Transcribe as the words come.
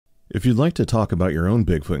If you'd like to talk about your own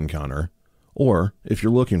Bigfoot encounter, or if you're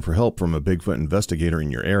looking for help from a Bigfoot investigator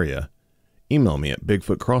in your area, email me at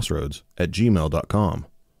bigfootcrossroads@gmail.com.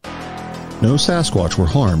 No Sasquatch were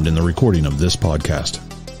harmed in the recording of this podcast.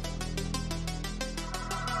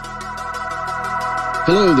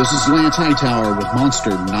 Hello, this is Lance Hightower with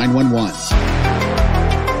Monster 911.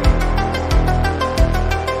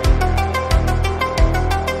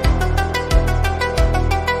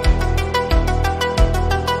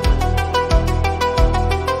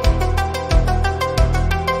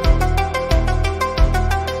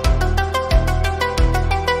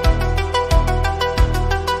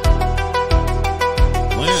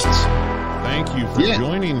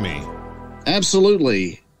 Joining me.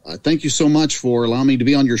 Absolutely. Thank you so much for allowing me to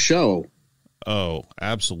be on your show. Oh,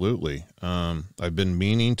 absolutely. I've been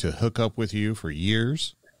meaning to hook up with you for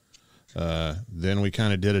years. Then we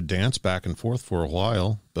kind of did a dance back and forth for a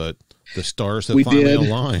while, but the stars have finally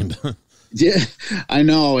aligned. Yeah, I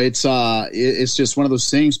know. It's just one of those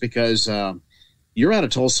things because you're out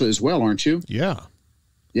of Tulsa as well, aren't you? Yeah.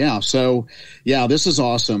 Yeah. So, yeah, this is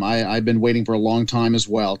awesome. I've been waiting for a long time as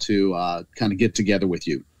well to kind of get together with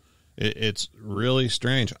you. It's really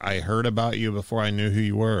strange. I heard about you before I knew who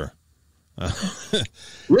you were.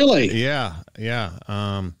 Really? Yeah.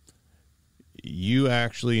 Yeah. You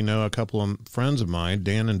actually know a couple of friends of mine,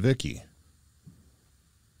 Dan and Vicky.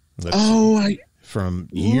 From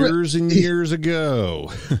years and years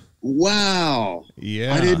ago. Wow.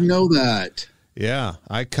 Yeah. I didn't know that. Yeah,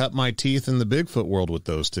 I cut my teeth in the Bigfoot world with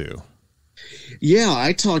those two. Yeah,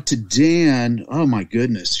 I talked to Dan. Oh, my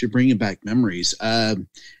goodness. You're bringing back memories.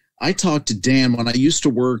 I talked to Dan when I used to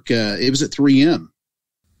work. It was at 3M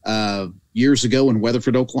years ago in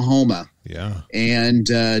Weatherford, Oklahoma. Yeah. And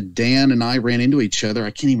Dan and I ran into each other.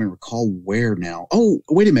 I can't even recall where now. Oh,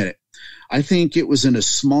 wait a minute. I think it was in a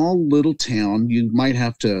small little town. You might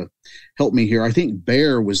have to help me here. I think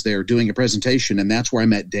Bear was there doing a presentation, and that's where I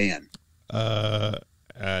met Dan.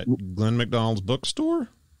 At Glenn McDonald's bookstore?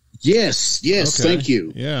 Yes, okay. Thank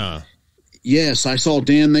you. Yeah. Yes, I saw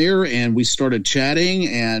Dan there, and we started chatting,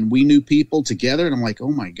 and we knew people together, and I'm like,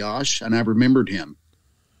 oh, my gosh, and I remembered him.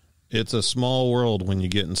 It's a small world when you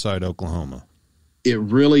get inside Oklahoma. It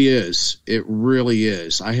really is. It really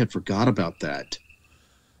is. I had forgot about that.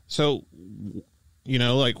 So,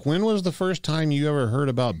 like, when was the first time you ever heard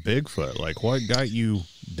about Bigfoot? Like, what got you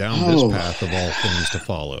down this path of all things to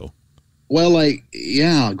follow? Well,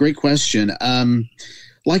 great question.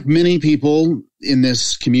 Like many people in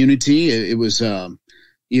this community, it was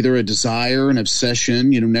either a desire, an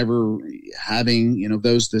obsession, never having,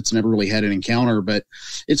 those that's never really had an encounter. But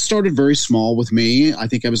it started very small with me. I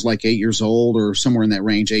think I was like 8 years old or somewhere in that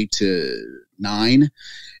range, 8 to 9.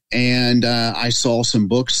 And I saw some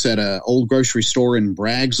books at an old grocery store in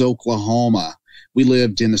Braggs, Oklahoma. We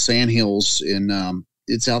lived in the Sandhills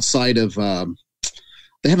it's outside of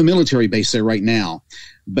they have a military base there right now,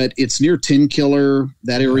 but it's near Tin Killer,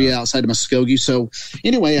 that area outside of Muskogee. So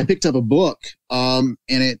anyway, I picked up a book, and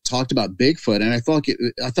it talked about Bigfoot, and I thought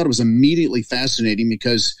it was immediately fascinating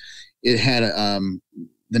because it had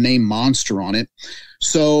the name Monster on it.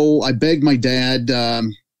 So I begged my dad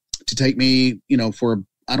to take me, for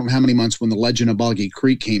I don't know how many months when The Legend of Boggy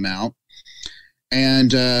Creek came out.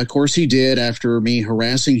 And, of course, he did after me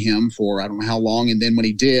harassing him for I don't know how long. And then when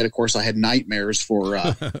he did, of course, I had nightmares for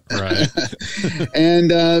right.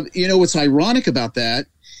 And, what's ironic about that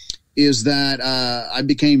is that I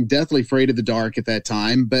became deathly afraid of the dark at that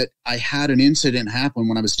time. But I had an incident happen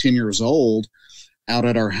when I was 10 years old out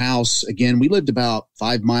at our house. Again, we lived about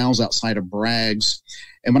 5 miles outside of Braggs.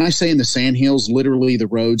 And when I say in the Sandhills, literally the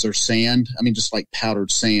roads are sand. I mean, just like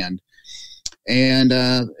powdered sand. And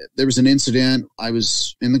there was an incident. I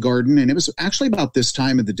was in the garden, and it was actually about this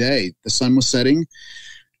time of the day. The sun was setting,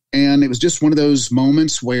 and it was just one of those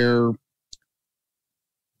moments where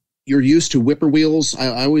you're used to whippoorwills.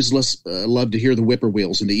 I always love to hear the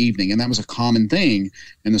whippoorwills in the evening, and that was a common thing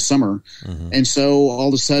in the summer. Mm-hmm. And so all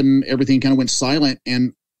of a sudden, everything kind of went silent,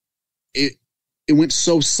 and it went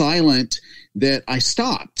so silent that I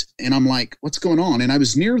stopped, and I'm like, what's going on? And I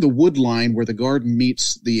was near the wood line where the garden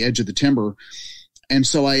meets the edge of the timber. And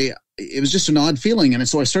so it was just an odd feeling. And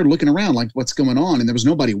so I started looking around like, what's going on? And there was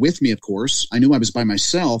nobody with me, of course. I knew I was by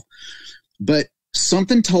myself, but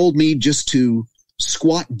something told me just to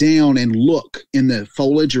squat down and look in the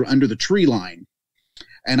foliage or under the tree line.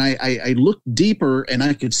 And I looked deeper, and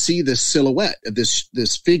I could see the silhouette of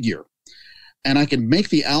this figure, and I could make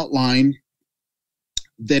the outline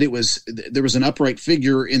that there was an upright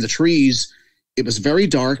figure in the trees. It was very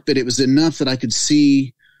dark, but it was enough that I could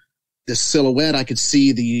see the silhouette. I could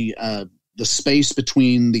see the space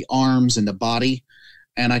between the arms and the body.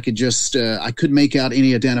 and I could just, I couldn't make out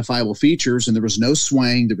any identifiable features, and there was no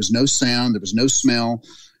swaying, there was no sound, there was no smell,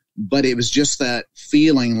 but it was just that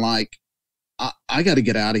feeling like, I got to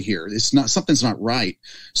get out of here. Something's not right.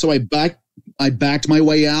 So I backed my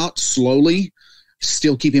way out slowly,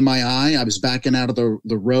 still keeping my eye. I was backing out of the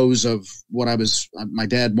rows of my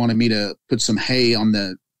dad wanted me to put some hay on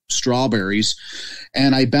the strawberries,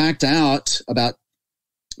 and I backed out about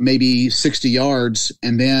maybe 60 yards.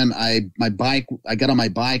 And then I got on my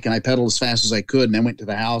bike and I pedaled as fast as I could. And I went to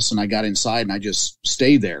the house and I got inside and I just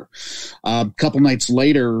stayed there. A couple nights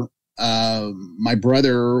later, my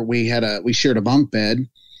brother, we shared a bunk bed,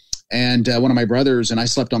 and one of my brothers and I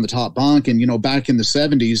slept on the top bunk. And, back in the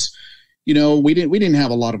 70s, we didn't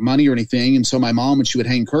have a lot of money or anything. And so my mom, when she would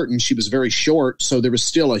hang curtains, she was very short. So there was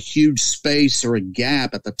still a huge space or a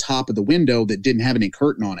gap at the top of the window that didn't have any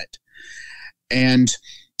curtain on it. And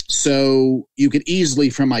so you could easily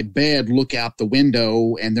from my bed look out the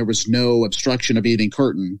window, and there was no obstruction of any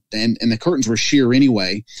curtain, and the curtains were sheer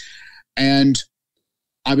anyway. And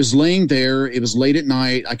I was laying there. It was late at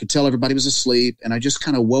night. I could tell everybody was asleep, and I just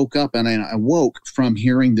kind of woke up, and I woke from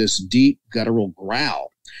hearing this deep guttural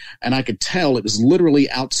growl, and I could tell it was literally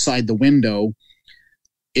outside the window.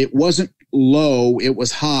 It wasn't low, it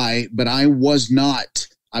was high, but I was not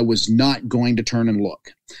going to turn and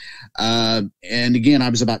look. And again, I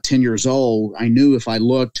was about 10 years old. I knew if I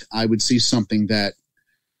looked, I would see something that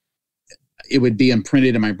it would be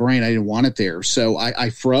imprinted in my brain. I didn't want it there. So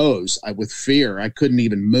I froze with fear. I couldn't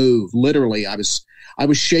even move. Literally, I was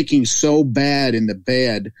shaking so bad in the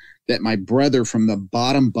bed that my brother from the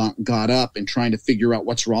bottom bunk got up and trying to figure out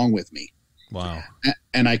what's wrong with me. Wow.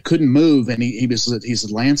 And I couldn't move. And he said,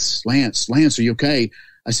 Lance, are you okay?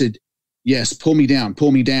 I said, yes, pull me down.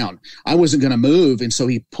 I wasn't going to move. And so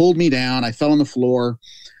he pulled me down. I fell on the floor.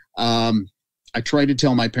 I tried to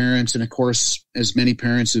tell my parents. And of course, as many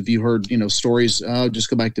parents, have you heard, stories, oh, just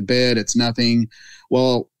go back to bed. It's nothing.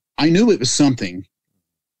 Well, I knew it was something.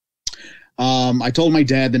 I told my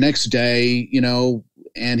dad the next day,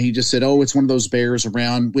 and he just said, oh, it's one of those bears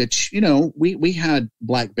around, which, we had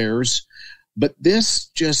black bears, but this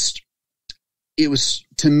just, it was,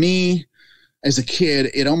 to me, as a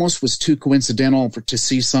kid, it almost was too coincidental to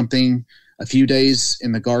see something a few days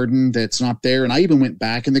in the garden that's not there. And I even went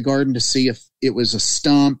back in the garden to see if it was a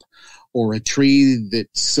stump or a tree that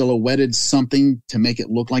silhouetted something to make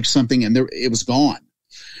it look like something, and it was gone.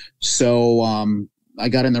 So I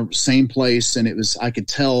got in the same place, and I could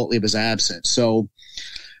tell it was absent. So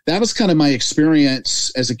that was kind of my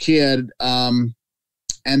experience as a kid.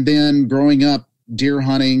 And then growing up, deer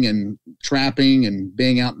hunting and trapping and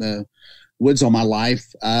being out in the woods all my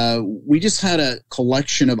life, we just had a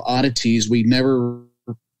collection of oddities. We never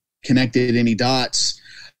connected any dots.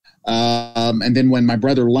 And then when my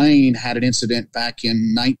brother Lane had an incident back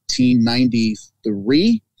in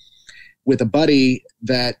 1993 with a buddy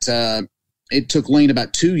that it took Lane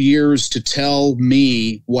about 2 years to tell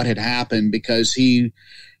me what had happened, because he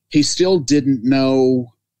still didn't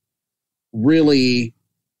know really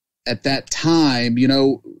at that time,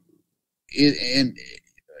 and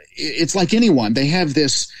it's like anyone. They have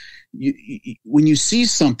this, when you see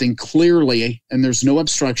something clearly and there's no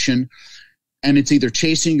obstruction and it's either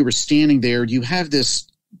chasing you or standing there, you have this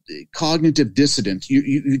cognitive dissonance.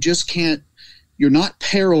 You just can't, you're not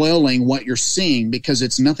paralleling what you're seeing because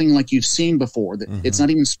it's nothing like you've seen before. Mm-hmm. It's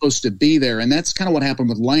not even supposed to be there. And that's kind of what happened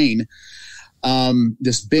with Lane.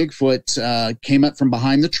 This Bigfoot came up from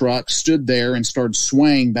behind the truck, stood there, and started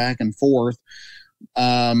swaying back and forth,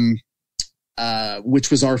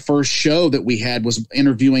 which was our first show that we had, was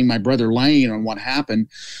interviewing my brother Lane on what happened.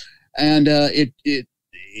 And a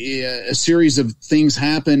series of things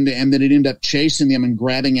happened, and then it ended up chasing them and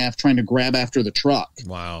trying to grab after the truck.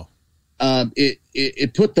 Wow.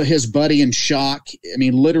 It put his buddy in shock. I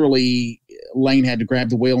mean, literally, Lane had to grab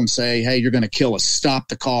the wheel and say, "Hey, you're going to kill us. Stop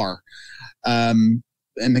the car." And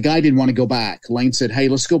the guy didn't want to go back. Lane said, "Hey,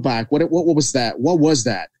 let's go back. What was that? What was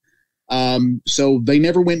that?" So they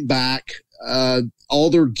never went back. All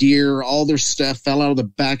their gear, all their stuff fell out of the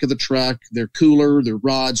back of the truck, their cooler, their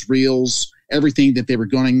rods, reels, everything that they were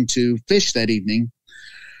going to fish that evening.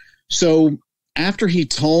 So after he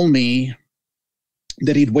told me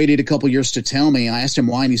that he'd waited a couple years to tell me, I asked him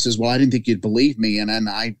why, and he says, "Well, I didn't think you'd believe me." And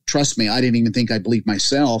I trust me, I didn't even think I believed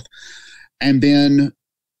myself. And then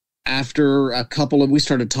after we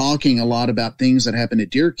started talking a lot about things that happened at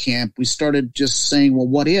deer camp, we started just saying, well,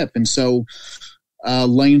 what if? And so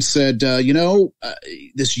Lane said,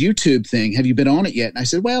 this YouTube thing, have you been on it yet? And I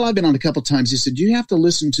said, well, I've been on a couple times. He said, you have to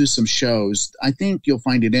listen to some shows. I think you'll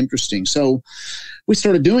find it interesting. So we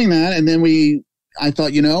started doing that. And then I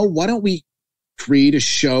thought, why don't we free to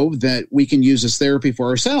show that we can use this therapy for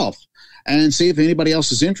ourselves and see if anybody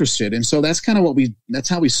else is interested. And so that's kind of that's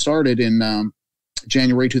how we started in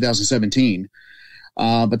January 2017.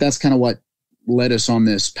 But that's kind of what led us on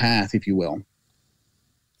this path, if you will.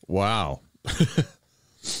 Wow.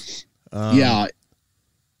 Yeah.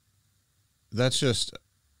 That's just,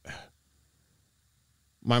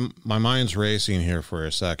 my mind's racing here for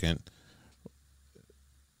a second.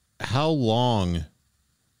 How long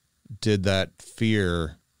did that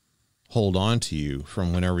fear hold on to you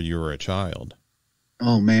from whenever you were a child?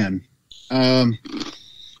 Oh man. From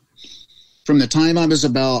the time I was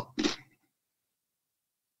about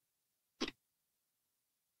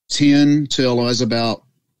 10 till I was about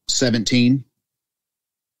 17.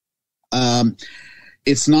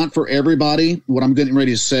 It's not for everybody, what I'm getting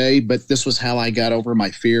ready to say, but this was how I got over my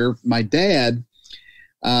fear. My dad,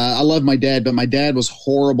 I love my dad, but my dad was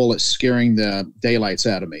horrible at scaring the daylights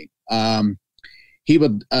out of me. He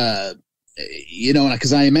would,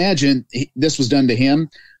 because I imagine this was done to him,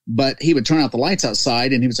 but he would turn out the lights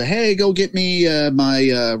outside and he would say, "Hey, go get me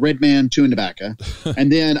my Red Man chewing tobacco."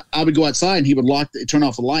 And then I would go outside and he would turn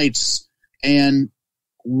off the lights. And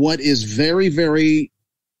what is very, very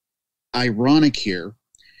ironic here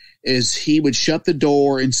is he would shut the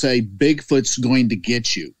door and say, "Bigfoot's going to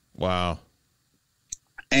get you." Wow.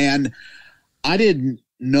 And I didn't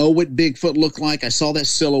know what Bigfoot looked like. I saw that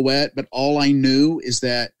silhouette, but all I knew is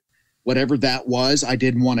that whatever that was, I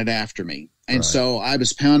didn't want it after me. And right. So I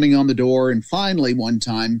was pounding on the door. And finally, one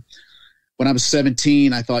time when I was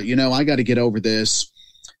 17, I thought, I got to get over this.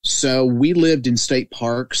 So we lived in state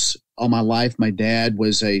parks all my life. My dad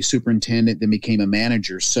was a superintendent, then became a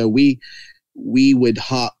manager. So we would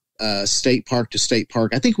hop state park to state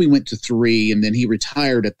park. I think we went to 3, and then he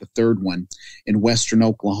retired at the 3rd one in western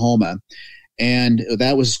Oklahoma. And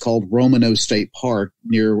that was called Romano State Park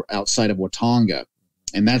outside of Watonga.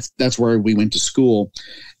 And that's where we went to school.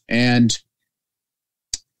 And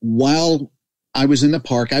while I was in the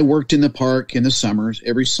park, I worked in the park in the summers.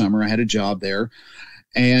 Every summer I had a job there.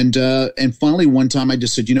 And finally one time I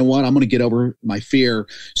just said, you know what, I'm going to get over my fear.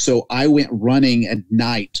 So I went running at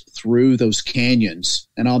night through those canyons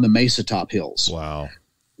and on the Mesa Top Hills. Wow.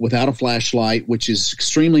 Without a flashlight, which is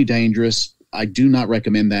extremely dangerous. I do not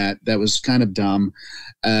recommend that. That was kind of dumb.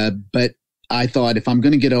 But I thought, if I'm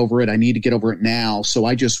going to get over it, I need to get over it now. So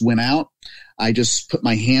I just went out. I just put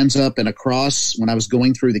my hands up and across when I was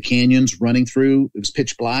going through the canyons, running through. It was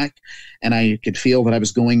pitch black, and I could feel that I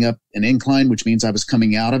was going up an incline, which means I was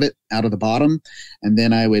coming out of the bottom. And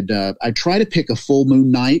then I'd try to pick a full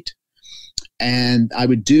moon night, and I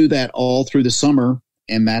would do that all through the summer,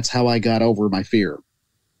 and that's how I got over my fear.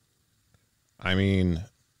 I mean,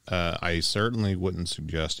 I certainly wouldn't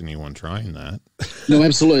suggest anyone trying that. No,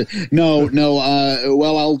 absolutely. No.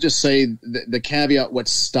 Well, I'll just say the caveat, what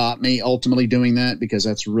stopped me ultimately doing that, because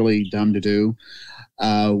that's really dumb to do,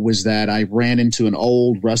 was that I ran into an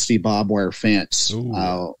old rusty barbed wire fence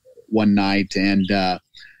one night, and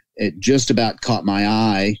it just about caught my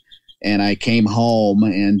eye. And I came home,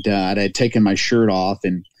 and I had taken my shirt off,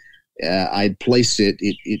 and I'd placed it.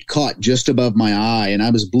 It caught just above my eye, and I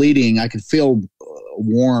was bleeding. I could feel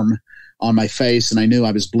warm on my face, and I knew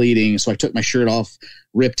I was bleeding. So I took my shirt off,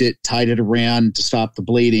 ripped it, tied it around to stop the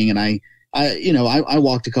bleeding. And I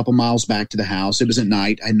walked a couple miles back to the house. It was at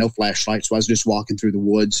night. I had no flashlight, so I was just walking through the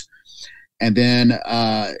woods. And then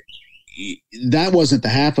that wasn't the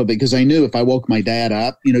half of it, because I knew if I woke my dad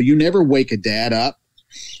up, you never wake a dad up,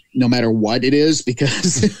 no matter what it is,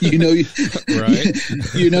 because right.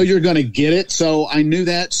 You're going to get it. So I knew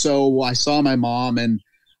that. So I saw my mom, and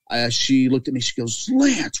she looked at me. She goes,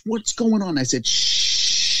 "Lance, what's going on?" I said,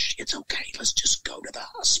 "Shh, it's okay. Let's just go to the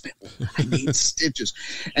hospital. I need stitches."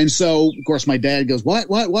 And so, of course, my dad goes, "What?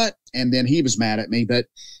 And then he was mad at me. But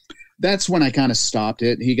that's when I kind of stopped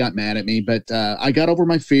it. He got mad at me. But I got over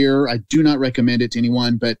my fear. I do not recommend it to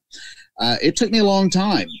anyone. But it took me a long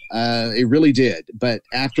time. It really did. But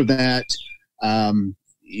after that,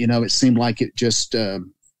 it seemed like it just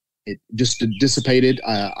dissipated.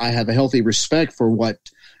 I have a healthy respect for what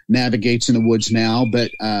navigates in the woods now,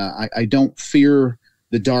 but I don't fear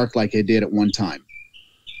the dark like I did at one time.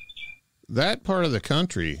 That part of the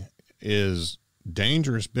country is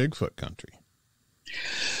dangerous Bigfoot country.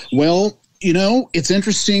 Well, it's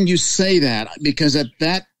interesting you say that, because at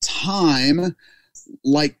that time,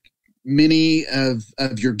 like many of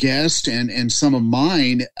your guests and some of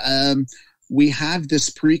mine, we have this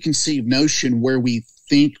preconceived notion where we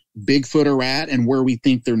think Bigfoot are at and where we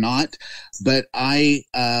think they're not. But I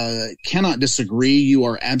cannot disagree. You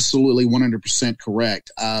are absolutely 100% 100%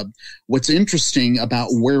 correct. What's interesting about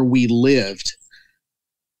where we lived,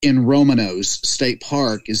 in Romanos State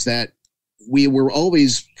Park is that we were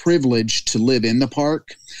always privileged to live in the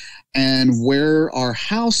park, and where our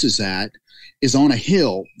house is at is on a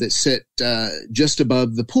hill that sit just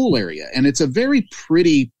above the pool area, and it's a very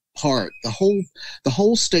pretty park. The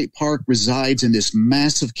whole state park resides in this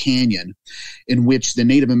massive canyon, in which the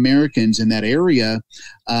Native Americans in that area,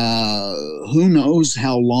 who knows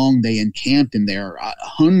how long they encamped in there,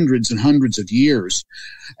 hundreds and hundreds of years,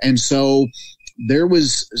 and so there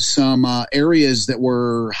was some areas that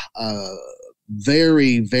were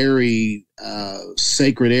very, very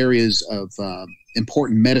sacred areas of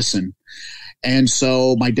important medicine. And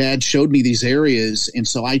so my dad showed me these areas, and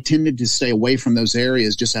so I tended to stay away from those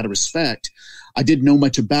areas just out of respect. I didn't know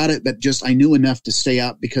much about it, but just I knew enough to stay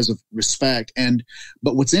out because of respect.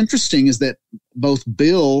 But what's interesting is that both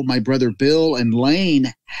Bill, my brother Bill, and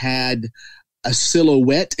Lane had a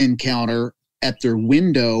silhouette encounter at their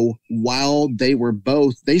window while they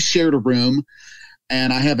shared a room,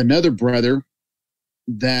 and I have another brother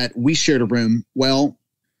that we shared a room. Well,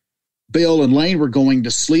 Bill and Lane were going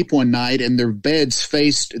to sleep one night, and their beds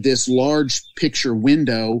faced this large picture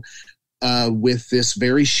window with this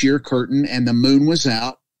very sheer curtain, and the moon was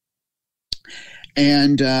out.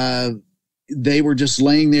 And they were just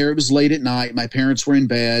laying there. It was late at night. My parents were in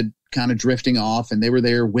bed, kind of drifting off, and they were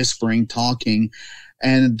there whispering, talking.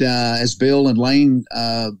 And as Bill and Lane,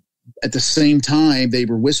 at the same time they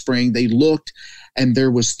were whispering, they looked, and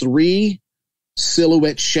there was 3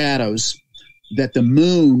 silhouette shadows that the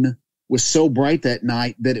moon was so bright that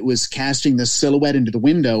night that it was casting the silhouette into the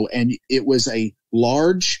window, and it was a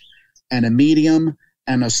large and a medium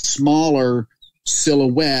and a smaller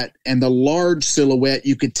silhouette. And the large silhouette,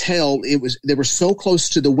 you could tell they were so close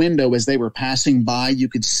to the window as they were passing by, you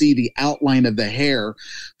could see the outline of the hair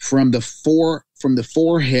from the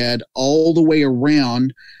forehead all the way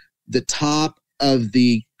around the top of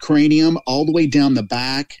the cranium, all the way down the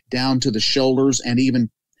back, down to the shoulders, and even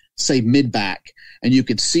say mid-back. And you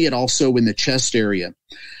could see it also in the chest area.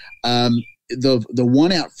 The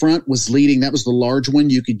one out front was leading. That was the large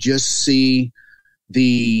one. You could just see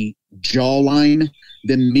the jawline.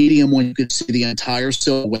 The medium one, you could see the entire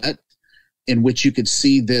silhouette, in which you could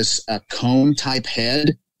see this cone-type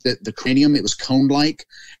head, the cranium. It was cone-like.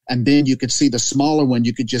 And then you could see the smaller one.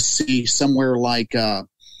 You could just see somewhere like,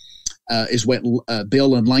 is what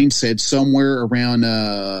Bill and Lane said, somewhere around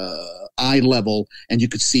eye level, and you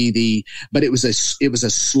could see but it was a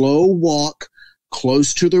slow walk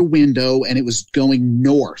close to their window, and it was going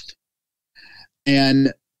north.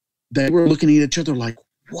 And they were looking at each other like,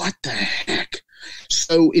 what the heck?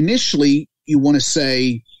 So initially you want to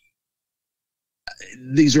say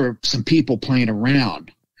these are some people playing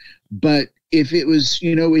around. But if it was,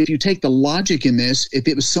 if you take the logic in this, if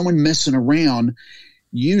it was someone messing around,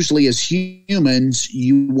 usually as humans,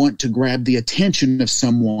 you want to grab the attention of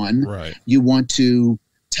someone. Right. You want to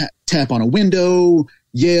tap on a window,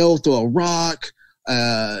 yell, throw a rock,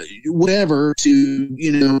 whatever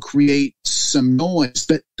to, create some noise.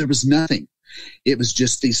 But there was nothing. It was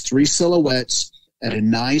just these 3 silhouettes at a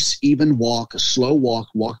nice, even walk, a slow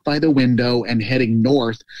walk by the window and heading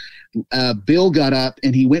north. Bill got up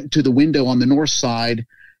and he went to the window on the north side.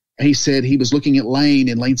 He said he was looking at Lane,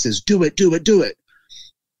 and Lane says, do it, do it, do it.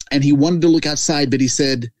 And he wanted to look outside, but he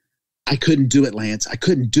said, I couldn't do it, Lance. I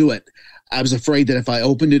couldn't do it. I was afraid that if I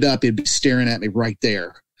opened it up, it'd be staring at me right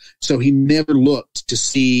there. So he never looked to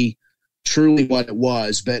see truly what it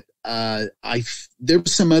was. But there were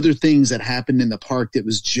some other things that happened in the park that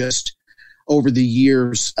was just over the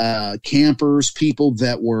years. Campers, people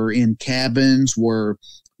that were in cabins were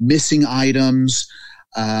missing items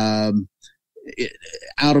out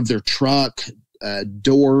of their truck.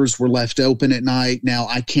 Doors were left open at night. Now,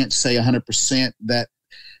 I can't say 100% that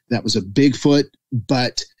was a Bigfoot,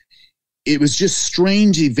 but it was just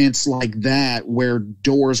strange events like that where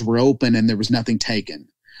doors were open and there was nothing taken.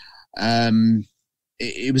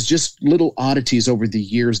 It was just little oddities over the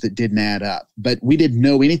years that didn't add up, but we didn't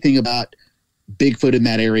know anything about Bigfoot in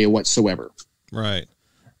that area whatsoever. Right.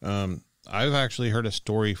 I've actually heard a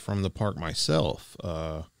story from the park myself.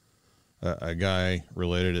 A guy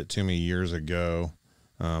related it to me years ago.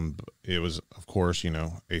 It was, of course,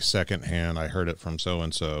 a second hand. I heard it from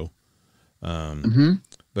so-and-so.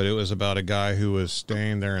 But it was about a guy who was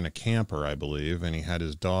staying there in a camper, I believe, and he had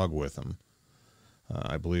his dog with him.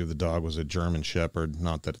 I believe the dog was a German Shepherd.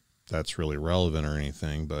 Not that that's really relevant or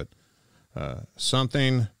anything, but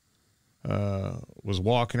something was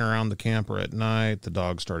walking around the camper at night. The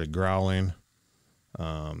dog started growling.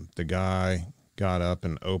 The guy got up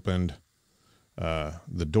and opened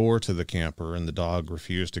the door to the camper, and the dog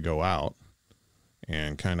refused to go out.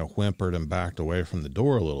 and kind of whimpered and backed away from the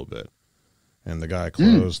door a little bit. And the guy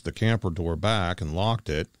closed the camper door back and locked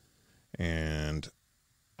it. And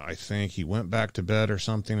I think he went back to bed or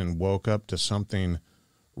something and woke up to something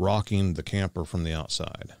rocking the camper from the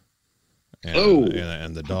outside. And,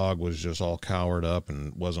 and the dog was just all cowered up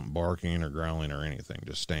and wasn't barking or growling or anything,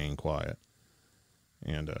 just staying quiet.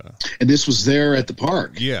 And this was there at the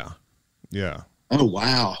park. Yeah. Oh,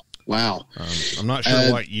 wow. I'm not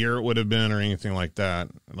sure what year it would have been or anything like that.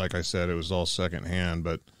 Like I said, it was all secondhand,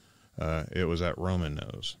 but it was at Roman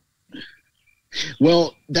Nose.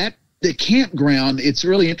 Well, the campground, it's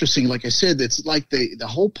really interesting. Like I said, it's like the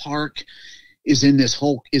whole park is in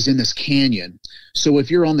this canyon. So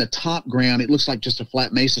if you're on the top ground, it looks like just a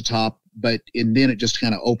flat mesa top, and then it just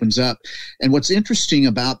kind of opens up. And what's interesting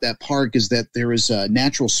about that park is that there is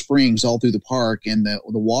natural springs all through the park, and the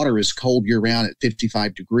water is cold year round at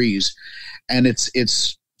 55 degrees. And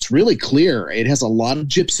it's really clear. It has a lot of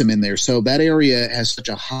gypsum in there. So that area has such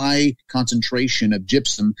a high concentration of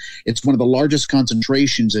gypsum. It's one of the largest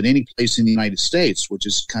concentrations at any place in the United States, which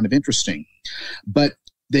is kind of interesting. But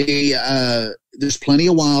there's plenty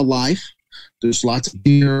of wildlife. There's lots of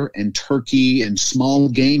deer and turkey and small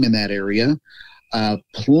game in that area.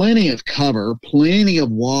 Plenty of cover, plenty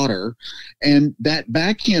of water. And that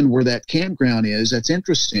back end where that campground is, that's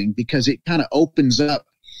interesting because it kind of opens up.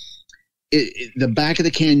 The back of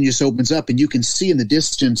the canyon just opens up, and you can see in the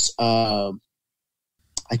distance, I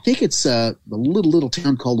think it's the little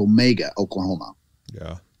town called Omega, Oklahoma.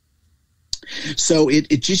 Yeah. So it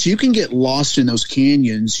just, you can get lost in those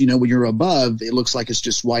canyons. When you're above, it looks like it's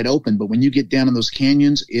just wide open. But when you get down in those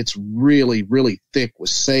canyons, it's really, really thick with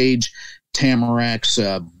sage, tamaracks,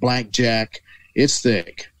 blackjack. It's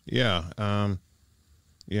thick. Yeah.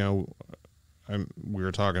 We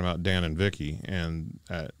were talking about Dan and Vicky, and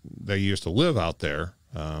they used to live out there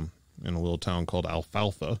in a little town called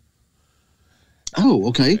Alfalfa. Oh,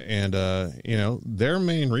 okay. And, their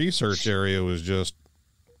main research area was just,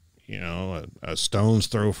 a stone's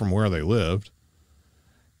throw from where they lived.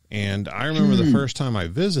 And I remember the first time I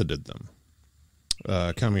visited them,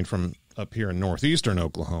 coming from up here in northeastern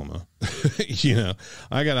Oklahoma,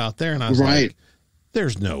 I got out there and I was like,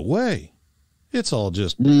 there's no way. It's all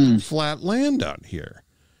just flat land out here.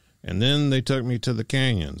 And then they took me to the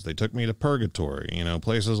canyons. They took me to Purgatory,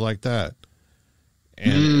 places like that.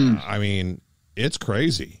 And I mean, it's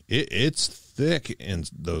crazy. It's thick in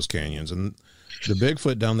those canyons. And the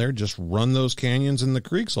Bigfoot down there just run those canyons and the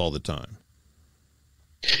creeks all the time.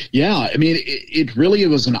 Yeah. I mean, it really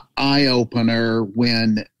was an eye opener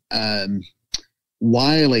when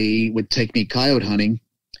Wiley would take me coyote hunting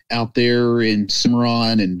out there in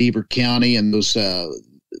Cimarron and Beaver County and those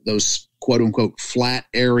quote unquote flat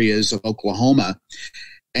areas of Oklahoma.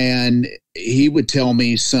 And he would tell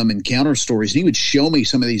me some encounter stories, and he would show me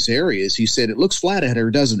some of these areas. He said, it looks flat out here,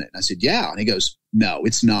 doesn't it? And I said, yeah. And he goes, no,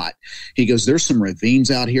 it's not. He goes, there's some ravines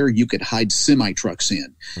out here you could hide semi trucks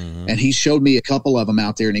in. Mm-hmm. And he showed me a couple of them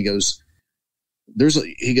out there, and he goes, there's a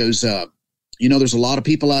lot of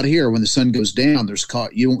people out here. When the sun goes down,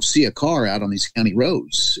 you won't see a car out on these county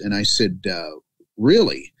roads. And I said,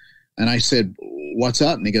 really? And I said, what's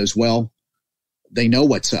up? And he goes, well, they know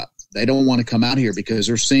what's up. They don't want to come out here because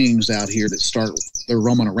there's things out here they're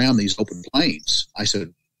roaming around these open plains. I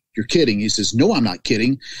said, you're kidding. He says, no, I'm not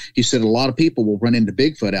kidding. He said, a lot of people will run into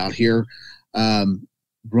Bigfoot out here,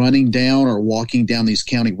 running down or walking down these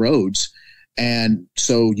county roads. And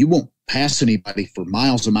so you won't pass anybody for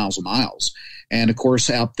miles and miles and miles. And of course,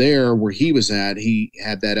 out there where he was at, he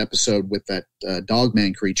had that episode with that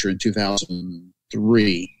dogman creature in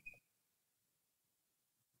 2003.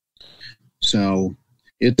 So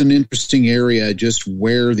it's an interesting area, just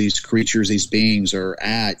where these creatures, these beings are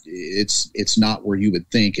at. It's not where you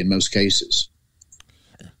would think in most cases.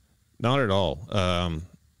 Not at all. I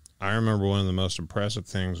remember one of the most impressive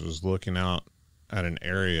things was looking out at an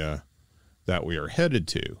area that we are headed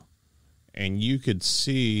to, and you could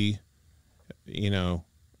see,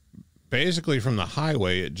 basically from the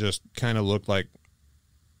highway, it just kind of looked like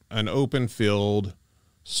an open field,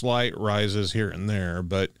 slight rises here and there,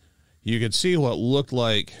 but you could see what looked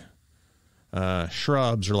like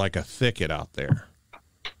shrubs or like a thicket out there.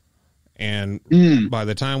 And by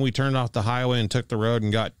the time we turned off the highway and took the road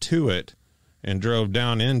and got to it and drove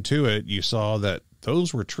down into it, you saw that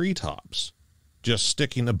those were treetops just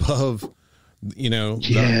sticking above,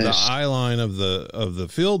 the eye line of the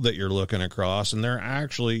field that you're looking across. And they're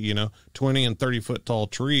actually, 20 and 30 foot tall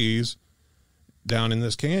trees down in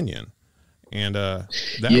this canyon. And that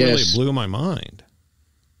really blew my mind.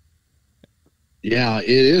 Yeah, it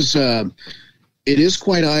is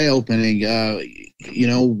quite eye-opening.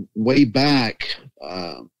 Way back,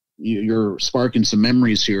 you're sparking some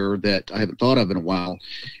memories here that I haven't thought of in a while.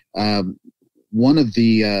 One of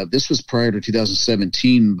the this was prior to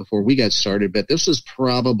 2017 before we got started, but this was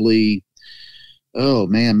probably,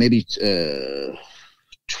 maybe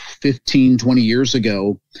 15, 20 years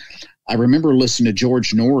ago. I remember listening to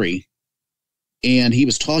George Norrie, and he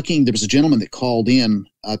was talking. There was a gentleman that called in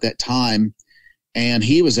at that time, and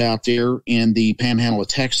he was out there in the panhandle of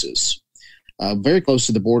Texas, very close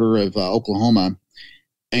to the border of Oklahoma.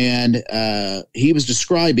 And he was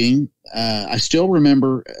describing, I still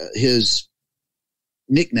remember his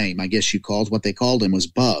nickname, I guess you called, what they called him was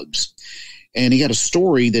Bugs. And he had a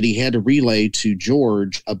story that he had to relay to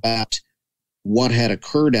George about what had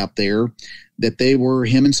occurred out there, that they were,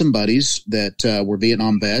 him and some buddies that were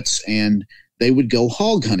Vietnam vets, and they would go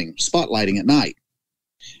hog hunting, spotlighting at night.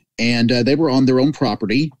 And they were on their own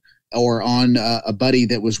property or on a buddy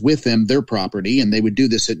that was with them, their property, and they would do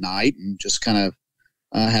this at night and just kind of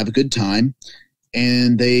have a good time.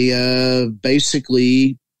 And they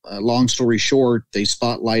basically, long story short, they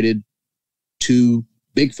spotlighted 2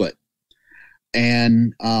 Bigfoot.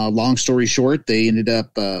 And long story short, they ended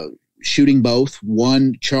up shooting both.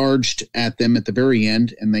 One charged at them at the very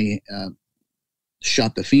end, and they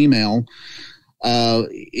shot the female.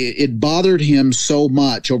 It bothered him so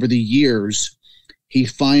much over the years, he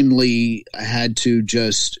finally had to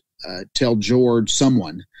just tell George,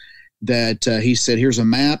 someone, that he said, here's a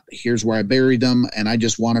map, here's where I buried them, and I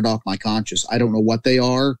just want it off my conscience. I don't know what they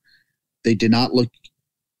are. They did not look,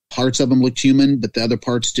 parts of them looked human, but the other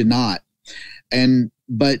parts did not.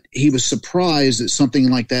 But he was surprised that something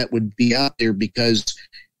like that would be out there, because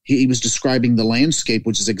he was describing the landscape,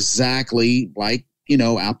 which is exactly like,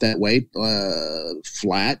 out that way,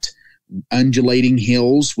 flat, undulating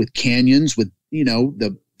hills with canyons with,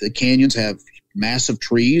 the canyons have massive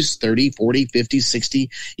trees, 30, 40, 50, 60,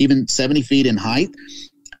 even 70 feet in height.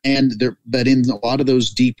 But in a lot of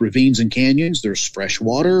those deep ravines and canyons, there's fresh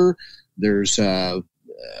water. There's enough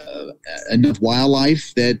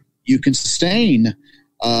wildlife that you can sustain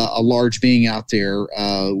a large being out there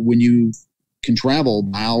when you can travel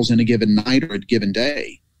miles in a given night or a given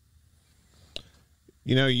day.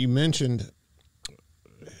 You mentioned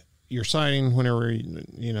your sighting whenever,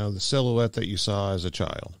 the silhouette that you saw as a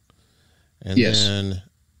child. And yes. Then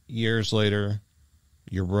years later,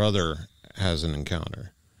 your brother has an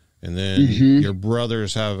encounter. And then your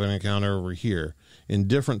brothers have an encounter over here in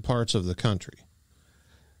different parts of the country.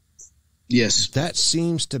 Yes. That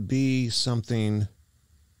seems to be something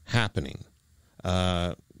happening.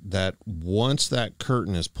 That once that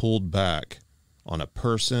curtain is pulled back on a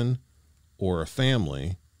person or a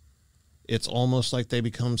family, it's almost like they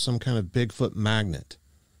become some kind of Bigfoot magnet.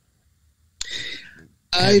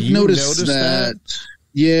 I've noticed that.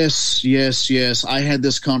 Yes. I had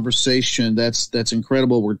this conversation. That's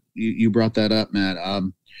incredible. Where you brought that up, Matt.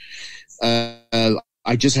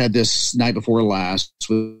 I just had this night before last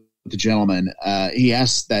with the gentleman. He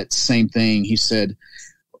asked that same thing. He said,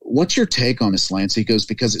 "What's your take on this, Lance?" He goes,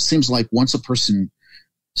 "Because it seems like once a person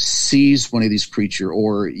sees one of these creatures,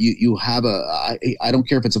 or you have I don't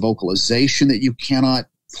care if it's a vocalization that you cannot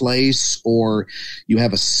place, or you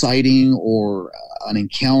have a sighting or an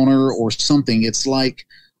encounter or something, it's like,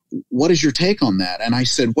 what is your take on that?" And I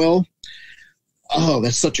said, well,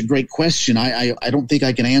 that's such a great question. I don't think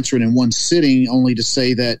I can answer it in one sitting, only to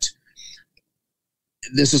say that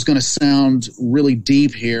this is going to sound really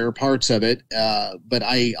deep here, parts of it. But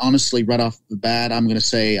I honestly, right off the bat, I'm going to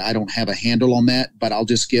say I don't have a handle on that, but I'll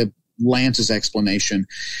just give Lance's explanation.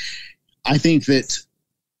 I think that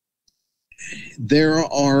there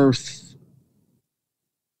are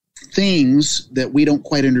things that we don't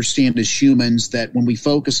quite understand as humans, that when we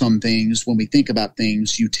focus on things, when we think about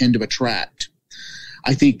things, you tend to attract.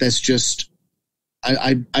 I think that's just,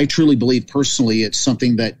 I truly believe personally it's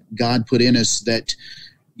something that God put in us, that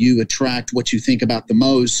you attract what you think about the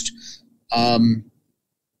most.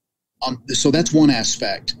 So that's one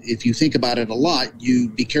aspect. If you think about it a lot, you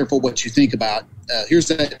be careful what you think about. Here's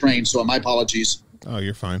that train, so my apologies. Oh,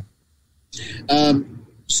 you're fine.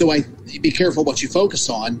 So be careful what you focus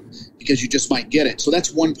on, because you just might get it. So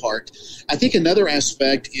that's one part. I think another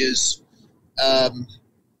aspect is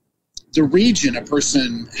the region a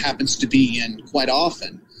person happens to be in quite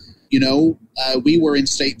often. We were in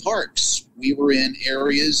state parks. We were in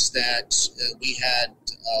areas that we had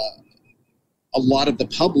a lot of the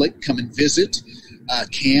public come and visit,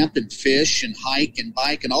 camp and fish and hike and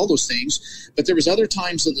bike and all those things. But there was other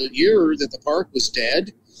times of the year that the park was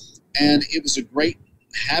dead, and it was a great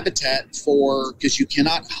habitat because you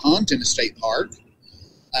cannot hunt in a state park.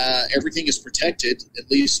 Everything is protected,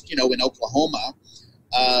 at least, in Oklahoma.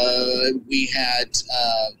 We had,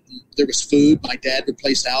 there was food my dad would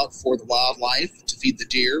place out for the wildlife to feed the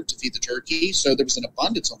deer, to feed the turkey. So there was an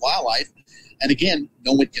abundance of wildlife. And again,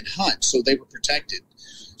 no one can hunt, so they were protected.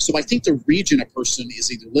 So I think the region a person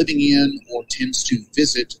is either living in or tends to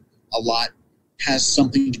visit a lot has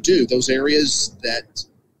something to do. Those areas that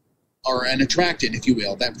are unattracted, if you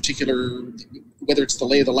will, that particular, whether it's the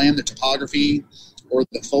lay of the land, the topography, or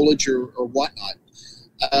the foliage or whatnot.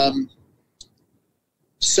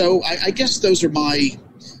 So I guess those are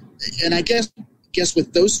and I guess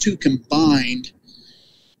with those two combined,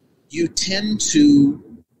 you tend to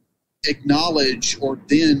acknowledge or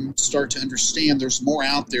then start to understand there's more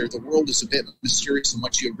out there. The world is a bit mysterious than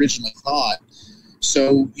what you originally thought.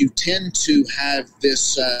 So you tend to have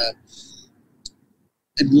this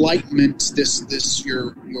enlightenment,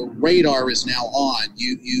 your radar is now on.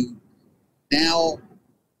 You now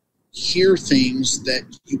hear things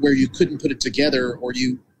where you couldn't put it together, or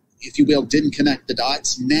you, if you will, didn't connect the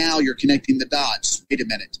dots. Now you're connecting the dots. Wait a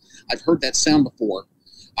minute. I've heard that sound before.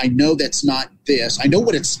 I know that's not this. I know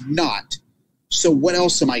what it's not. So what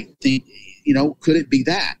else am I thinking? Could it be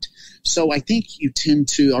that? So I think you tend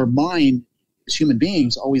to, our mind as human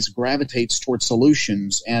beings always gravitates towards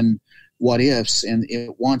solutions and what ifs, and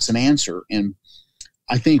it wants an answer. And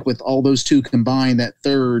I think with all those two combined, that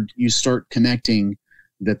third, you start connecting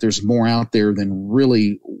that there's more out there than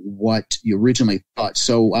really what you originally thought.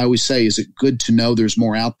 So I always say, is it good to know there's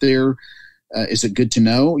more out there? Is it good to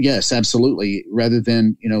know? Yes, absolutely. Rather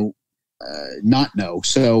than, not know.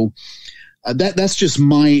 So that's just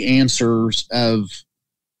my answers of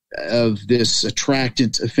this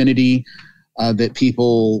attractant affinity that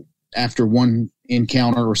people, after one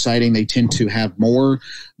encounter or sighting, they tend to have more.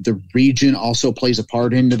 The region also plays a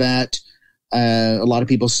part into that. A lot of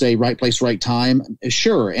people say right place, right time.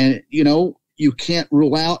 Sure. And, you can't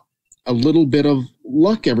rule out a little bit of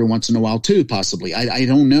luck every once in a while too, possibly. I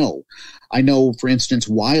don't know. I know, for instance,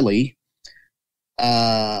 Wiley,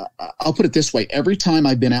 I'll put it this way. Every time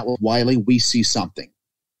I've been out with Wiley, we see something.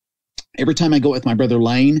 Every time I go with my brother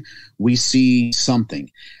Lane, we see something.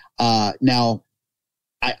 Now,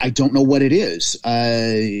 I don't know what it is.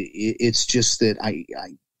 It's just that I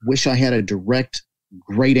wish I had a direct,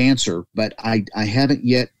 great answer, but I haven't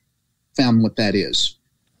yet found what that is.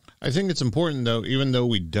 I think it's important, though, even though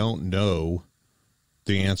we don't know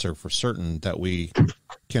the answer for certain, that we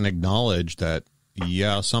can acknowledge that,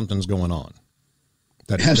 yeah, something's going on.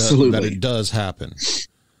 Absolutely. That it does happen.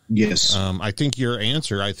 Yes. I think your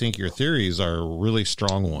theories are really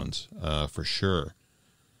strong ones, for sure.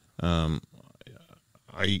 I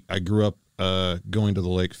grew up going to the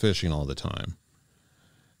lake fishing all the time.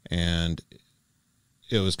 And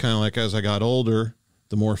it was kind of like, as I got older,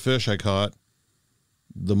 the more fish I caught,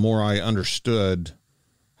 the more I understood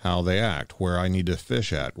how they act, where I need to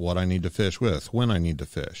fish at, what I need to fish with, when I need to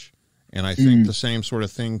fish. And I think the same sort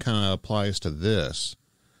of thing kind of applies to this.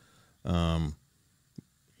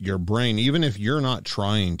 Your brain, even if you're not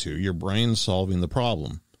trying to, your brain's solving the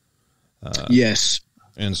problem. Yes.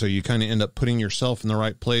 And so you kind of end up putting yourself in the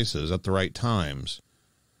right places at the right times,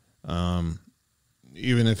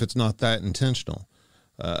 even if it's not that intentional.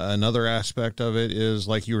 Another aspect of it is,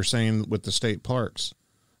 like you were saying with the state parks.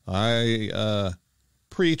 I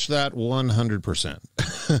preach that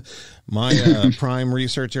 100%. My prime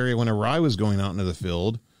research area whenever I was going out into the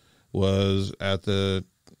field was at the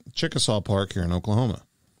Chickasaw Park here in Oklahoma.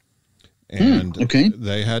 And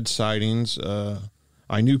they had sightings.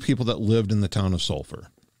 I knew people that lived in the town of Sulphur.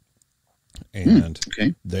 And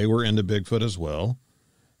they were into Bigfoot as well.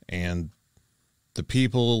 And the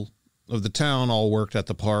people of the town all worked at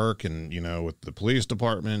the park and, with the police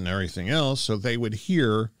department and everything else. So they would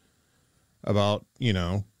hear about,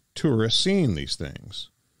 tourists seeing these things.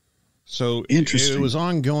 So it was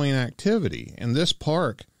ongoing activity. And this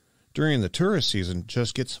park during the tourist season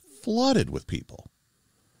just gets flooded with people.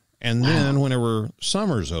 And then whenever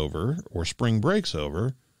summer's over or spring break's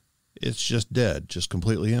over, it's just dead, just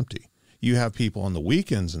completely empty. You have people on the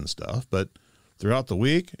weekends and stuff, but throughout the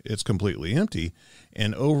week, it's completely empty.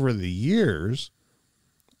 And over the years,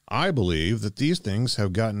 I believe that these things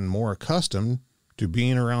have gotten more accustomed to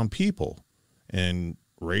being around people and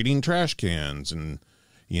raiding trash cans and,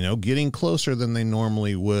 getting closer than they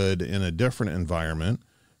normally would in a different environment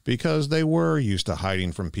because they were used to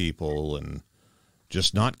hiding from people and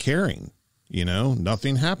just not caring.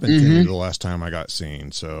 Nothing happened to me the last time I got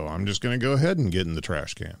seen. So I'm just going to go ahead and get in the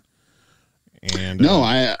trash can. And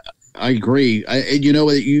I agree.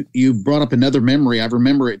 You brought up another memory. I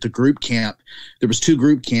remember at the group camp, there was 2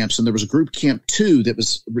 group camps, and there was a group camp 2 that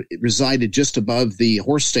was resided just above the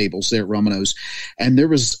horse stables there at Romano's. And there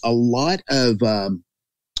was a lot of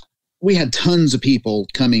we had tons of people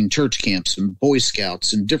coming, church camps and Boy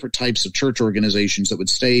Scouts and different types of church organizations that would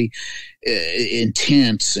stay in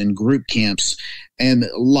tents and group camps, and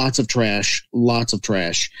lots of trash.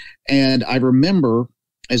 And I remember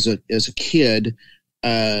as a kid,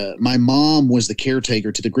 my mom was the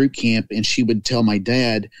caretaker to the group camp, and she would tell my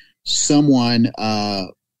dad, someone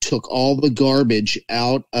took all the garbage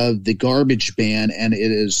out of the garbage bin, and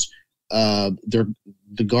it is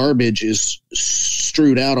the garbage is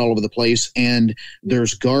strewed out all over the place, and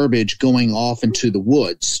there's garbage going off into the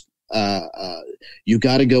woods. You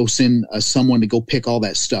got to go send someone to go pick all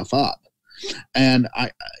that stuff up. And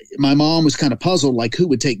my mom was kind of puzzled, like, who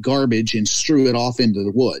would take garbage and strew it off into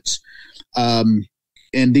the woods? And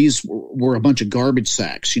these were a bunch of garbage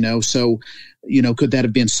sacks, so, could that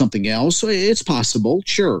have been something else? It's possible,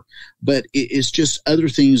 sure. But it's just other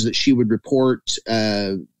things that she would report,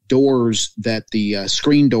 doors that the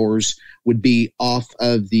screen doors would be off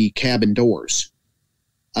of the cabin doors,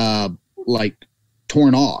 like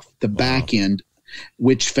torn off the back end,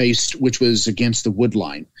 which was against the wood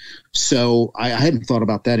line. So I hadn't thought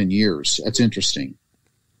about that in years. That's interesting.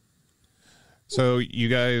 So you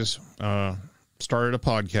guys started a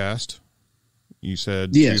podcast. You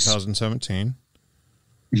said yes. 2017.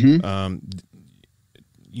 Mm-hmm.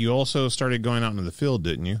 You also started going out into the field,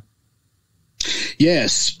 didn't you?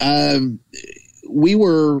 Yes. We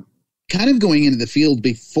were kind of going into the field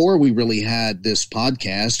before we really had this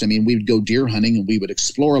podcast. I mean, we would go deer hunting and we would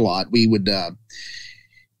explore a lot. We would,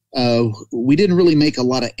 we didn't really make a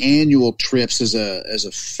lot of annual trips as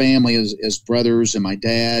a family, as brothers and my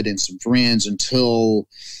dad and some friends until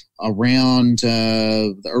around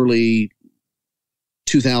the early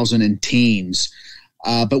 2010s.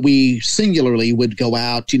 But we singularly would go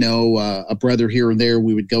out, a brother here and there.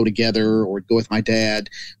 We would go together or go with my dad.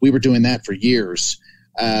 We were doing that for years.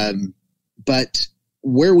 But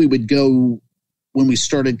where we would go when we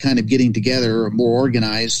started kind of getting together, more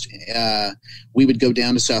organized, we would go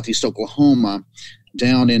down to Southeast Oklahoma,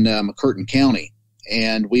 down in McCurtain County.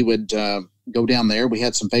 And we would go down there. We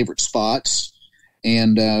had some favorite spots.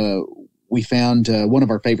 And we found one of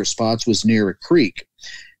our favorite spots was near a creek.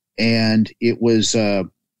 And it was it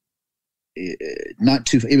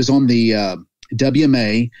was on the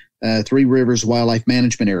WMA, Three Rivers Wildlife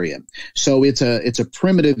Management Area. So it's a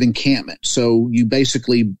primitive encampment. So you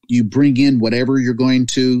bring in whatever you're going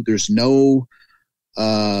to. There's no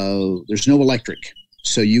electric.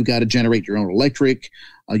 So you got to generate your own electric.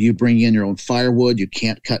 You bring in your own firewood. You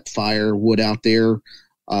can't cut firewood out there.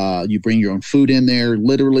 You bring your own food in there.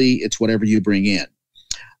 Literally, it's whatever you bring in.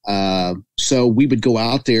 So we would go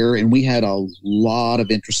out there, and we had a lot of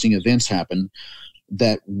interesting events happen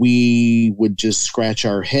that we would just scratch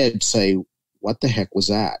our head, say, what the heck was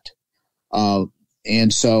that?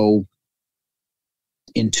 And so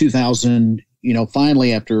in 2000,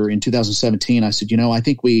 finally in 2017, I said, I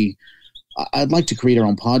think I'd like to create our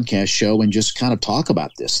own podcast show and just kind of talk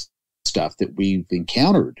about this stuff that we've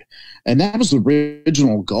encountered. And that was the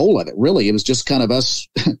original goal of it. Really, it was just kind of us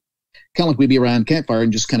kind of like we'd be around campfire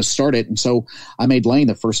and just kind of start it. And so I made Lane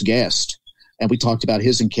the first guest, and we talked about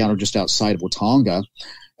his encounter just outside of Watonga.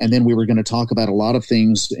 And then we were going to talk about a lot of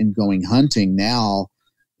things in going hunting now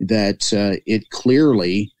that it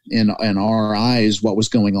clearly, in our eyes, what was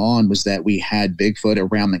going on was that we had Bigfoot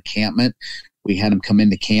around the encampment. We had him come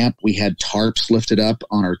into camp. We had tarps lifted up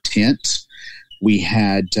on our tents. We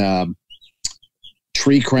had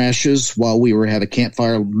tree crashes while we were having a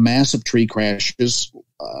campfire, massive tree crashes,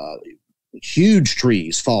 huge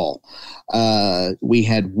trees fall. We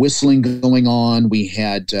had whistling going on. We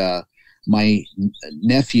had my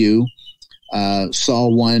nephew saw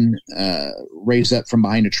one raise up from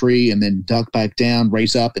behind a tree and then duck back down,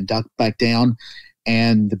 raise up and duck back down.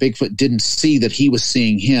 And the Bigfoot didn't see that he was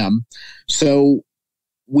seeing him. So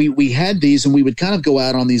we had these, and we would kind of go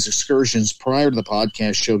out on these excursions prior to the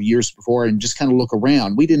podcast show years before and just kind of look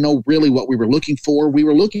around. We didn't know really what we were looking for. We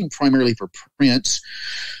were looking primarily for prints.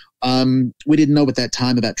 We didn't know at that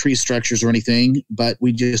time about tree structures or anything, but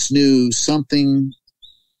we just knew something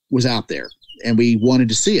was out there, and we wanted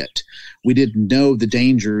to see it. We didn't know the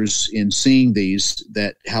dangers in seeing these,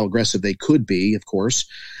 how aggressive they could be, of course.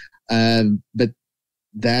 But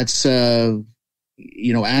that's,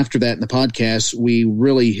 after that in the podcast, we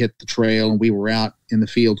really hit the trail, and we were out in the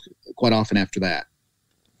field quite often after that.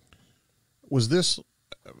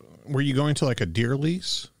 Were you going to like a deer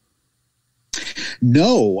lease?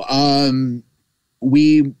 No.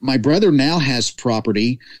 My brother now has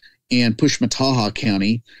property in Pushmataha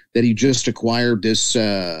County that he just acquired this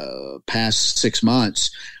past 6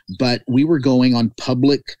 months, but we were going on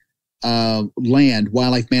public land,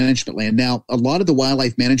 wildlife management land. Now, a lot of the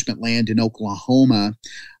wildlife management land in Oklahoma,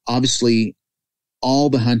 obviously,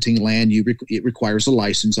 all the hunting land, it requires a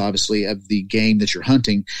license, obviously, of the game that you're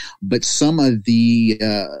hunting. But some of the,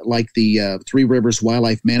 like the Three Rivers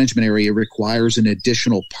Wildlife Management Area, requires an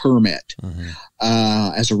additional permit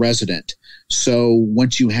as a resident. So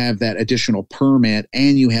once you have that additional permit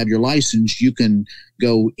and you have your license, you can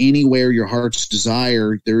go anywhere your heart's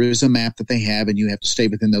desire. There is a map that they have, and you have to stay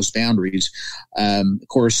within those boundaries. Of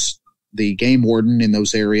course, the game warden in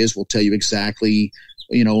those areas will tell you exactly.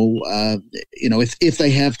 If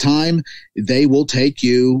they have time, they will take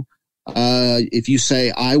you. If you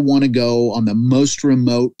say, I want to go on the most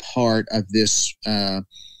remote part of this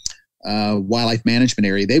wildlife management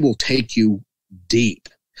area, they will take you deep.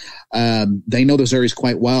 They know those areas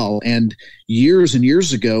quite well. And years and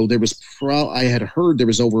years ago, there was I had heard there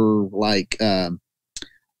was over like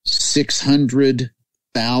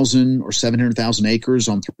 600,000 or 700,000 acres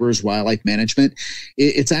on Three Rivers Wildlife Management.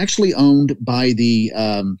 It's actually owned by the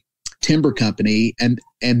timber company, and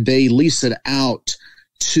they lease it out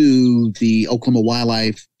to the Oklahoma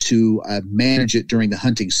Wildlife to manage it during the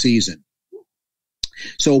hunting season.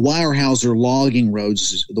 So Weyerhaeuser Logging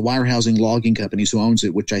Roads, the Weyerhaeuser Logging Companies who owns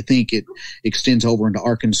it, which I think it extends over into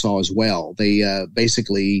Arkansas as well. They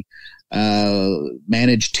basically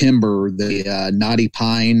manage timber, the knotty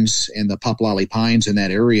pines and the poplolly pines in that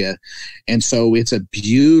area. And so it's a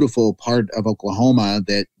beautiful part of Oklahoma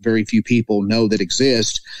that very few people know that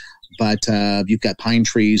exists. But you've got pine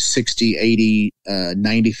trees 60, 80,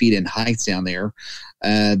 90 feet in height down there.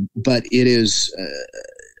 But it is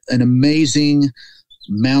an amazing,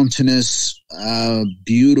 mountainous,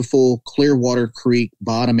 beautiful Clearwater Creek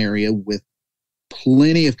bottom area with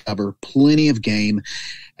plenty of cover, plenty of game.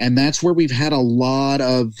 And that's where we've had a lot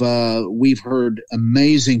of, we've heard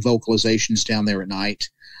amazing vocalizations down there at night.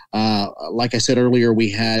 Like I said earlier, we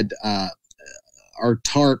had our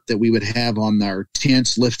tarp that we would have on our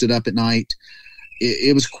tents lifted up at night.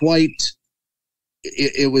 It was quite,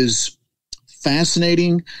 it was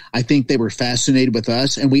fascinating. I think they were fascinated with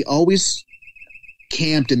us, and we always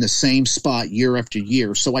camped in the same spot year after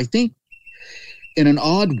year. So I think in an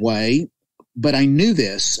odd way, but I knew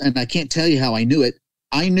this, and I can't tell you how I knew it.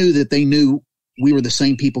 I knew that they knew we were the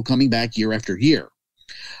same people coming back year after year.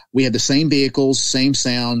 We had the same vehicles, same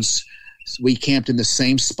sounds. We camped in the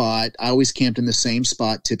same spot. I always camped in the same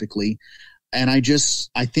spot typically. And I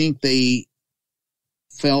think they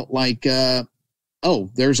felt like, oh,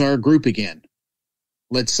 there's our group again.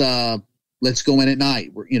 Let's go in at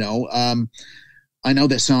night. I know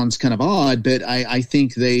that sounds kind of odd, but I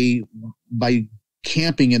think by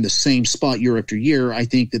camping in the same spot year after year, I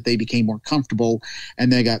think that they became more comfortable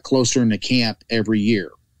and they got closer into camp every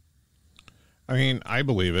year. I mean, I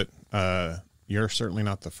believe it. You're certainly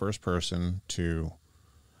not the first person to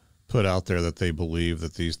put out there that they believe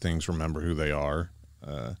that these things remember who they are.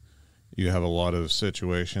 You have a lot of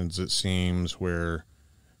situations, it seems, where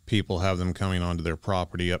people have them coming onto their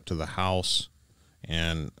property up to the house,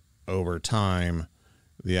 and over time,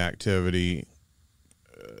 the activity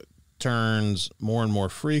turns more and more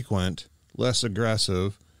frequent, less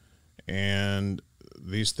aggressive, and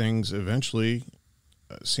these things eventually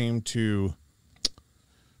seem to,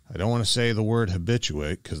 I don't want to say the word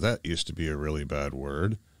habituate, because that used to be a really bad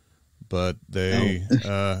word, but they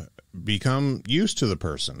become used to the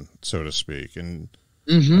person, so to speak, and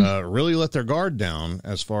really let their guard down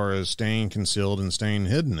as far as staying concealed and staying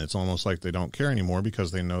hidden. It's almost like they don't care anymore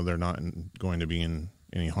because they know they're not going to be in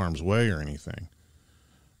any harm's way or anything.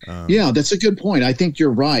 Yeah, that's a good point. I think you're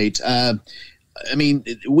right. I mean,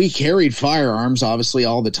 we carried firearms obviously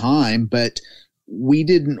all the time, but we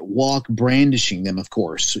didn't walk brandishing them, of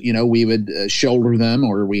course. We would shoulder them,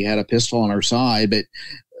 or we had a pistol on our side, but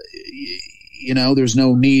there's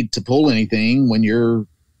no need to pull anything when you're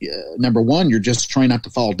number one, you're just trying not to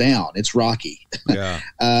fall down. It's rocky. Yeah.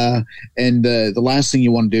 And the last thing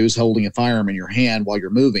you want to do is holding a firearm in your hand while you're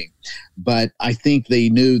moving. But I think they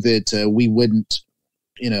knew that we wouldn't,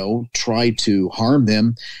 try to harm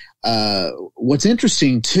them. What's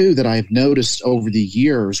interesting too, that I've noticed over the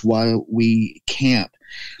years while we camp,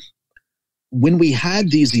 when we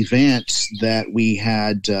had these events that we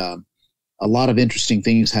had, a lot of interesting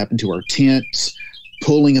things happen to our tents,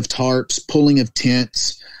 pulling of tarps, pulling of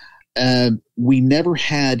tents. We never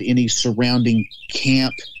had any surrounding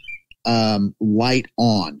camp light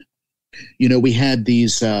on. We had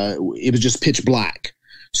these, it was just pitch black.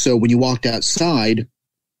 So when you walked outside,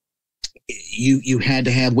 you had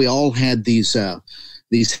to have, we all had these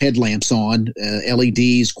headlamps on,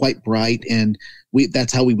 LEDs, quite bright, and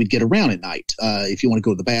that's how we would get around at night. If you want to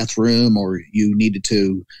go to the bathroom or you needed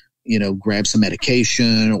to grab some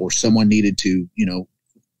medication, or someone needed to,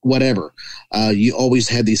 whatever. You always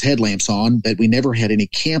had these headlamps on, but we never had any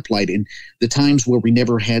camp light. And the times where we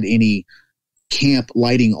never had any camp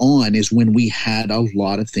lighting on is when we had a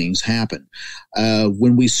lot of things happen.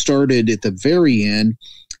 When we started at the very end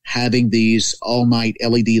having these all-night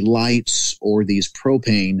LED lights or these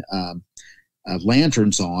propane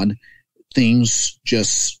lanterns on, things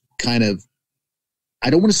just kind of, I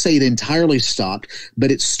don't want to say it entirely stopped, but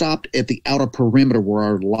it stopped at the outer perimeter where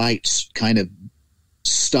our lights kind of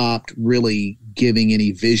stopped really giving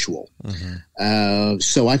any visual. Mm-hmm.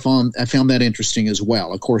 So I found that interesting as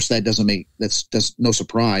well. Of course, that's no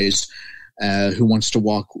surprise who wants to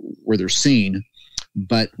walk where they're seen,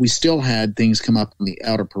 but we still had things come up on the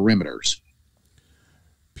outer perimeters.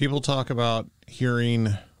 People talk about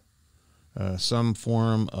hearing some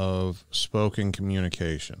form of spoken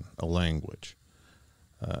communication, a language.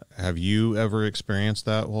 Have you ever experienced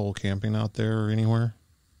that while camping out there or anywhere?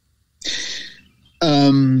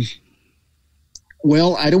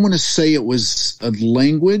 Well, I don't want to say it was a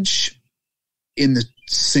language in the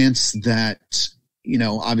sense that,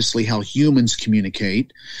 obviously how humans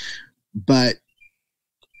communicate, but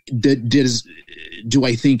do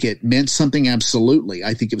I think it meant something? Absolutely.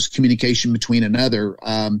 I think it was communication between another.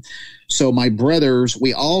 So my brothers,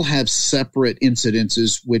 we all have separate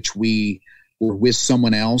incidences, which we were with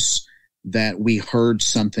someone else that we heard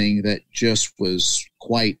something that just was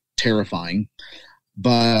quite terrifying.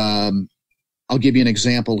 But I'll give you an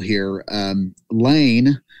example here.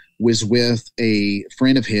 Lane was with a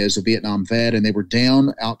friend of his, a Vietnam vet, and they were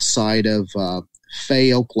down outside of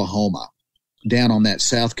Fay, Oklahoma, down on that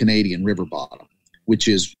South Canadian river bottom, which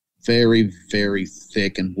is very, very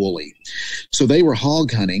thick and woolly. So they were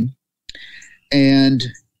hog hunting, and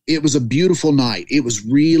it was a beautiful night. It was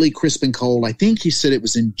really crisp and cold. I think he said it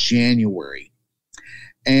was in January.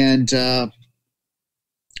 And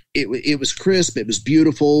it was crisp. It was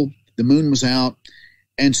beautiful. The moon was out.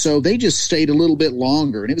 And so they just stayed a little bit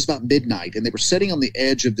longer, and it was about midnight, and they were sitting on the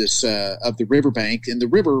edge of this of the riverbank. And the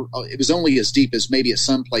river, it was only as deep as maybe at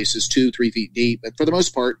some places 2-3 feet deep, but for the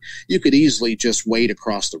most part, you could easily just wade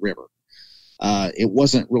across the river. It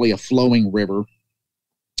wasn't really a flowing river,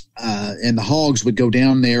 and the hogs would go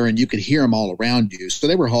down there, and you could hear them all around you. So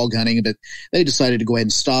they were hog hunting, but they decided to go ahead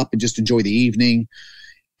and stop and just enjoy the evening.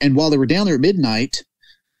 And while they were down there at midnight,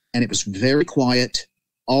 and it was very quiet,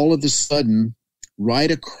 all of a sudden,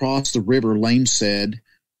 right across the river, Lane said,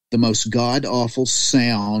 the most god-awful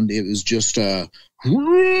sound. It was just a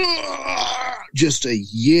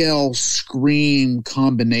yell, scream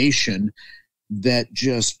combination that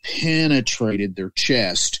just penetrated their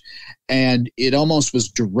chest. And it almost was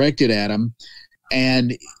directed at them.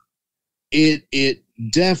 And it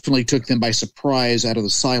definitely took them by surprise out of the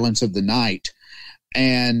silence of the night.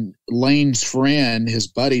 And Lane's friend, his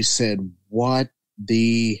buddy, said, "What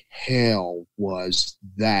the hell was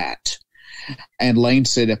that?" And Lane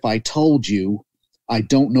said, "If I told you, I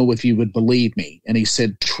don't know if you would believe me." And he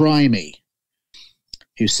said, "Try me."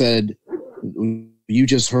 He said, "You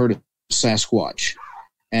just heard a Sasquatch,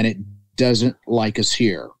 and it doesn't like us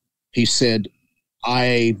here." He said,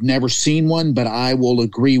 "I've never seen one, but I will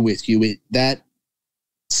agree with you. That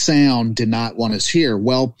sound did not want us here."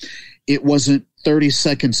 Well, it wasn't 30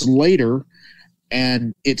 seconds later,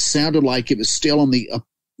 and it sounded like it was still on the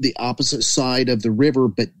opposite side of the river,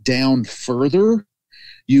 but down further.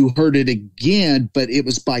 You heard it again, but it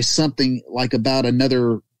was by something like about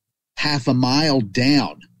another half a mile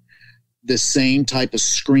down, the same type of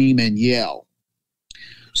scream and yell.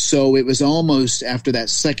 So it was almost after that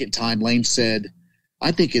second time, Lane said,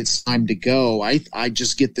 "I think it's time to go. I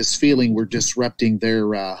just get this feeling we're disrupting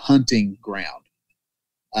their hunting ground,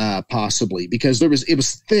 possibly, because it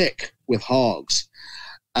was thick with hogs."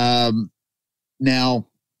 Now,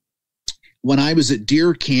 when I was at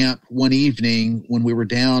deer camp one evening when we were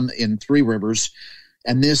down in Three Rivers,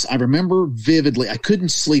 and this I remember vividly, I couldn't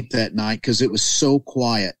sleep that night because it was so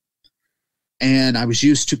quiet. And I was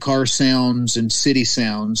used to car sounds and city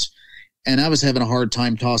sounds, and I was having a hard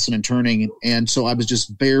time tossing and turning. And so I was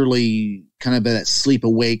just barely kind of at that sleep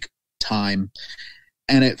awake time.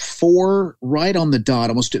 And at 4, right on the dot,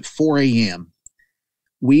 almost at 4 a.m.,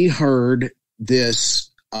 we heard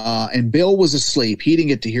this, and Bill was asleep. He didn't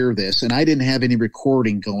get to hear this, and I didn't have any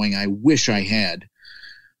recording going. I wish I had.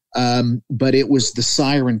 But it was the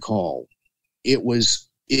siren call. It was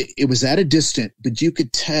at a distance, but you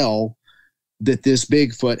could tell that this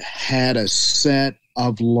Bigfoot had a set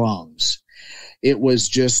of lungs. It was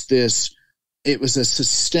just this, it was a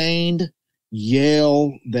sustained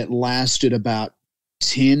yell that lasted about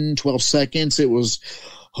 10, 12 seconds. It was,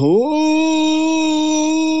 "Oh,"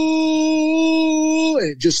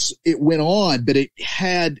 it went on, but it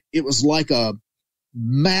was like a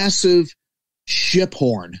massive ship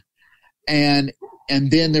horn. And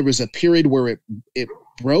then there was a period where it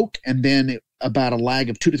broke, and then about a lag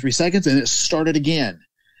of 2 to 3 seconds, and it started again.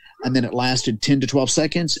 And then it lasted 10 to 12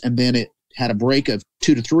 seconds, and then it had a break of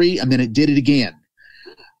 2 to 3, and then it did it again.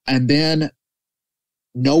 And then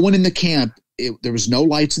no one in the camp, there was no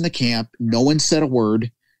lights in the camp. No one said a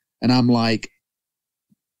word. And I'm like,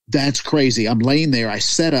 that's crazy. I'm laying there. I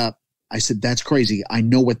set up. I said, that's crazy. I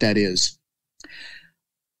know what that is.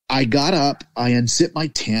 I got up. I unzipped my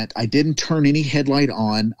tent. I didn't turn any headlight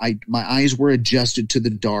on. My eyes were adjusted to the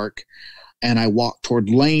dark, and I walked toward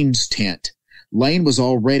Lane's tent. Lane was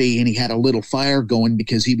all ready, and he had a little fire going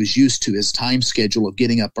because he was used to his time schedule of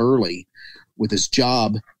getting up early with his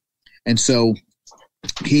job. And so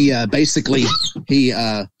he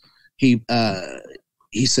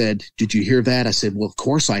said, did you hear that? I said, well, of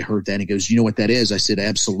course I heard that. He goes, you know what that is? I said,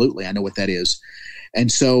 absolutely. I know what that is.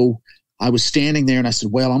 And so I was standing there, and I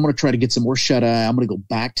said, well, I'm going to try to get some more shut-eye. I'm going to go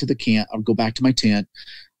back to the camp. I'll go back to my tent.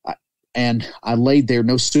 And I laid there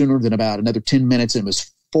no sooner than about another 10 minutes. And it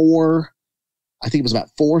was about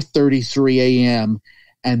 4:33 a.m.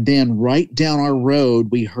 And then right down our road,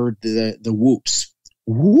 we heard the whoops.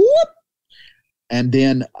 Whoop! And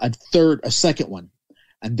then a second one.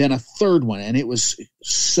 And then a third one. And it was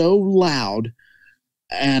so loud.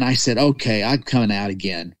 And I said, okay, I'm coming out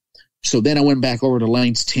again. So then I went back over to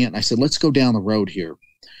Lane's tent, and I said, let's go down the road here.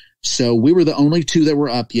 So we were the only two that were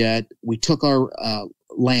up yet. We took our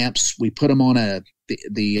lamps. We put them on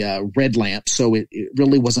the red lamp, so it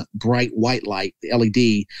really wasn't bright white light, the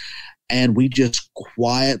LED. And we just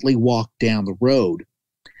quietly walked down the road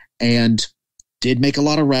and did make a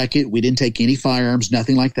lot of racket. We didn't take any firearms,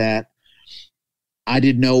 nothing like that. I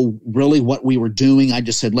didn't know really what we were doing. I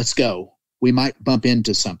just said, let's go. We might bump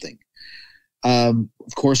into something.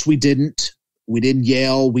 Of course, we didn't. We didn't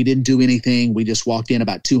yell. We didn't do anything. We just walked in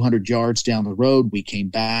about 200 yards down the road. We came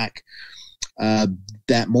back.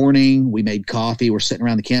 That morning, we made coffee. We're sitting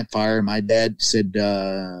around the campfire. And my dad said,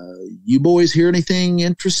 you boys hear anything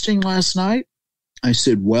interesting last night? I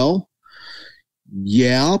said, well,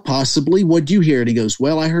 yeah, possibly. What'd you hear? And he goes,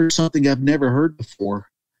 well, I heard something I've never heard before.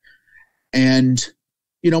 And,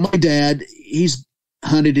 my dad, he's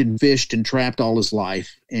hunted and fished and trapped all his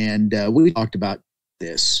life. And we talked about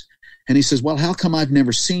this. And he says, well, how come I've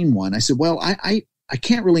never seen one? I said, well, I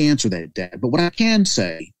can't really answer that, Dad. But what I can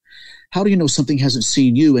say, how do you know something hasn't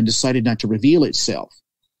seen you and decided not to reveal itself?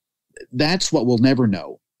 That's what we'll never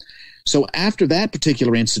know. So after that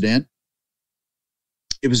particular incident,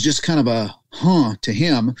 it was just kind of a to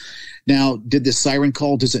him. Now, did this siren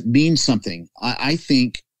call, does it mean something? I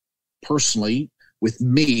think personally, with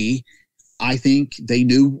me, I think they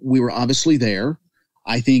knew we were obviously there.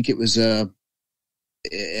 I think it was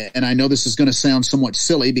and I know this is going to sound somewhat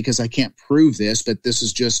silly because I can't prove this, but this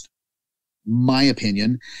is just my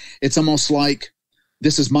opinion. It's almost like,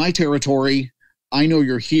 this is my territory. I know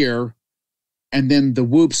you're here. And then the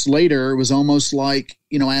whoops later was almost like,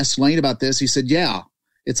 asked Lane about this. He said, yeah,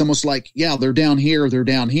 it's almost like, yeah, they're down here. They're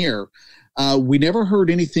down here. We never heard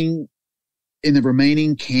anything in the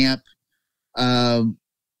remaining camp.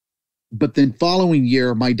 But then following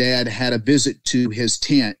year, my dad had a visit to his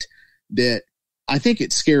tent that I think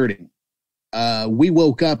it scared him. We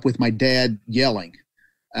woke up with my dad yelling.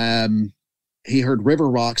 He heard river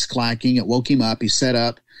rocks clacking. It woke him up. He sat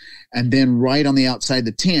up. And then right on the outside of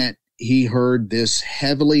the tent, he heard this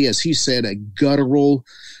heavily, as he said, a guttural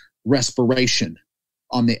respiration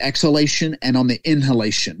on the exhalation and on the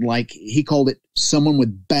inhalation. Like he called it someone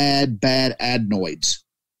with bad adenoids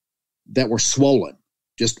that were swollen.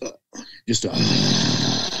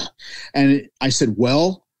 And I said,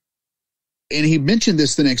 well, and he mentioned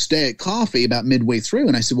this the next day at coffee about midway through.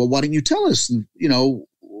 And I said, well, why didn't you tell us? And,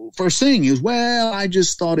 first thing, he was, well, I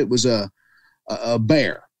just thought it was a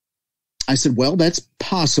bear. I said, well, that's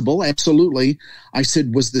possible. Absolutely. I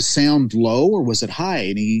said, was the sound low or was it high?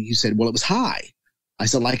 And he said, well, it was high. I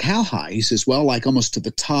said, like how high? He says, well, like almost to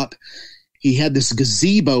the top. He had this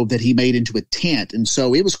gazebo that he made into a tent. And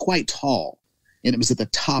so it was quite tall. And it was at the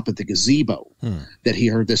top of the gazebo that he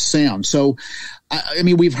heard this sound. So, I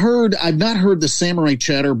mean, I've not heard the samurai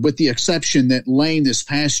chatter, with the exception that Lane this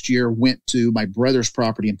past year went to my brother's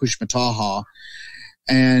property in Pushmataha.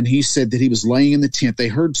 And he said that he was laying in the tent. They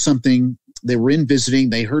heard something. They were in visiting.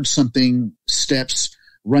 They heard something, steps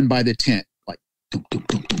run by the tent, like, dum, dum,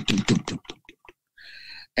 dum, dum, dum, dum, dum.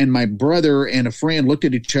 And my brother and a friend looked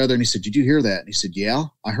at each other and he said, did you hear that? And he said, yeah,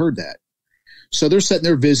 I heard that. So they're sitting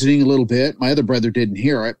there visiting a little bit. My other brother didn't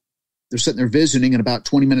hear it. They're sitting there visiting, and about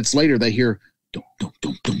 20 minutes later, they hear dum, dum,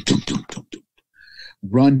 dum, dum, dum, dum, dum, dum.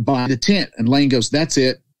 run by the tent. And Lane goes, that's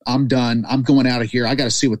it. I'm done. I'm going out of here. I got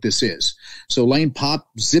to see what this is. So Lane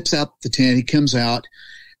zips out the tent. He comes out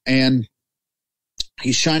and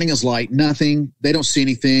he's shining his light. Nothing. They don't see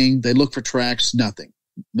anything. They look for tracks. Nothing.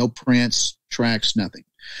 No prints, tracks, nothing.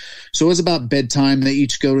 So it was about bedtime. They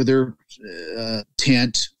each go to their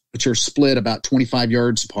tent, which are split about 25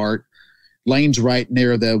 yards apart. Lane's right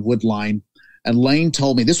near the wood line. And Lane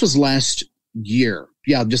told me, this was last year.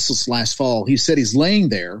 Yeah, just this last fall. He said he's laying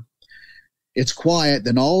there. It's quiet.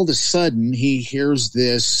 Then all of a sudden he hears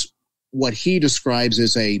this, what he describes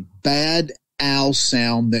as a bad owl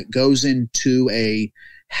sound that goes into a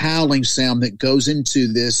howling sound that goes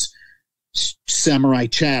into this samurai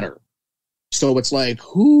chatter. So it's like,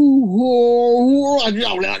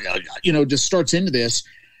 just starts into this.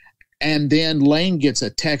 And then Lane gets a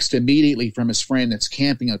text immediately from his friend that's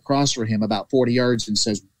camping across from him about 40 yards and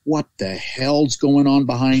says, what the hell's going on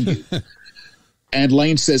behind you? And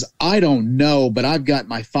Lane says, I don't know, but I've got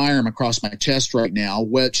my firearm across my chest right now,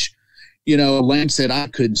 which, Lane said, I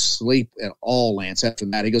couldn't sleep at all, Lance, after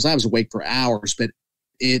that. He goes, I was awake for hours, but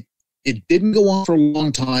it didn't go on for a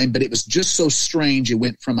long time, but it was just so strange. It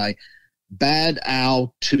went from a bad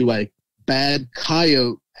owl to a bad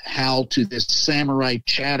coyote howl to this samurai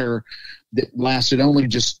chatter that lasted only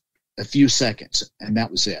just a few seconds, and that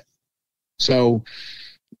was it. So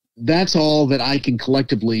that's all that I can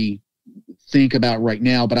collectively think about right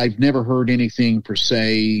now, but I've never heard anything per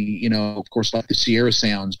se, of course, like the Sierra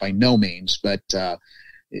sounds by no means, but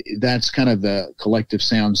that's kind of the collective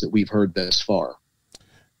sounds that we've heard thus far.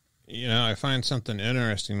 I find something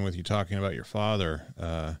interesting with you talking about your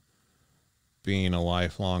father being a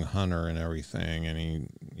lifelong hunter and everything, and he,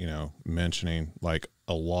 mentioning like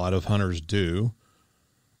a lot of hunters do.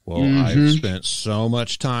 Well, I've spent so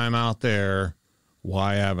much time out there.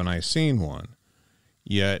 Why haven't I seen one?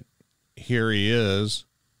 Yet here he is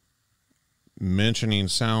mentioning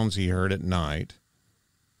sounds he heard at night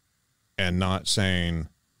and not saying,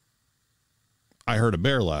 I heard a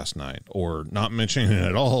bear last night, or not mentioning it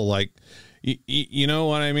at all. Like, you know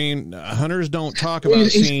what I mean? Hunters don't talk about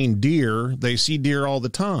seeing deer. They see deer all the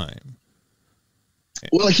time.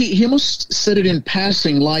 Well, he almost said it in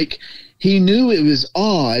passing, like he knew it was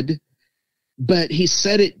odd, but he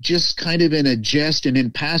said it just kind of in a jest and in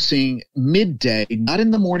passing midday, not in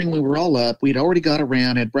the morning. We were all up. We'd already got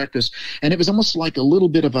around, had breakfast, and it was almost like a little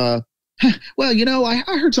bit of a, well, I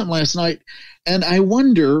heard something last night, and I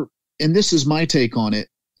wonder, and this is my take on it,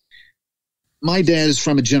 my dad is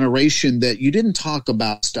from a generation that you didn't talk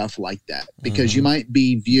about stuff like that because you might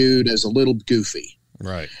be viewed as a little goofy.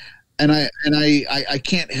 Right. And I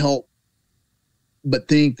can't help but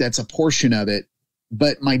think that's a portion of it.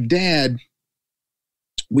 But my dad,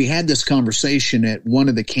 we had this conversation at one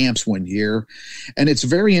of the camps one year, and it's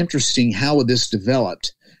very interesting how this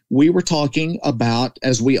developed. We were talking about,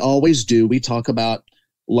 as we always do, we talk about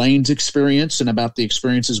Lane's experience and about the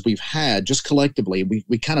experiences we've had just collectively.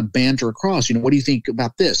 We kind of banter across, what do you think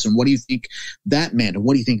about this? And what do you think that meant? And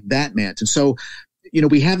what do you think that meant? And so,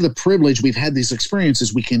 we have the privilege, we've had these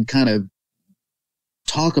experiences, we can kind of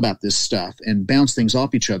talk about this stuff and bounce things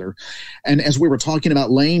off each other. And as we were talking about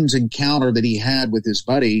Lane's encounter that he had with his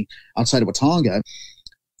buddy outside of Watonga,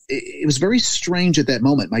 it was very strange at that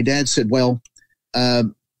moment. My dad said, well,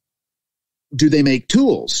 do they make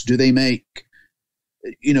tools? Do they make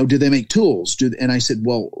tools? And I said,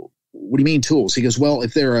 well, what do you mean tools? He goes, well,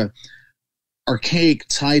 if they're a archaic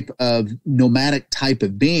type of nomadic type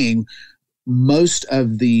of being, most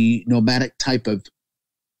of the nomadic type of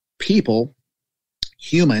people,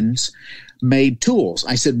 humans, made tools.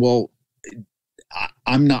 I said, well,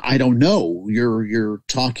 I don't know. You're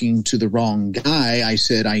talking to the wrong guy. I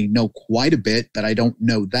said, I know quite a bit, but I don't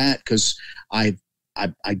know that because I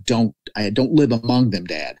don't live among them,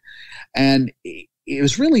 Dad. And it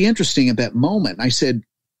was really interesting at that moment. I said,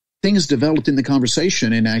 things developed in the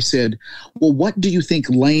conversation. And I said, well, what do you think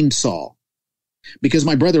Lane saw? Because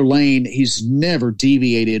my brother Lane, he's never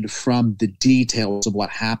deviated from the details of what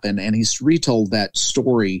happened. And he's retold that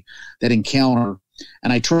story, that encounter.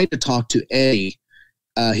 And I tried to talk to Eddie,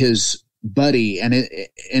 his buddy. And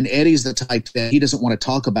Eddie's the type that he doesn't want to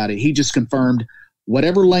talk about it. He just confirmed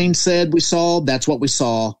whatever Lane said we saw, that's what we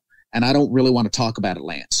saw. And I don't really want to talk about it,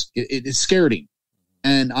 Lance. It scared him.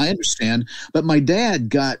 And I understand. But my dad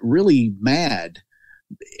got really mad.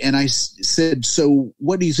 And I said, so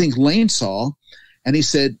what do you think Lane saw? And he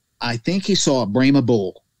said, I think he saw a Brahma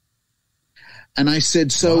bull. And I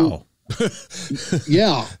said, so, wow.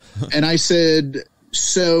 Yeah. And I said,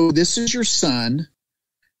 so this is your son.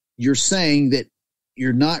 You're saying that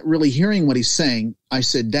you're not really hearing what he's saying. I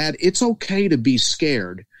said, Dad, it's okay to be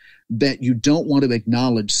scared. that you don't want to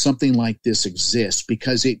acknowledge something like this exists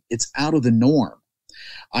because it's out of the norm.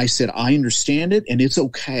 I said, I understand it, and it's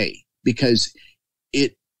okay because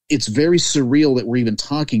it's very surreal that we're even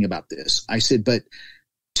talking about this. I said, but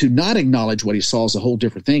to not acknowledge what he saw is a whole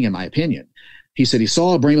different thing, in my opinion. He said he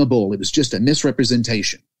saw a Brahma bull. It was just a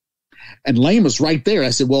misrepresentation. And Lane was right there. I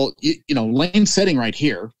said, well, Lane's sitting right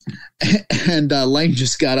here. And Lane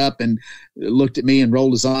just got up and looked at me and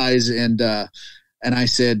rolled his eyes. And I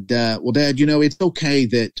said, well, Dad, it's okay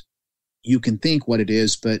that you can think what it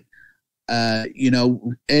is, but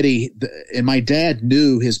Eddie, and my dad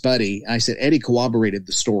knew his buddy. I said, Eddie corroborated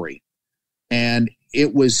the story. And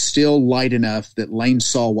it was still light enough that Lane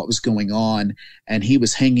saw what was going on, and he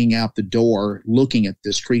was hanging out the door looking at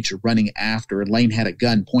this creature running after. And Lane had a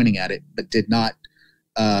gun pointing at it, but did not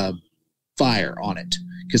fire on it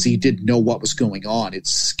because he didn't know what was going on. It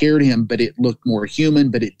scared him, but it looked more human,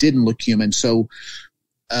 but it didn't look human. So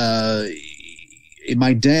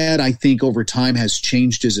my dad, I think over time has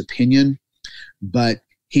changed his opinion, but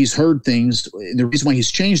he's heard things. And the reason why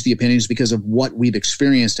he's changed the opinion is because of what we've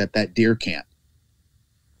experienced at that deer camp.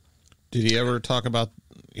 Did he ever talk about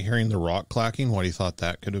hearing the rock clacking, what he thought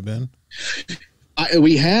that could have been?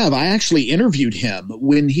 We have. I actually interviewed him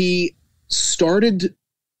when he started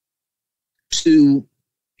to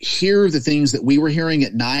hear the things that we were hearing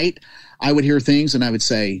at night. I would hear things and I would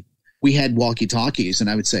say, we had walkie-talkies, and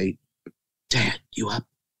I would say, Dad, you up?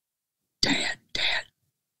 Dad.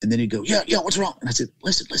 And then he'd go, yeah, what's wrong? And I said,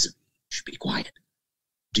 listen, shh, be quiet.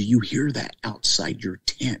 Do you hear that outside your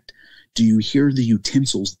tent? Do you hear the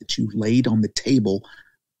utensils that you laid on the table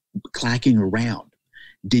clacking around?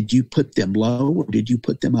 Did you put them low or did you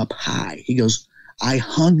put them up high? He goes, I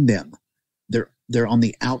hung them. They're on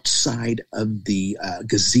the outside of the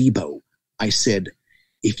gazebo. I said,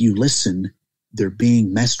 if you listen, they're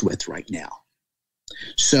being messed with right now.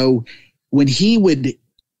 So when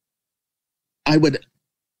I would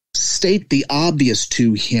state the obvious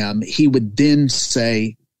to him, he would then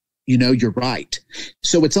say, you're right.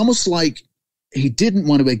 So it's almost like he didn't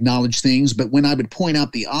want to acknowledge things, but when I would point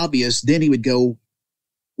out the obvious, then he would go,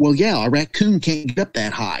 well, yeah, a raccoon can't get up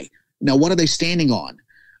that high. Now, what are they standing on?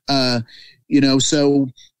 So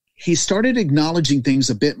he started acknowledging things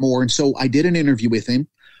a bit more. And so I did an interview with him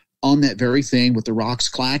on that very thing with the rocks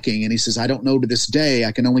clacking. And he says, I don't know to this day.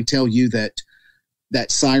 I can only tell you that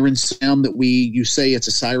siren sound that you say it's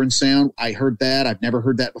a siren sound. I heard that. I've never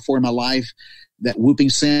heard that before in my life. That whooping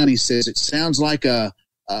sound, he says, it sounds like a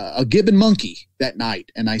gibbon monkey that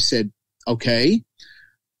night. And I said, okay.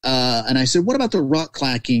 And I said, what about the rock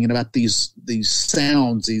clacking and about these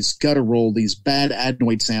sounds, these guttural, these bad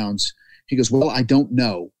adenoid sounds? He goes, well, I don't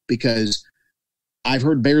know because I've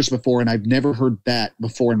heard bears before and I've never heard that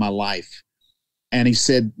before in my life. And he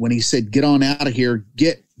said, when he said, get on out of here,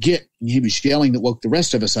 get, and he was yelling that woke the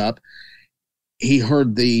rest of us up. He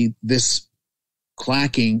heard this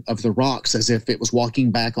clacking of the rocks as if it was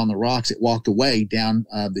walking back on the rocks. It walked away down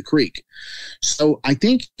the creek. So I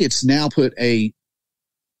think it's now put a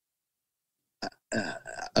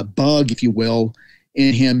bug, if you will,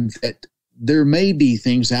 in him that there may be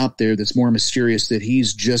things out there that's more mysterious that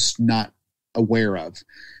he's just not aware of.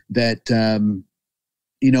 That,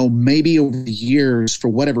 maybe over the years, for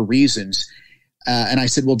whatever reasons. And I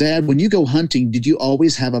said, well, Dad, when you go hunting, did you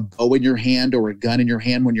always have a bow in your hand or a gun in your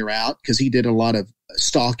hand when you're out? Because he did a lot of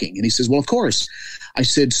stalking. And he says, well, of course. I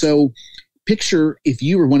said, so picture if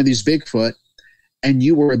you were one of these Bigfoot and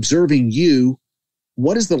you were observing you,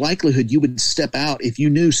 what is the likelihood you would step out if you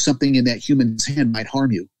knew something in that human's hand might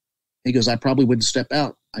harm you? He goes, I probably wouldn't step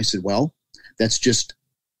out. I said, well, that's just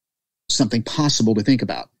something possible to think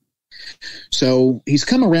about. So he's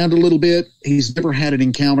come around a little bit. He's never had an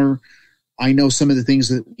encounter. I know some of the things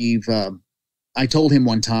that I told him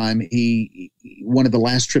one time, one of the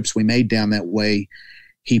last trips we made down that way,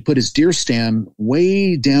 he put his deer stand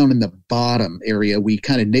way down in the bottom area. We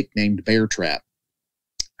kind of nicknamed Bear Trap.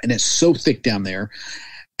 And it's so thick down there.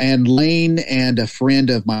 And Lane and a friend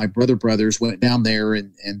of my brothers went down there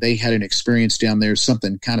and they had an experience down there.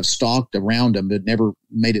 Something kind of stalked around them, but never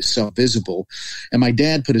made itself visible. And my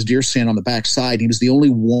dad put his deer stand on the back side. He was the only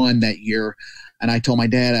one that year. And I told my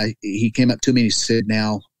dad, he came up to me and he said,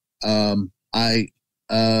 now, he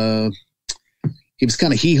was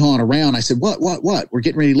kind of hee-hawing around. I said, what? We're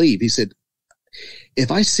getting ready to leave. He said, if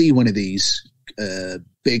I see one of these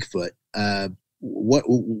Bigfoot, what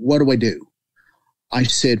do I do? I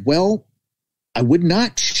said, well, I would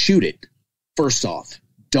not shoot it. First off,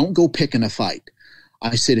 don't go picking a fight.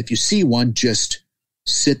 I said, if you see one, just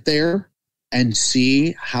sit there and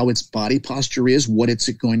see how its body posture is, what it's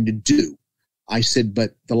going to do. I said,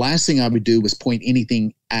 but the last thing I would do was point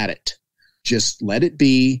anything at it. Just let it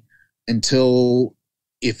be until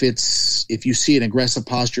if you see an aggressive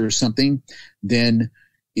posture or something, then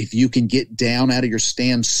if you can get down out of your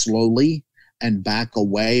stand slowly and back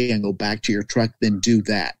away and go back to your truck, then do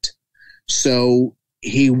that. So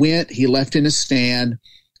he left in his stand,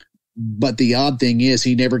 but the odd thing is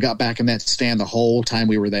he never got back in that stand the whole time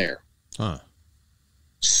we were there. Huh.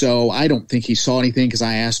 So I don't think he saw anything because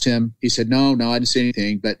I asked him. He said, no, I didn't see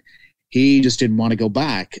anything, but he just didn't want to go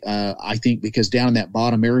back. I think because down in that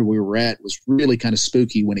bottom area we were at was really kind of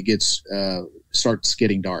spooky when it starts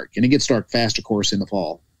getting dark. And it gets dark fast, of course, in the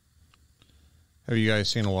fall. Have you guys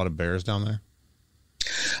seen a lot of bears down there?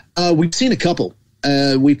 We've seen a couple.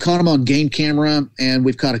 We've caught them on game camera, and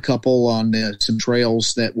we've caught a couple on some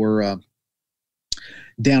trails that were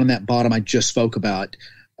down in that bottom I just spoke about.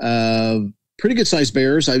 Pretty good sized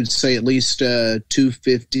bears. I would say at least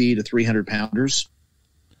 250 to 300 pounders.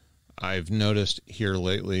 I've noticed here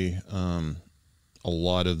lately, a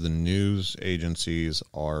lot of the news agencies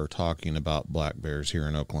are talking about black bears here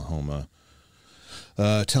in Oklahoma,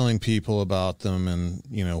 telling people about them and,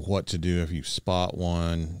 what to do if you spot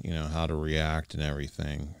one, how to react and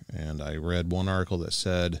everything. And I read one article that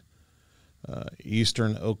said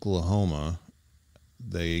eastern Oklahoma,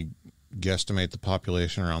 they guesstimate the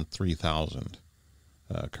population around 3,000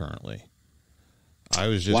 currently. I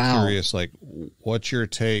was just curious, what's your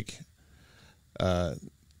take?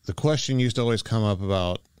 The question used to always come up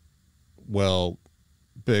about, well,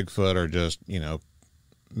 Bigfoot are just,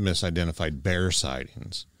 misidentified bear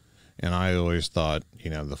sightings. And I always thought,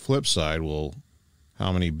 the flip side, well,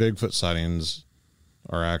 how many Bigfoot sightings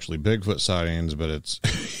are actually Bigfoot sightings, but it's,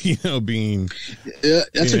 being,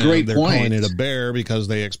 that's a great they're point. calling it a bear because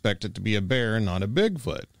they expect it to be a bear and not a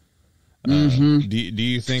Bigfoot. Mm-hmm. Do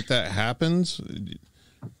you think that happens?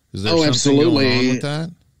 Is there something absolutely going on with that?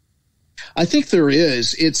 I think there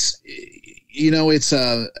is.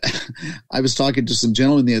 I was talking to some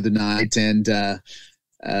gentlemen the other night, and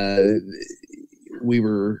we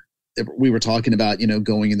were talking about,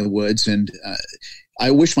 going in the woods, and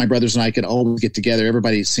I wish my brothers and I could always get together.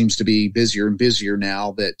 Everybody seems to be busier and busier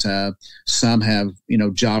now that some have,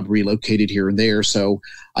 job relocated here and there. So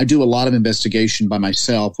I do a lot of investigation by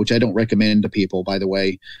myself, which I don't recommend to people, by the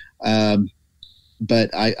way.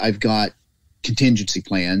 But I've got contingency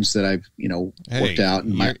plans that I've, worked out.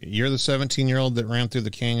 And you're the 17-year-old that ran through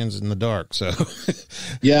the canyons in the dark. So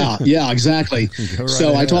yeah, exactly. Right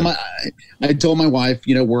so ahead. I told my wife,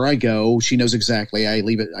 where I go, she knows exactly. I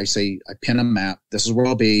leave it. I say, I pin a map. This is where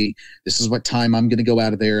I'll be. This is what time I'm going to go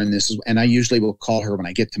out of there. And I usually will call her when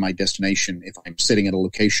I get to my destination, if I'm sitting at a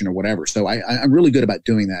location or whatever. So I'm really good about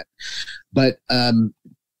doing that. But,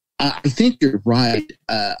 I think you're right.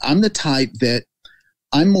 I'm the type that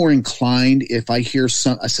I'm more inclined if I hear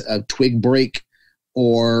a twig break,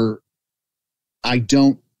 or I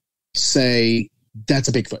don't say that's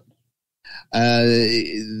a Bigfoot.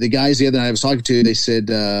 The guys the other night I was talking to, they said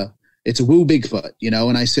it's a woo Bigfoot,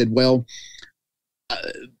 and I said, well,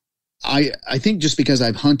 I think just because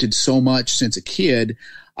I've hunted so much since a kid,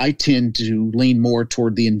 I tend to lean more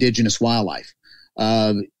toward the indigenous wildlife.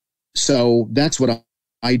 So that's what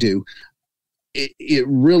I do. It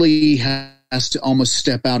really has to almost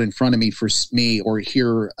step out in front of me for me, or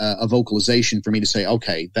hear a vocalization for me to say,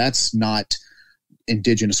 okay, that's not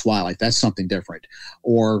indigenous wildlife. That's something different.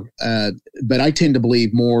 But I tend to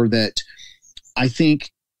believe more that I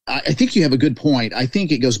think you have a good point. I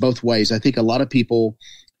think it goes both ways. I think a lot of people,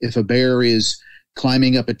 if a bear is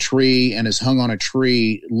climbing up a tree and is hung on a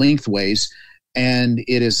tree lengthways, and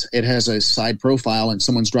it has a side profile and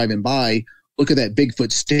someone's driving by, look at that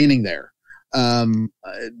Bigfoot standing there.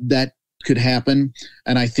 That could happen.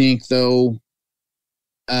 And I think, though,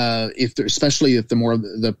 especially if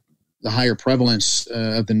the higher prevalence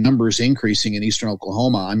of the numbers increasing in eastern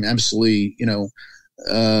Oklahoma, I'm absolutely,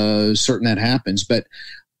 certain that happens. But,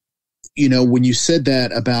 when you said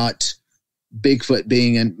that about Bigfoot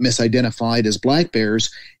being misidentified as black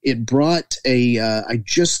bears, it brought I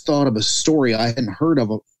just thought of a story I hadn't heard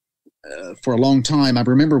of for a long time. I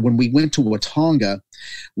remember when we went to Watonga,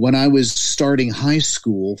 when I was starting high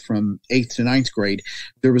school from 8th to 9th grade,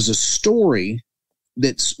 there was a story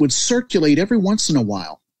that would circulate every once in a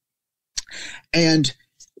while. And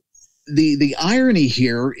the irony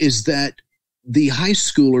here is that the high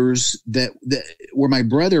schoolers that where my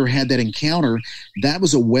brother had that encounter, that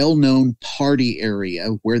was a well-known party area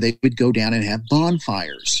where they would go down and have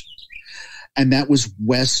bonfires. And that was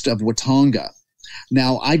west of Watonga.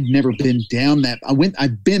 Now, I'd never been down that.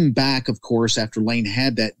 I've been back, of course, after Lane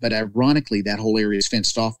had that, but ironically, that whole area is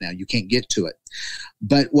fenced off now. You can't get to it.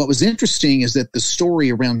 But what was interesting is that the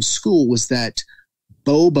story around school was that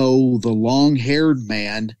Bobo, the long-haired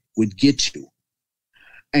man, would get you.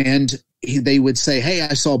 And they would say, hey,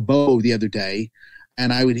 I saw Bobo the other day.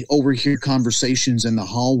 And I would overhear conversations in the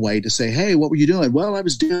hallway to say, hey, what were you doing? Well, I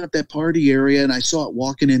was down at that party area and I saw it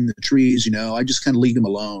walking in the trees. I just kind of leave him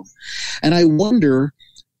alone. And I wonder,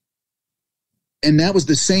 and that was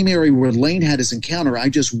the same area where Lane had his encounter. I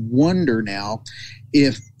just wonder now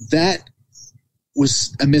if that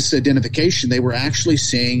was a misidentification. They were actually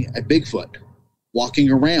seeing a Bigfoot walking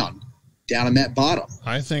around down in that bottom.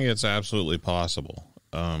 I think it's absolutely possible.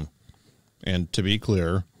 And to be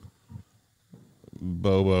clear,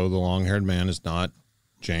 Bobo, the long-haired man, is not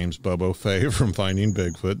James Bobo Fay from Finding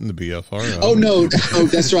Bigfoot in the BFRO. Oh, no. Oh,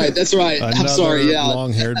 that's right. That's right. I'm sorry. Yeah.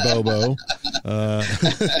 Long-haired Bobo.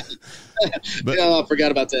 But, I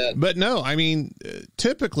forgot about that. But no, I mean,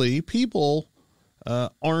 typically people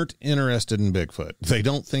aren't interested in Bigfoot. They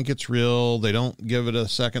don't think it's real. They don't give it a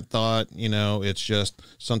second thought. It's just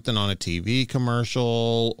something on a TV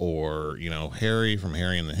commercial or, Harry from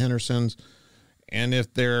Harry and the Hendersons. And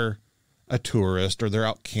if they're a tourist or they're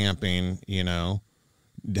out camping,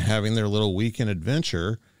 having their little weekend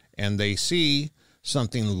adventure, and they see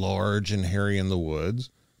something large and hairy in the woods,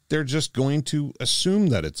 they're just going to assume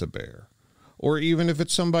that it's a bear. Or even if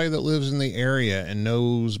it's somebody that lives in the area and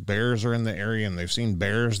knows bears are in the area and they've seen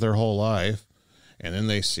bears their whole life, and then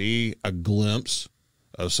they see a glimpse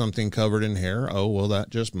of something covered in hair, oh, well,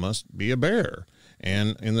 that just must be a bear.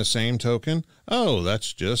 And in the same token, oh,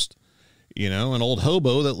 that's just, an old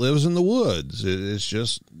hobo that lives in the woods. It's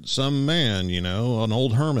just some man, an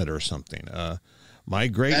old hermit or something. My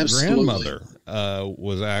great-grandmother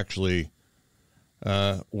was actually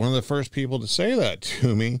one of the first people to say that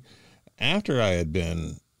to me after I had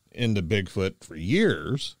been into Bigfoot for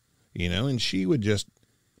years, and she would just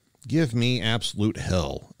give me absolute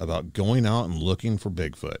hell about going out and looking for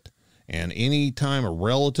Bigfoot. And any time a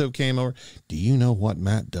relative came over, do you know what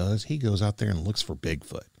Matt does? He goes out there and looks for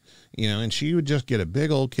Bigfoot, and she would just get a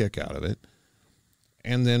big old kick out of it.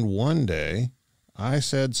 And then one day I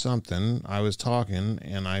said something, I was talking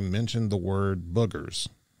and I mentioned the word boogers.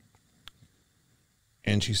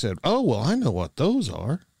 And she said, oh, well, I know what those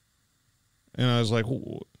are. And I was like,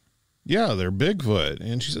 well, yeah, they're Bigfoot.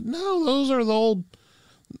 And she said, no, those are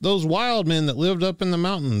those wild men that lived up in the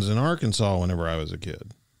mountains in Arkansas whenever I was a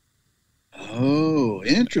kid. Oh,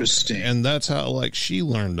 interesting. And that's how, she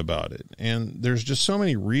learned about it. And there's just so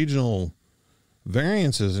many regional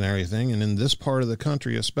variances and everything. And in this part of the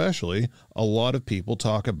country, especially, a lot of people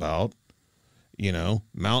talk about,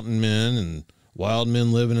 mountain men and wild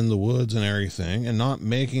men living in the woods and everything, and not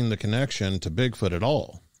making the connection to Bigfoot at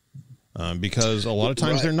all. Because a lot of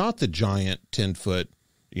times they're not the giant 10-foot,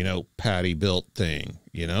 patty built thing.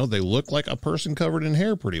 They look like a person covered in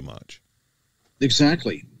hair pretty much.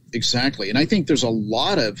 Exactly. And I think there's a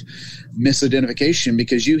lot of misidentification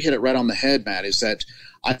because you hit it right on the head, Matt, is that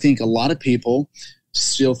I think a lot of people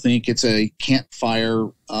still think it's a campfire,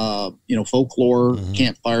 folklore,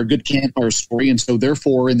 good campfire story. And so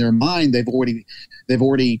therefore in their mind, they've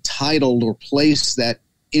already titled or placed that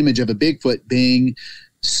image of a Bigfoot being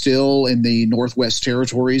still in the Northwest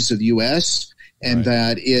Territories of the U.S. and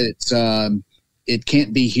that it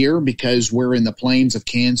can't be here because we're in the plains of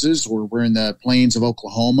Kansas or we're in the plains of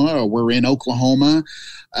Oklahoma or we're in Oklahoma.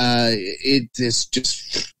 It's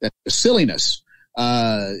just that silliness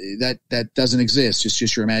that doesn't exist. It's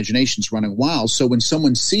just your imagination's running wild. So when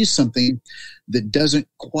someone sees something that doesn't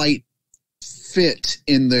quite fit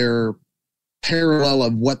in their parallel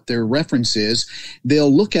of what their reference is,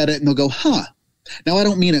 they'll look at it and they'll go, huh. Now, I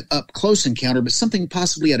don't mean an up-close encounter, but something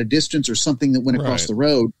possibly at a distance or something that went across the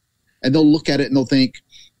road, and they'll look at it and they'll think,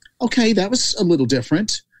 okay, that was a little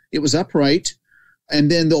different. It was upright.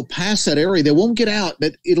 And then they'll pass that area. They won't get out,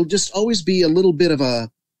 but it'll just always be a little bit of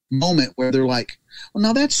a moment where they're like, well,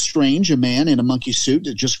 now that's strange, a man in a monkey suit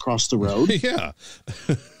that just crossed the road. Yeah.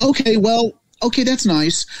 Okay, that's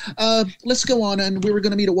nice. Let's go on, and we were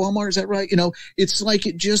going to meet at Walmart. Is that right? It's like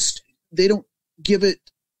they don't give it.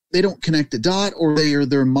 They don't connect the dot, or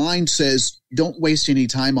their mind says, don't waste any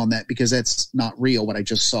time on that because that's not real, what I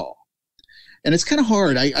just saw. And it's kind of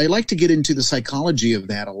hard. I like to get into the psychology of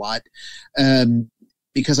that a lot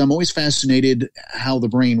because I'm always fascinated how the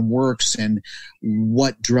brain works and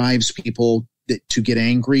what drives people to get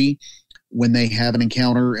angry when they have an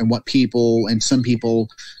encounter, and some people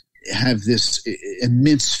have this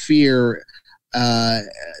immense fear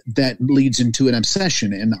that leads into an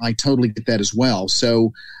obsession. And I totally get that as well.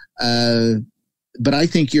 So, but I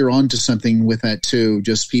think you're onto something with that too.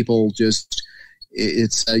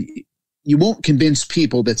 You won't convince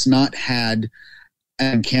people that's not had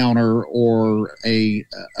an encounter or a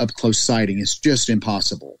up close sighting. It's just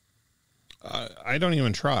impossible. I don't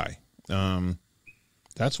even try.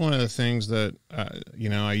 That's one of the things that,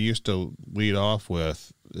 I used to lead off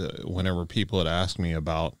with whenever people had asked me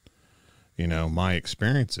about, my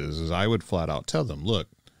experiences, is I would flat out tell them, look,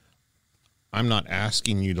 I'm not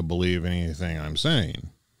asking you to believe anything I'm saying.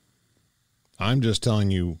 I'm just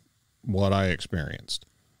telling you what I experienced.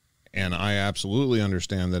 And I absolutely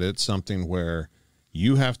understand that it's something where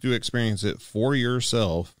you have to experience it for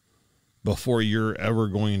yourself before you're ever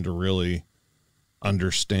going to really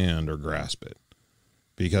understand or grasp it.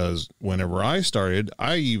 Because whenever I started,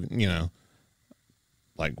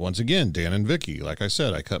 like once again, Dan and Vicky, like I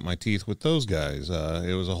said, I cut my teeth with those guys.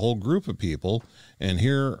 It was a whole group of people. And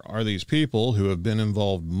here are these people who have been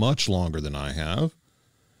involved much longer than I have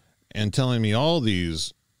and telling me all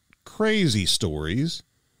these crazy stories.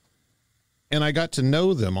 And I got to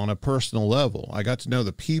know them on a personal level. I got to know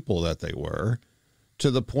the people that they were,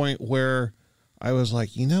 to the point where I was like,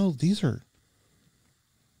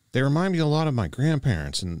 they remind me a lot of my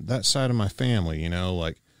grandparents and that side of my family,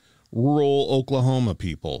 like rural Oklahoma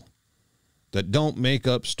people that don't make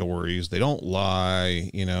up stories. They don't lie.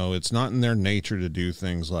 It's not in their nature to do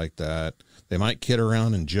things like that. They might kid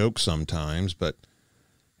around and joke sometimes, but,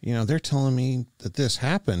 they're telling me that this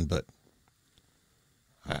happened, but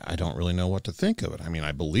I don't really know what to think of it. I mean,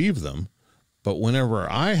 I believe them, but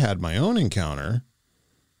whenever I had my own encounter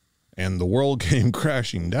and the world came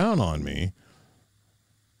crashing down on me,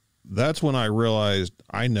 that's when I realized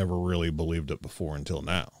I never really believed it before until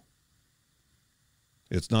now.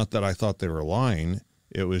 It's not that I thought they were lying.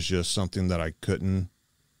 It was just something that I couldn't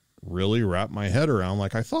really wrap my head around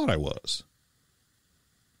like I thought I was.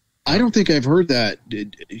 I don't think I've heard that. Do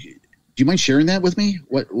you mind sharing that with me?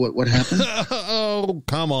 What happened? Oh,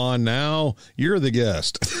 come on now. You're the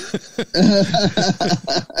guest.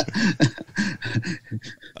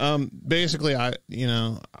 Basically, I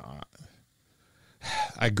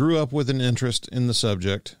grew up with an interest in the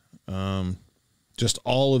subject. Just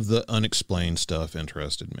all of the unexplained stuff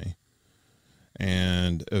interested me.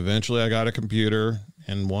 And eventually I got a computer,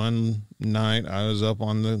 and one night I was up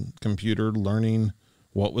on the computer learning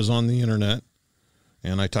what was on the internet,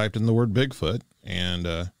 and I typed in the word Bigfoot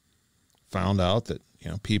and found out that,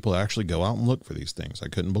 people actually go out and look for these things. I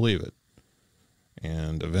couldn't believe it.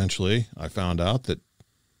 And eventually I found out that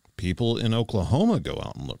people in Oklahoma go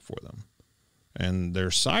out and look for them. And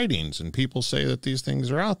there's sightings, and people say that these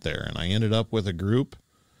things are out there. And I ended up with a group,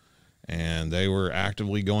 and they were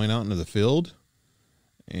actively going out into the field,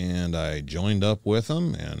 and I joined up with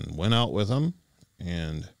them and went out with them,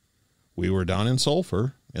 and we were down in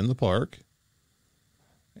Sulphur in the park,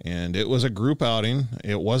 and it was a group outing.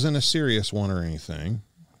 It wasn't a serious one or anything.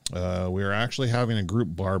 We were actually having a group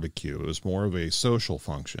barbecue. It was more of a social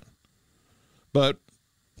function. But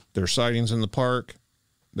there's sightings in the park.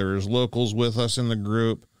 There's locals with us in the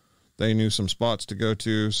group. They knew some spots to go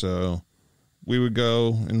to, so we would go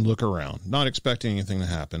and look around, not expecting anything to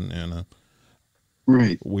happen. And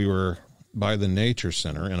right, we were by the nature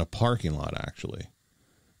center in a parking lot, actually.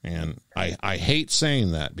 And I hate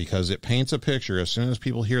saying that because it paints a picture as soon as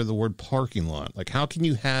people hear the word parking lot. Like, how can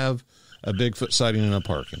you have a Bigfoot sighting in a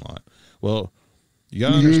parking lot? Well, you got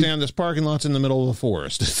to understand this parking lot's in the middle of a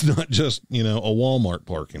forest. It's not just, a Walmart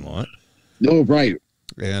parking lot. No, right.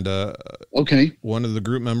 And okay, one of the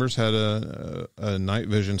group members had a night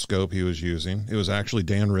vision scope he was using. It was actually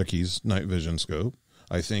Dan Ricky's night vision scope.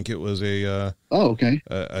 I think it was a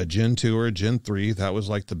Gen 2 or a Gen 3. That was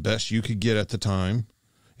like the best you could get at the time.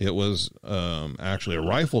 It was actually a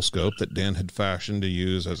rifle scope that Dan had fashioned to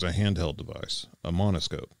use as a handheld device, a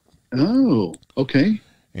monoscope. Oh, okay.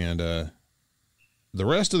 And the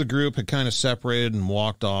rest of the group had kind of separated and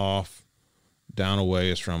walked off down a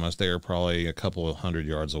ways from us. They were probably a couple of 100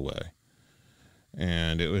 yards away.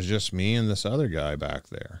 And it was just me and this other guy back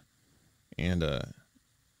there. And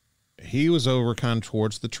he was over kind of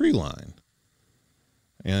towards the tree line.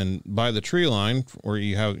 And by the tree line, where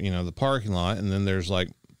you have, the parking lot, and then there's like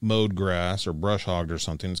mowed grass or brush hogged or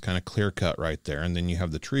something. It's kind of clear cut right there. And then you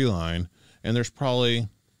have the tree line, and there's probably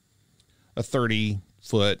a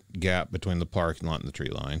 30-foot gap between the parking lot and the tree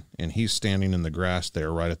line. And he's standing in the grass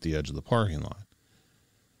there right at the edge of the parking lot.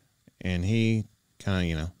 And he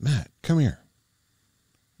kind of, Matt, come here.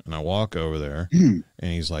 And I walk over there, and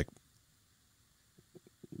he's like,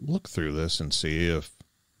 look through this and see if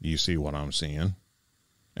you see what I'm seeing.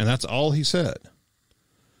 And that's all he said.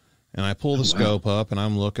 And I pull the scope up, and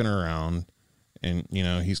I'm looking around, and,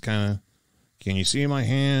 he's kind of, can you see my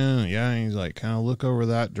hand? Yeah. And he's like, kind of look over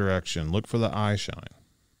that direction. Look for the eye shine.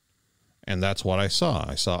 And that's what I saw.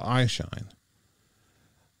 I saw eye shine.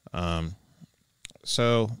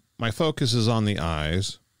 So my focus is on the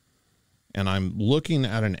eyes, and I'm looking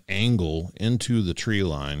at an angle into the tree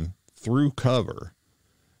line through cover,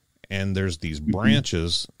 and there's these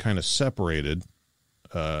branches kind of separated,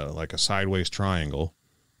 like a sideways triangle.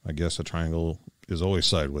 I guess a triangle is always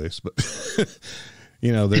sideways, but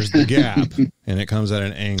there's the gap, and it comes at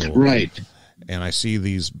an angle. Right. And I see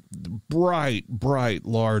these bright,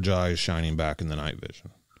 large eyes shining back in the night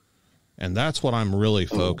vision. And that's what I'm really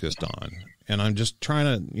focused on. And I'm just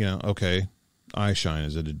trying to, okay, eye shine.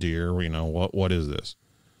 Is it a deer? What is this?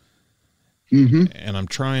 Mm-hmm. And I'm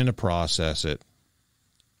trying to process it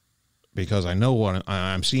because I know what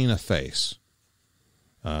I'm seeing: a face.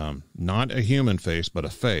 Not a human face, but a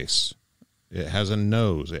face. It has a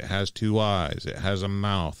nose. It has two eyes. It has a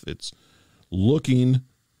mouth. It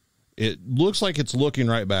looks like it's looking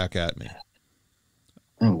right back at me.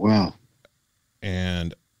 Oh, wow.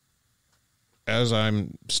 And as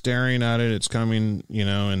I'm staring at it, it's coming,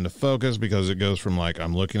 into focus, because it goes from like,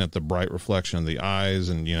 I'm looking at the bright reflection of the eyes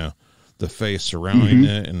and, the face surrounding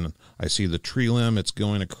it. And I see the tree limb. It's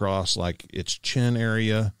going across like its chin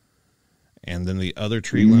area. And then the other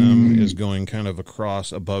tree limb is going kind of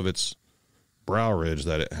across above its brow ridge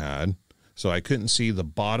that it had. So I couldn't see the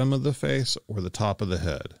bottom of the face or the top of the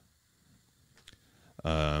head.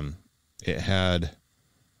 It had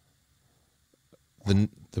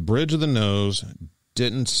the bridge of the nose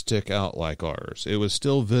didn't stick out like ours. It was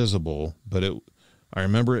still visible, but I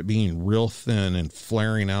remember it being real thin and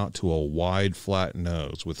flaring out to a wide, flat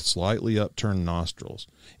nose with slightly upturned nostrils.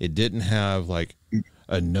 It didn't have like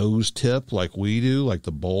a nose tip like we do, like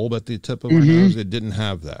the bulb at the tip of our nose. It didn't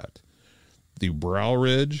have that. The brow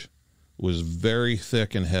ridge was very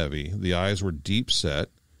thick and heavy. The eyes were deep set,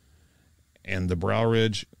 and the brow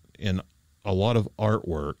ridge, in a lot of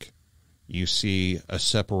artwork, you see a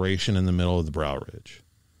separation in the middle of the brow ridge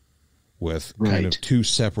with kind of two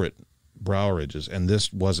separate brow ridges. And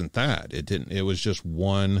this wasn't that. It was just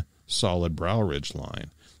one solid brow ridge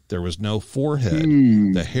line. There was no forehead.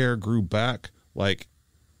 The hair grew back like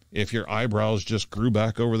if your eyebrows just grew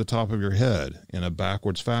back over the top of your head in a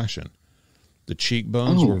backwards fashion. The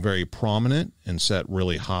cheekbones were very prominent and set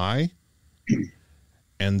really high.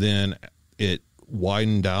 And then it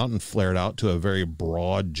widened out and flared out to a very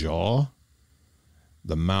broad jaw.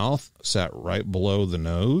 The mouth sat right below the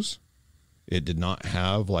nose. It did not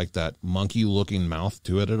have like that monkey-looking mouth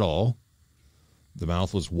to it at all. The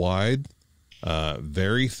mouth was wide,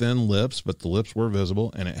 very thin lips, but the lips were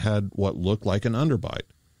visible, and it had what looked like an underbite.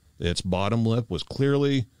 Its bottom lip was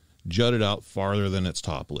clearly jutted out farther than its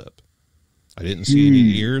top lip. I didn't see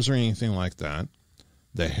any ears or anything like that.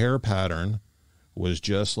 The hair pattern was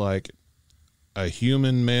just like a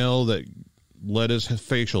human male that let his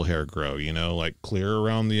facial hair grow, like clear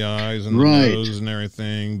around the eyes and the nose and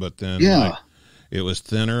everything. But then it was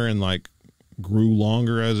thinner and like grew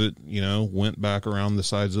longer as it, went back around the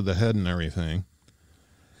sides of the head and everything.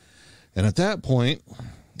 And at that point,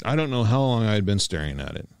 I don't know how long I had been staring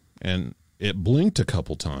at it. And it blinked a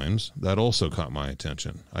couple times. That also caught my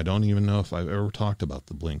attention. I don't even know if I've ever talked about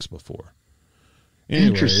the blinks before.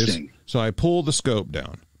 Interesting. So I pulled the scope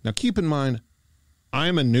down. Now keep in mind,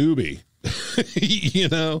 I'm a newbie.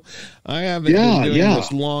 I haven't been doing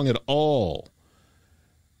this long at all.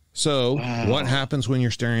 So what happens when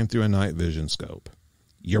you're staring through a night vision scope?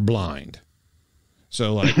 You're blind.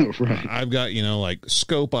 So like I've got, like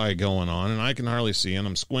scope eye going on, and I can hardly see, and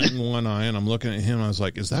I'm squinting one eye and I'm looking at him. And I was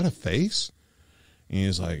like, is that a face? And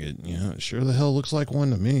he's like, it sure the hell looks like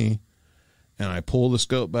one to me. And I pull the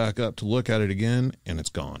scope back up to look at it again, and it's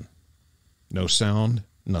gone. No sound,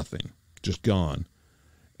 nothing, just gone.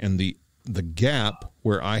 And the gap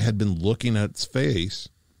where I had been looking at its face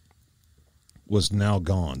was now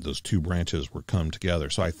gone. Those two branches were come together.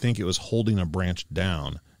 So I think it was holding a branch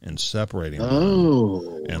down and separating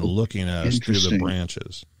them and looking at us through the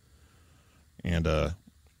branches. And,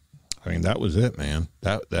 that was it, man.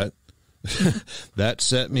 That that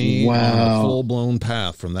set me on a full-blown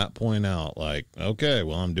path from that point out. Like, okay,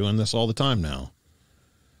 well, I'm doing this all the time now.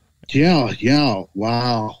 Yeah.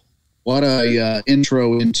 Wow. What a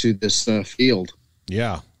intro into this field.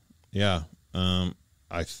 Yeah.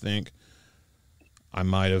 I think I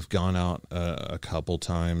might have gone out a couple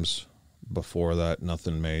times before that.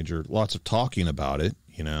 Nothing major. Lots of talking about it,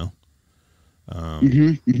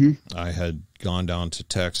 I had gone down to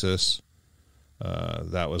Texas.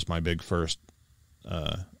 That was my big first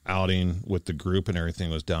outing with the group, and everything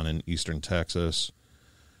was down in eastern Texas.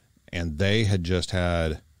 And they had just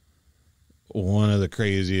had one of the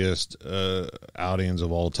craziest outings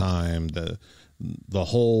of all time. The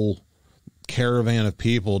whole caravan of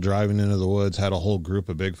people driving into the woods had a whole group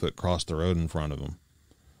of Bigfoot cross the road in front of them,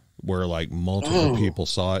 where like multiple people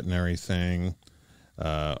saw it and everything.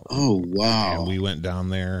 Oh, wow. And we went down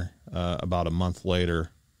there about a month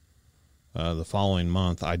later. The following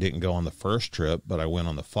month, I didn't go on the first trip, but I went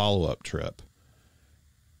on the follow-up trip.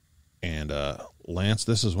 And Lance,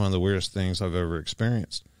 this is one of the weirdest things I've ever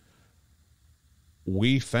experienced.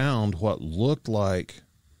 We found what looked like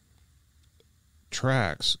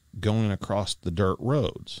tracks going across the dirt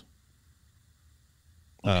roads.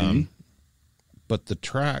 Okay. But the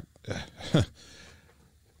track, the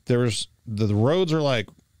roads are like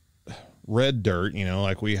red dirt, you know,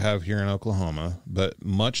 like we have here in Oklahoma, but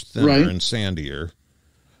much thinner and sandier.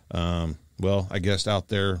 Well, I guess out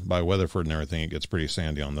there by Weatherford and everything, it gets pretty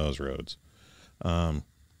sandy on those roads.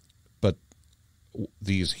 But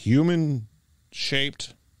these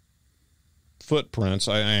human-shaped footprints,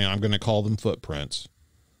 I'm going to call them footprints,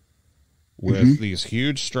 with these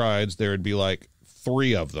huge strides, there would be like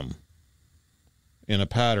 3 of them in a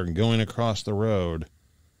pattern going across the road,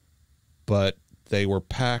 but they were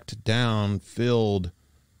packed down, filled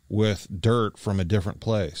with dirt from a different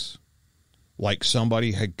place. Like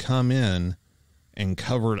somebody had come in and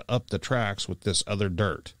covered up the tracks with this other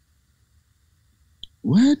dirt.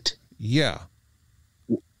 What? Yeah.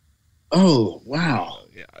 Oh, wow.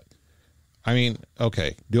 Yeah. I mean,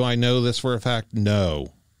 okay, do I know this for a fact?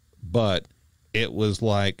 No. But it was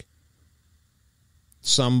like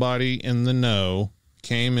somebody in the know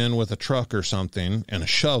came in with a truck or something and a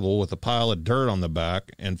shovel with a pile of dirt on the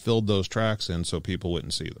back and filled those tracks in so people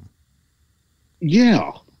wouldn't see them.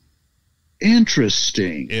 Yeah.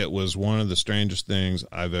 Interesting. It was one of the strangest things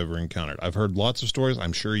I've ever encountered. I've heard lots of stories.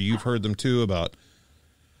 I'm sure you've heard them too, about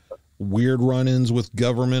weird run-ins with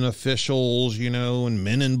government officials, you know, and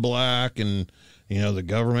men in black and, you know, the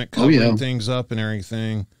government covering things up and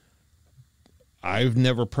everything. I've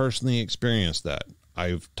never personally experienced that.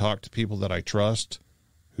 I've talked to people that I trust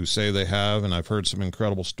who say they have, and I've heard some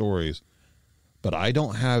incredible stories, but I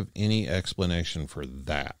don't have any explanation for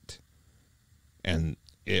that. And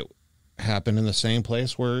it happened in the same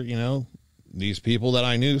place where, you know, these people that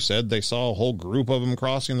I knew said they saw a whole group of them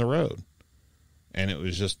crossing the road. And it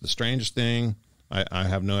was just the strangest thing. I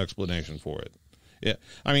have no explanation for it. Yeah,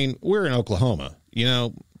 I mean, we're in Oklahoma, you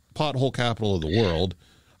know, pothole capital of the world.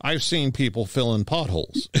 I've seen people fill in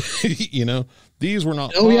potholes. You know, these were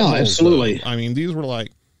not. Oh yeah, absolutely. Though. I mean, these were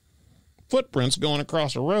like footprints going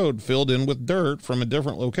across a road filled in with dirt from a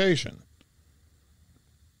different location.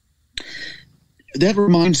 That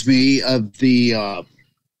reminds me of the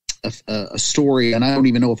a story, and I don't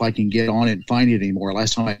even know if I can get on it and find it anymore.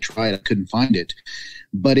 Last time I tried, I couldn't find it.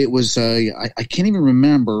 But it was I can't even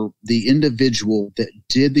remember the individual that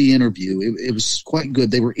did the interview. It was quite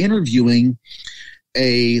good. They were interviewing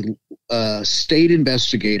a state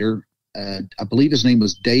investigator. I believe his name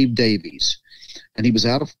was Dave Davies, and he was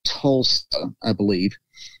out of Tulsa, I believe.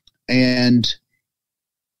 And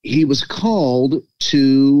he was called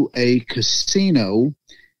to a casino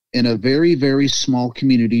in a very, very small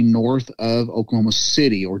community north of Oklahoma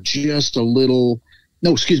City, or just a little,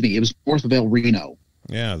 no, excuse me, it was north of El Reno.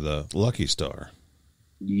 Yeah, the Lucky Star.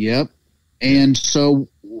 Yep. And so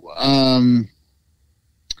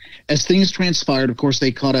as things transpired, of course,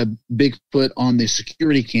 they caught a Bigfoot on the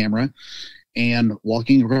security camera and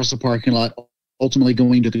walking across the parking lot, ultimately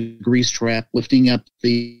going to the grease trap, lifting up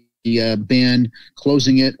the bin,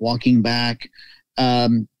 closing it, walking back.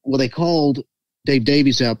 Well, they called Dave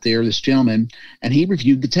Davies out there, this gentleman, and he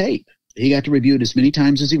reviewed the tape. He got to review it as many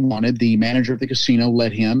times as he wanted. The manager of the casino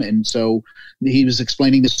let him, and so he was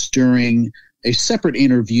explaining this during a separate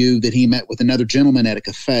interview that he met with another gentleman at a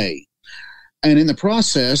cafe. And in the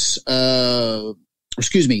process, so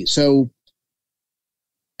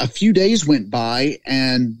a few days went by,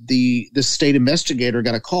 and the state investigator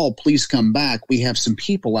got a call, please come back. We have some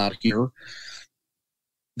people out here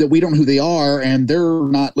that we don't know who they are, and they're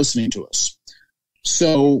not listening to us.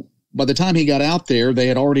 So by the time he got out there, they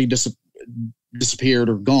had already disappeared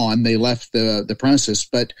or gone. They left the premises.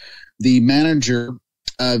 But the manager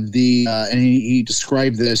of the and he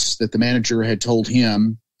described this, that the manager had told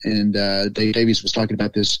him, and Dave Davies was talking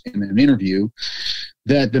about this in an interview,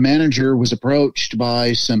 that the manager was approached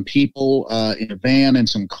by some people in a van and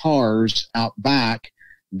some cars out back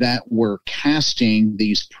that were casting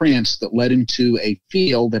these prints that led into a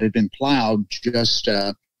field that had been plowed just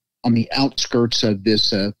on the outskirts of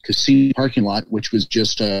this casino parking lot, which was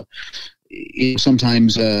just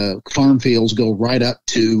sometimes farm fields go right up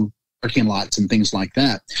to parking lots and things like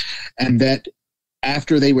that. And that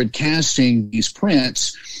after they were casting these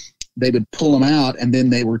prints, they would pull them out, and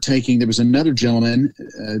then they were taking – there was another gentleman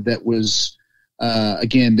that was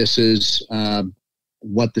again, this is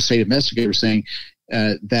what the state investigator is saying,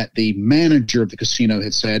 that the manager of the casino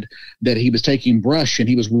had said that he was taking brush and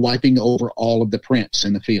he was wiping over all of the prints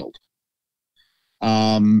in the field,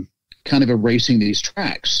 kind of erasing these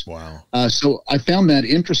tracks. Wow. So I found that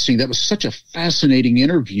interesting. That was such a fascinating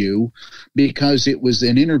interview because it was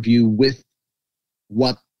an interview with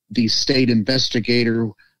what the state investigator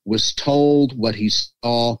was told, what he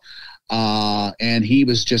saw, and he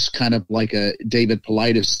was just kind of like a David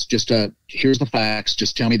Paulides, just a here's the facts,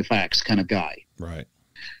 just tell me the facts kind of guy. Right.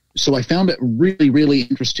 So I found it really, really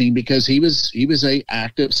interesting because he was a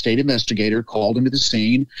active state investigator called into the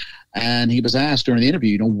scene, and he was asked during the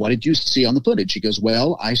interview, what did you see on the footage? He goes,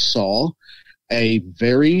 well, I saw a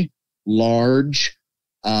very large,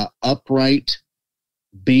 upright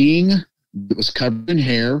being that was covered in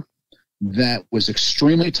hair, that was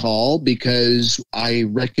extremely tall, because I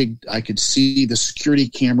could see the security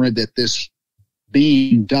camera that this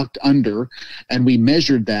being ducked under, and we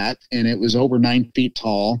measured that, and it was over 9 feet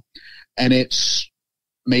tall, and it's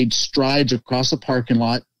made strides across the parking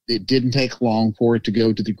lot. It didn't take long for it to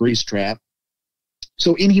go to the grease trap.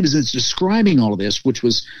 So he was describing all of this, which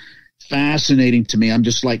was fascinating to me. I'm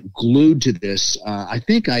just like glued to this. I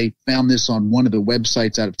think I found this on one of the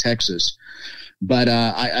websites out of Texas. But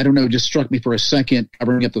I don't know, it just struck me for a second,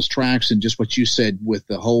 covering up those tracks and just what you said with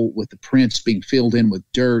the prints being filled in with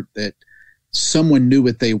dirt, that someone knew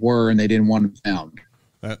what they were and they didn't want them found.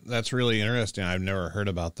 That's really interesting. I've never heard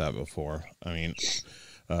about that before. I mean,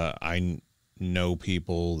 I know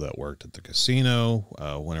people that worked at the casino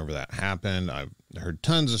whenever that happened. I've heard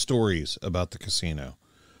tons of stories about the casino.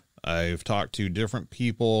 I've talked to different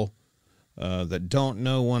people that don't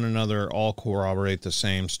know one another, all corroborate the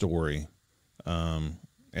same story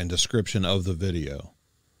and description of the video.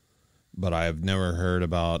 But I've never heard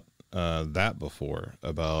about that before,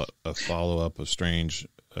 about a follow-up of strange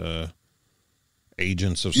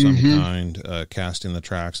agents of some kind casting the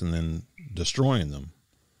tracks and then destroying them.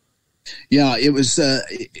 Yeah, it was,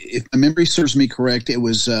 if my memory serves me correct, it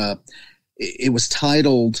was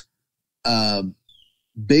titled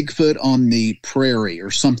Bigfoot on the Prairie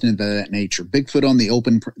or something of that nature. Bigfoot on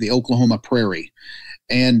the Oklahoma Prairie.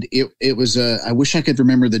 And it was I wish I could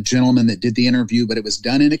remember the gentleman that did the interview, but it was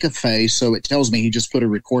done in a cafe. So it tells me he just put a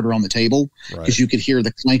recorder on the table, because you could hear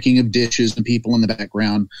the clanking of dishes and people in the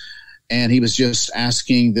background. And he was just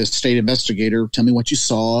asking the state investigator, tell me what you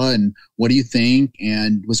saw and what do you think?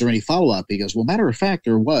 And was there any follow-up? He goes, well, matter of fact,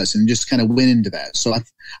 there was, and just kind of went into that. So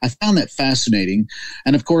I found that fascinating.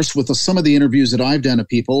 And of course, with some of the interviews that I've done of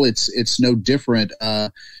people, it's no different.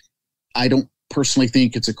 I don't personally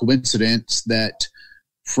think it's a coincidence that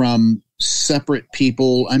from separate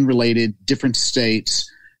people, unrelated, different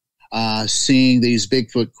states, seeing these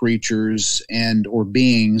Bigfoot creatures or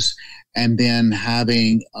beings, and then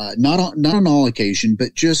having not on all occasion,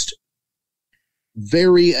 but just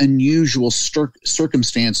very unusual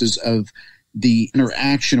circumstances of the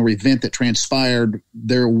interaction or event that transpired.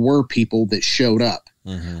 There were people that showed up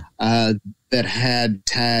that had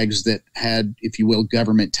tags, that had, if you will,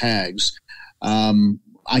 government tags.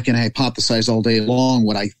 I can hypothesize all day long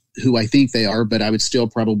who I think they are, but I would still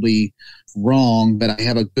probably wrong. But I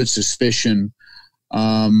have a good suspicion,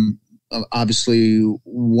 obviously,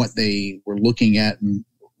 what they were looking at and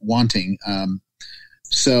wanting.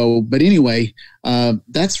 But anyway,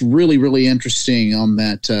 that's really, really interesting on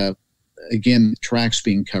that. Again, tracks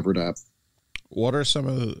being covered up. What's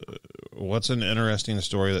an interesting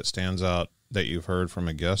story that stands out that you've heard from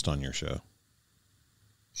a guest on your show?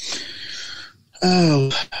 Oh,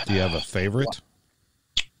 do you have a favorite?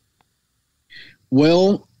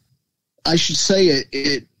 Well, I should say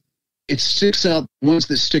it sticks out. Ones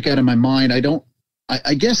that stick out in my mind.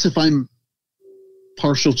 I guess if I'm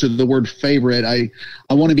partial to the word favorite, I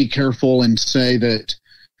want to be careful and say that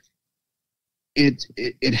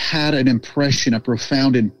it had an impression, a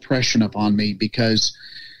profound impression upon me, because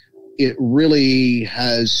it really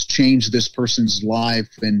has changed this person's life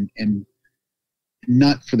and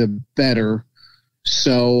not for the better.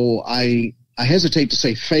 So I hesitate to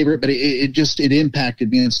say favorite, but it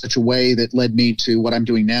impacted me in such a way that led me to what I'm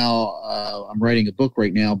doing now. I'm writing a book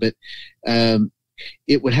right now, but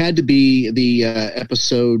it would had to be the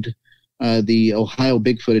episode, the Ohio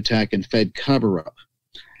Bigfoot attack and Fed cover-up.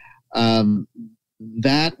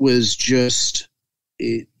 That was just,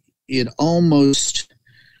 it almost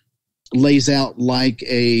lays out like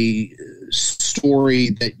a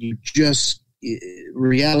story that you just,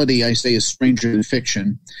 reality, I say, is stranger than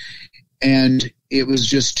fiction. And it was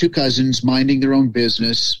just two cousins minding their own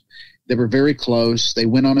business. They were very close. They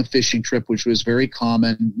went on a fishing trip, which was very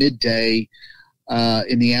common, midday.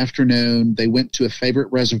 in the afternoon. They went to a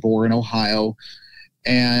favorite reservoir in Ohio,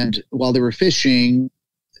 and while they were fishing,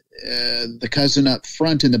 the cousin up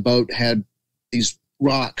front in the boat had these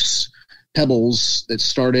rocks, pebbles that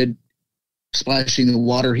started splashing the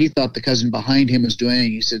water. He thought the cousin behind him was doing it.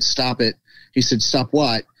 He said, "Stop it." He said, "Stop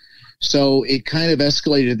what?" So it kind of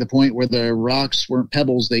escalated to the point where the rocks weren't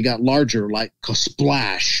pebbles. They got larger, like a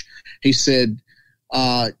splash. He said,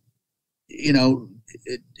 "Damn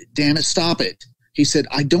it, stop it." He said,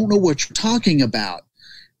 "I don't know what you're talking about."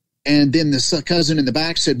 And then the cousin in the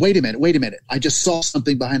back said, wait a minute. I just saw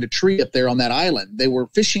something behind a tree up there on that island. They were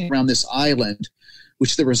fishing around this island,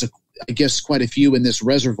 which there was, I guess, quite a few in this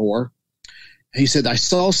reservoir. He said, "I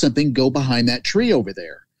saw something go behind that tree over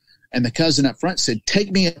there." And the cousin up front said,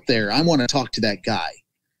 "Take me up there. I want to talk to that guy."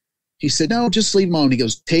 He said, "No, just leave him alone." He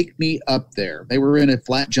goes, "Take me up there." They were in a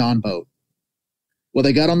flat John boat. Well,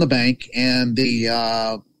 they got on the bank, and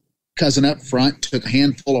the cousin up front took a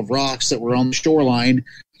handful of rocks that were on the shoreline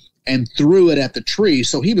and threw it at the tree.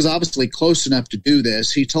 So he was obviously close enough to do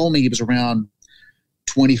this. He told me he was around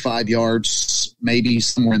 25 yards, maybe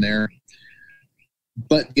somewhere in there.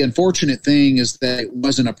 But the unfortunate thing is that it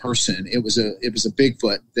wasn't a person. It was a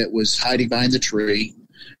Bigfoot that was hiding behind the tree.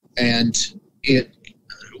 And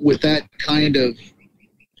with that kind of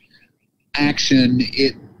action,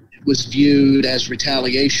 it was viewed as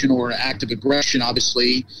retaliation or act of aggression,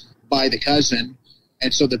 obviously, by the cousin.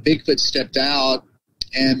 And so the Bigfoot stepped out.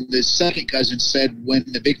 And the second cousin said when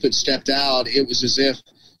the Bigfoot stepped out, it was as if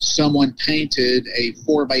someone painted a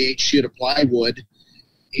 4x8 sheet of plywood.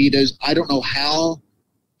 I don't know how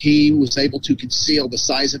he was able to conceal the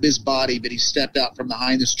size of his body, but he stepped out from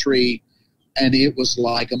behind this tree, and it was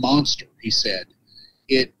like a monster, he said.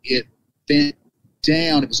 It bent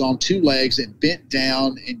down. It was on two legs. It bent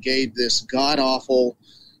down and gave this god-awful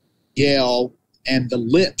yell, and the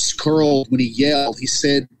lips curled when he yelled. He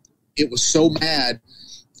said it was so mad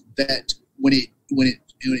that when it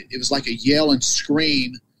was like a yell and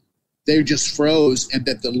scream, they just froze, and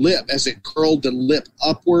that the lip, as it curled the lip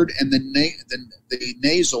upward and the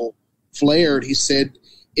nasal flared, he said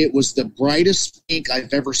it was the brightest pink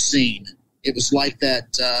I've ever seen. It was like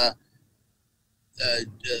that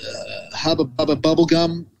Hubba Bubba bubble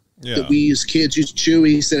gum that we as kids used to chew.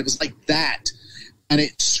 He said it was like that, and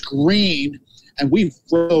it screamed, and we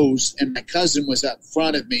froze, and my cousin was up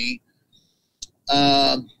front of me.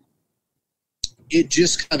 It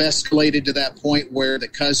just kind of escalated to that point where the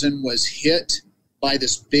cousin was hit by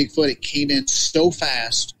this Bigfoot. It came in so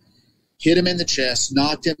fast, hit him in the chest,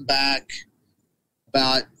 knocked him back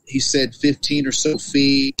about, he said, 15 or so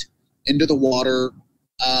feet into the water.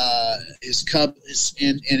 His cub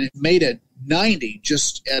and it made a 90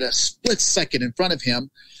 just at a split second in front of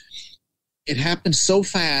him. It happened so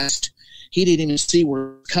fast, he didn't even see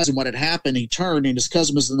where his cousin, what had happened. He turned, and his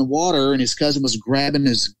cousin was in the water, and his cousin was grabbing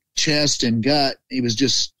his chest and gut. He was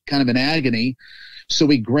just kind of in agony. So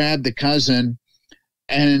we grabbed the cousin,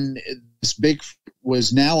 and this Bigfoot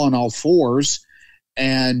was now on all fours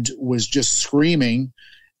and was just screaming.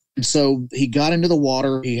 And so he got into the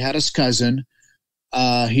water. He had his cousin.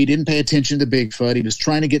 He didn't pay attention to Bigfoot. He was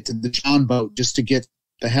trying to get to the John boat just to get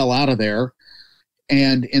the hell out of there.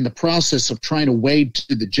 And in the process of trying to wade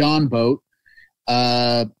to the John boat,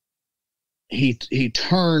 he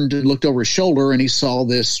turned and looked over his shoulder, and he saw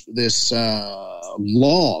this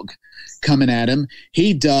log coming at him.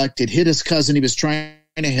 He ducked. It hit his cousin. He was trying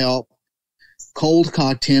to help. Cold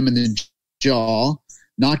cocked him in the jaw,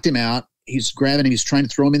 knocked him out. He's grabbing him. He's trying to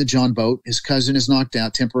throw him in the John boat. His cousin is knocked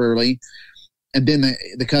out temporarily. And then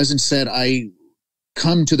the cousin said, I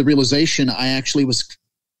come to the realization I actually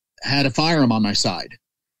had a firearm on my side.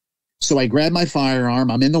 So I grabbed my firearm.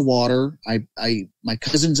 I'm in the water. My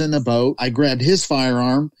cousin's in the boat. I grabbed his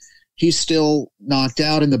firearm. He's still knocked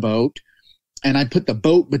out in the boat. And I put the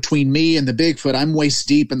boat between me and the Bigfoot. I'm waist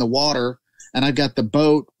deep in the water. And I've got the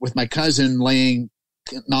boat with my cousin laying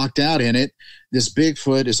knocked out in it. This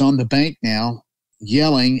Bigfoot is on the bank now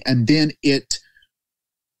yelling. And then it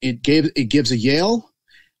gives a yell.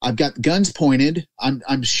 I've got guns pointed.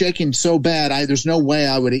 I'm shaking so bad. There's no way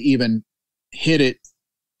I would have even hit it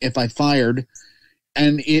if I fired.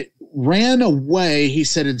 And it ran away, he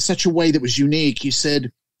said, in such a way that was unique. He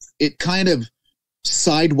said it kind of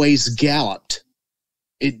sideways galloped.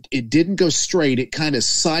 It didn't go straight. It kind of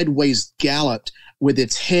sideways galloped with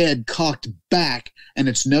its head cocked back and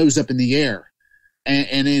its nose up in the air.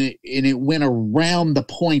 And it went around the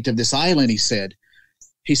point of this island, he said.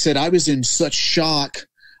 He said, I was in such shock.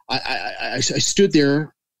 I stood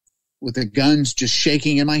there with the guns just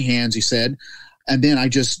shaking in my hands, he said. And then I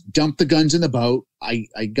just dumped the guns in the boat. I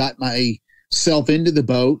got myself into the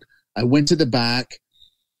boat. I went to the back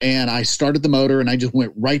and I started the motor and I just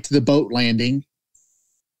went right to the boat landing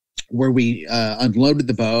where we unloaded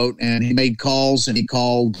the boat, and he made calls, and he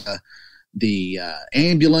called the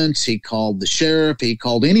ambulance. He called the sheriff. He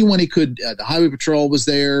called anyone he could. The highway patrol was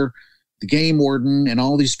there, the game warden, and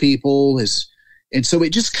all these people. And so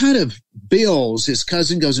it just kind of builds. His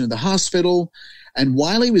cousin goes into the hospital, and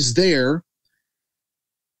while he was there,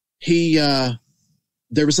 there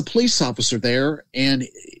was a police officer there, and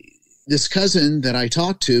this cousin that I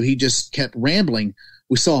talked to, he just kept rambling.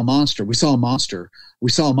 We saw a monster. We saw a monster.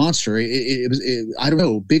 We saw a monster. It was I don't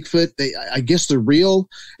know, Bigfoot. I guess they're real.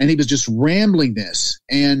 And he was just rambling this.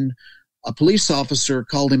 And a police officer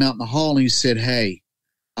called him out in the hall, and he said, "Hey,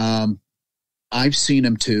 I've seen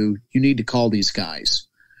them too. You need to call these guys,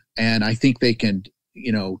 and I think they can,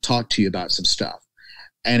 talk to you about some stuff."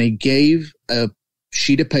 And he gave a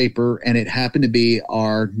sheet of paper, and it happened to be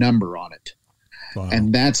our number on it. Wow.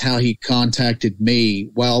 And that's how he contacted me.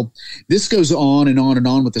 Well, this goes on and on and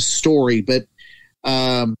on with the story, but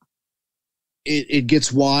it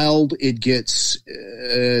gets wild. It gets,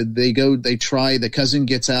 the cousin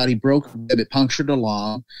gets out. He broke it, punctured a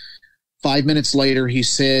lung. 5 minutes later, he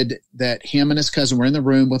said that him and his cousin were in the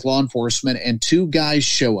room with law enforcement, and two guys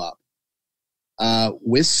show up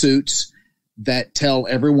with suits that tell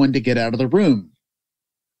everyone to get out of the room.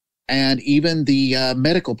 And even the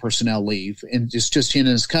medical personnel leave, and it's just him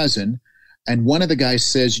and his cousin. And one of the guys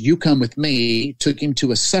says, "You come with me," took him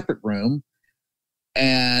to a separate room.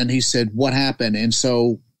 And he said, "What happened?" And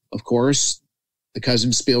so, of course, the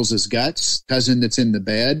cousin spills his guts. Cousin that's in the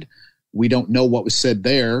bed. We don't know what was said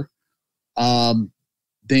there.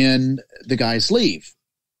 Then the guys leave.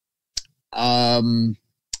 The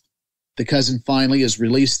cousin finally is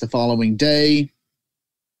released the following day.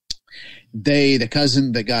 The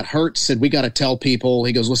cousin that got hurt said, "We got to tell people."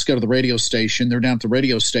 He goes, "Let's go to the radio station." They're down at the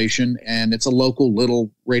radio station, and it's a local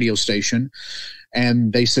little radio station.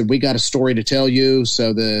 And they said, "We got a story to tell you."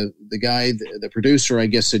 So the guy, the producer, I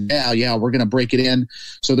guess, said, yeah, we're going to break it in.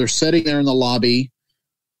 So they're sitting there in the lobby,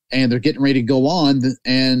 and they're getting ready to go on.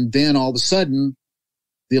 And then all of a sudden,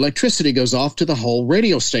 the electricity goes off to the whole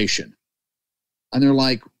radio station. And they're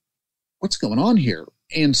like, "What's going on here?"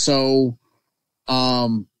 And so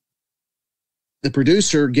the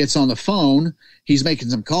producer gets on the phone. He's making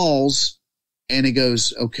some calls, and he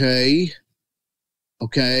goes, okay.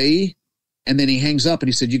 And then he hangs up, and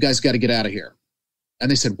he said, "You guys got to get out of here." And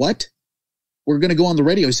they said, "What? We're going to go on the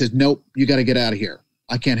radio." He says, "Nope, you got to get out of here.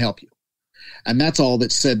 I can't help you." And that's all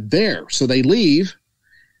that's said there. So they leave.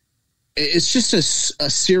 It's just a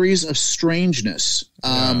series of strangeness.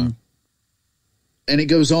 Yeah. And it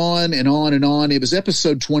goes on and on and on. It was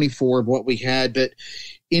episode 24 of what we had, but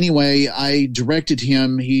anyway, I directed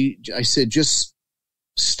him. I said, "Just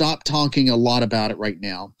stop talking a lot about it right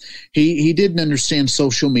now." He didn't understand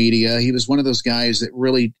social media. He was one of those guys that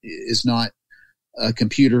really is not a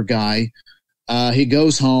computer guy. He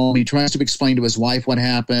goes home. He tries to explain to his wife what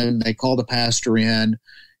happened. They call the pastor in.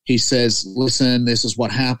 He says, "Listen, this is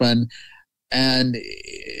what happened." And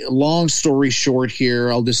long story short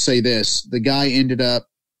here, I'll just say this. The guy ended up,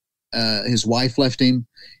 his wife left him.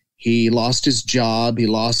 He lost his job. He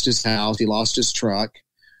lost his house. He lost his truck.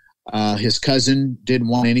 His cousin didn't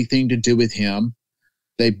want anything to do with him.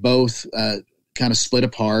 They both kind of split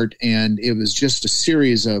apart, and it was just a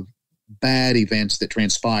series of bad events that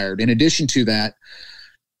transpired. In addition to that,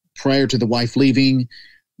 prior to the wife leaving,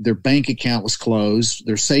 their bank account was closed.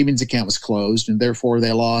 Their savings account was closed, and therefore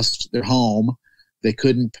they lost their home. They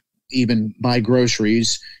couldn't even buy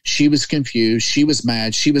groceries. She was confused. She was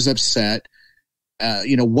mad. She was upset.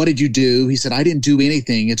 "What did you do?" He said, "I didn't do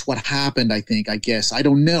anything. It's what happened, I guess. I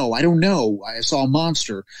don't know. I saw a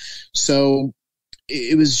monster." So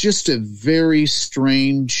it was just a very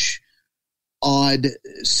strange, odd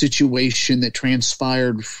situation that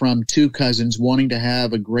transpired from two cousins wanting to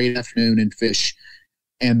have a great afternoon and fish.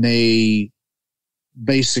 And they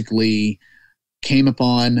basically came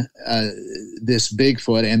upon this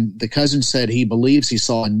Bigfoot, and the cousin said he believes he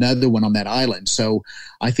saw another one on that island. So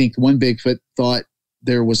I think one Bigfoot thought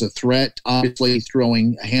there was a threat, obviously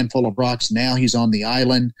throwing a handful of rocks. Now he's on the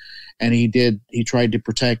island, and he tried to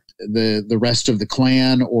protect the rest of the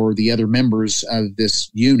clan or the other members of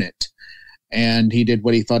this unit. And he did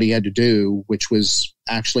what he thought he had to do, which was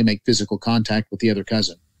actually make physical contact with the other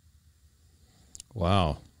cousin.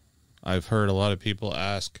 Wow. I've heard a lot of people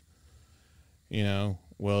ask,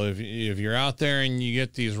 well, if you're out there and you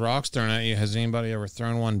get these rocks thrown at you, has anybody ever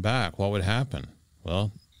thrown one back? What would happen?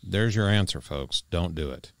 Well, there's your answer, folks. Don't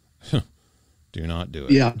do it. Do not do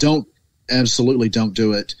it. Yeah, absolutely don't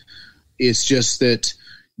do it. It's just that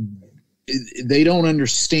they don't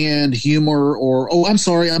understand humor or, oh, I'm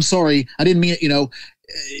sorry, I didn't mean it,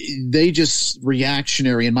 they just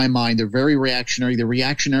reactionary in my mind. They're very reactionary. They're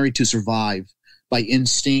reactionary to survive by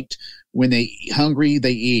instinct. When they're hungry,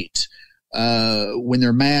 they eat. When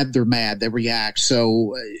they're mad, they react.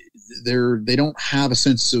 So they don't have a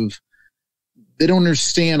sense of, they don't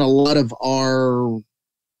understand a lot of our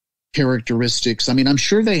characteristics. I mean, I'm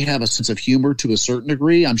sure they have a sense of humor to a certain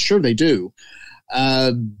degree. I'm sure they do.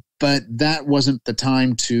 But that wasn't the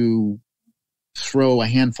time to throw a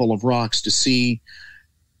handful of rocks to see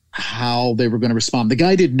how they were going to respond. The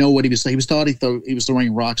guy didn't know what he was saying. He was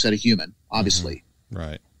throwing rocks at a human, obviously. Mm-hmm.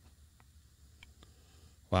 Right.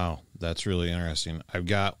 Wow. That's really interesting. I've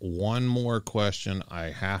got one more question I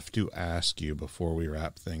have to ask you before we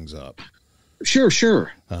wrap things up.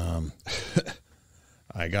 Sure.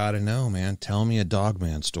 I got to know, man. Tell me a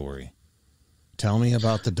Dogman story. Tell me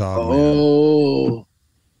about the Dogman. Oh,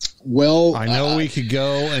 well, I know we could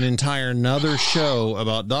go an entire another show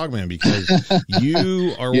about Dogman because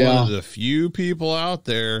you are one of the few people out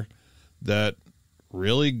there that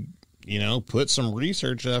really, put some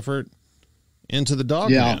research effort into the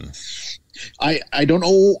Dogman. Yeah. I don't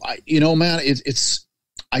know, man, it's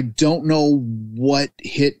I don't know what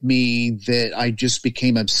hit me that I just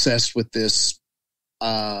became obsessed with this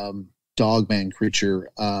Dogman creature.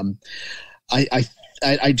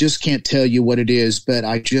 I just can't tell you what it is, but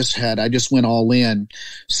I just went all in.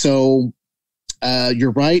 So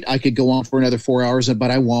you're right. I could go on for another 4 hours, but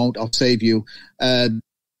I won't. I'll save you.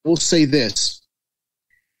 We'll say this.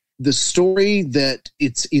 The story that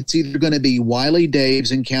it's either going to be Wiley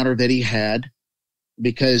Dave's encounter that he had,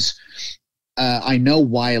 because I know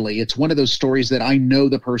Wiley. It's one of those stories that I know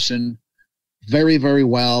the person very, very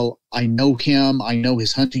well. I know him. I know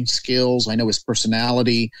his hunting skills. I know his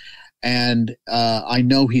personality. And I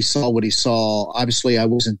know he saw what he saw. Obviously, I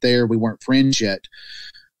wasn't there. We weren't friends yet.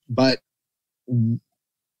 But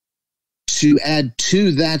to add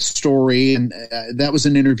to that story, and that was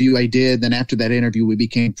an interview I did. Then after that interview, we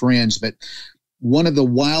became friends. But one of the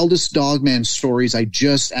wildest Dogman stories I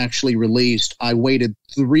just actually released, I waited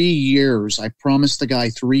 3 years. I promised the guy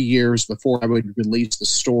 3 years before I would release the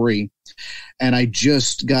story. And I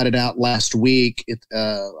just got it out last week.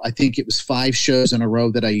 I think it was 5 shows in a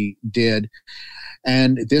row that I did.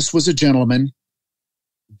 And this was a gentleman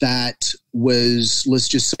that was, let's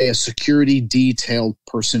just say, a security detail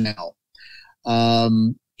personnel.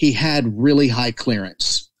 He had really high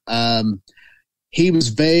clearance. He was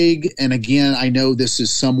vague. And again, I know this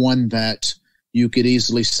is someone that you could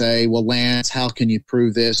easily say, well, Lance, how can you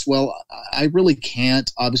prove this? Well, I really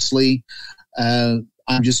can't, obviously.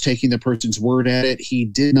 I'm just taking the person's word at it. He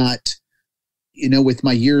did not, with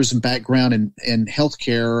my years and background in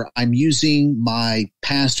healthcare, I'm using my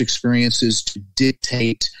past experiences to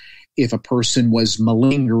dictate if a person was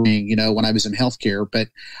malingering, when I was in healthcare. But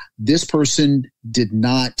this person did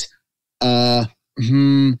not,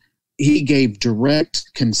 he gave direct,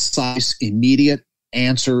 concise, immediate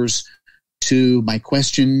answers to my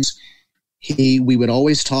questions. We would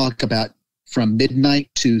always talk about from midnight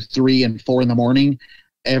to 3 and 4 in the morning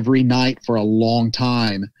every night for a long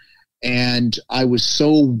time. And I was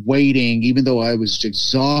so waiting, even though I was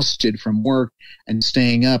exhausted from work and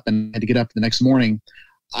staying up and had to get up the next morning,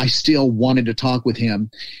 I still wanted to talk with him.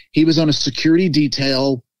 He was on a security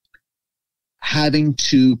detail having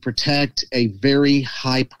to protect a very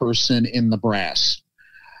high person in the brass.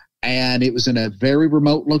 And it was in a very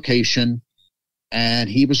remote location. And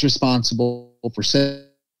he was responsible for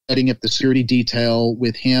setting up the security detail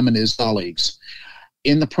with him and his colleagues.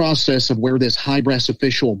 In the process of where this high brass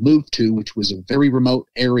official moved to, which was a very remote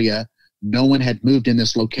area, no one had moved in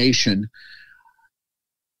this location,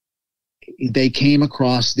 they came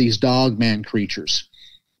across these Dogman creatures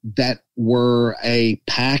that were a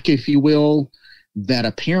pack, if you will, that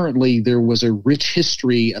apparently there was a rich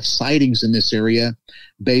history of sightings in this area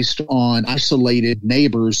based on isolated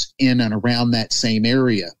neighbors in and around that same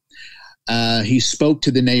area. He spoke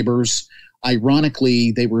to the neighbors.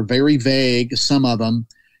 Ironically, they were very vague, some of them.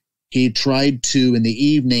 He tried to, in the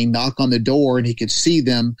evening, knock on the door, and he could see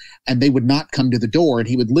them, and they would not come to the door, and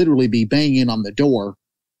he would literally be banging on the door,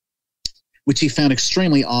 which he found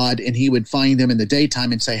extremely odd, and he would find them in the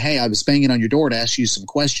daytime and say, hey, I was banging on your door to ask you some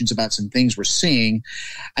questions about some things we're seeing.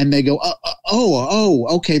 And they go, oh,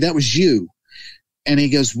 okay, that was you. And he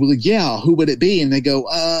goes, well, yeah, who would it be? And they go,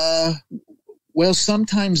 well,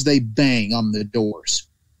 sometimes they bang on the doors.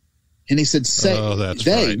 And he said, oh, that's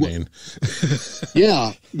frightening.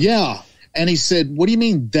 Yeah. And he said, what do you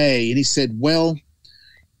mean they? And he said, well,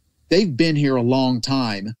 they've been here a long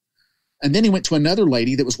time. And then he went to another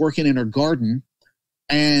lady that was working in her garden,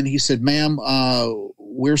 And he said, ma'am,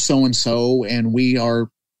 we're so-and-so, and we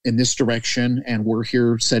are in this direction, and we're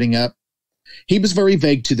here setting up. He was very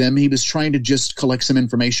vague to them. He was trying to just collect some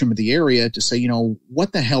information with the area to say,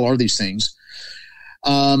 what the hell are these things?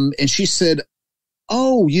 And she said,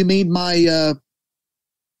 oh, you mean my,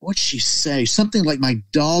 what'd she say? Something like my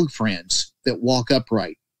dog friends that walk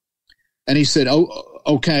upright. And he said, oh,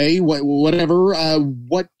 okay, whatever.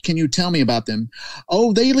 What can you tell me about them?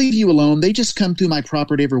 Oh, they leave you alone. They just come through my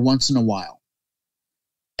property every once in a while.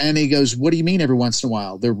 And he goes, what do you mean every once in a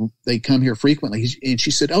while? They come here frequently. And she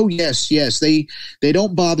said, oh, yes. They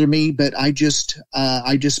don't bother me, but I just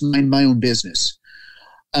mind my own business.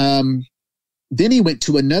 Then he went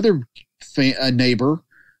to another neighbor,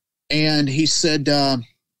 and he said, what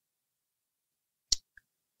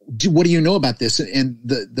do you know about this? And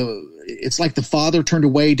it's like the father turned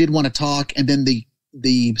away, didn't want to talk. And then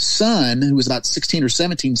the son, who was about 16 or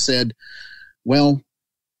 17, said, well,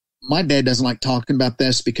 my dad doesn't like talking about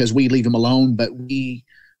this because we leave him alone, but we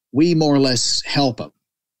more or less help him.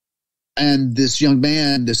 And this young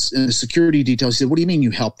man, the security detail, he said, what do you mean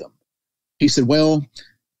you help them? He said, well,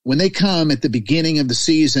 when they come at the beginning of the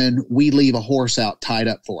season, we leave a horse out tied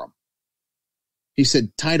up for them. He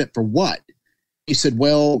said, tied up for what? He said,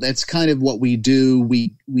 well, that's kind of what we do.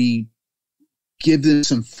 We give them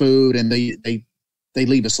some food, and they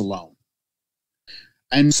leave us alone.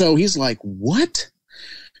 And so he's like, what?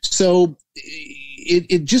 So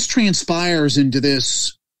it just transpires into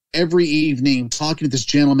this every evening, talking to this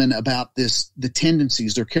gentleman about the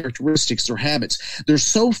tendencies, their characteristics, their habits. They're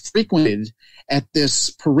so frequented at this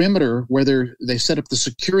perimeter where they set up the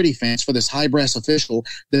security fence for this high brass official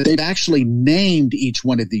that they've actually named each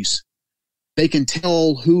one of these. They can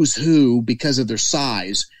tell who's who because of their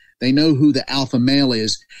size. They know who the alpha male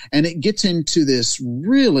is. And it gets into this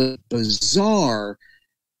really bizarre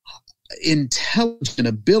intelligent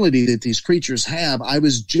ability that these creatures have. I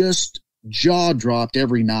was just jaw dropped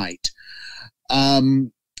every night.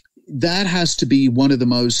 That has to be one of the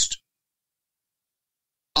most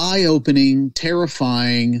eye-opening,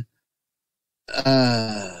 terrifying,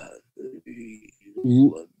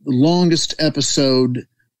 longest episode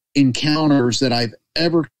encounters that I've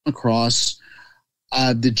ever come across.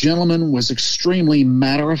 The gentleman was extremely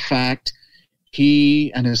matter-of-fact.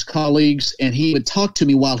 He and his colleagues, and he would talk to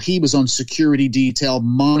me while he was on security detail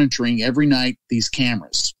monitoring every night these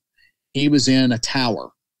cameras. He was in a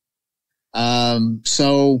tower.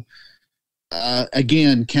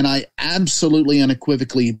 Again, can I absolutely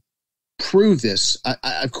unequivocally prove this?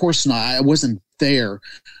 Of course not. I wasn't there.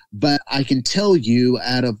 But I can tell you,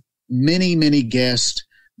 out of many, many guests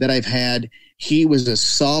that I've had, he was a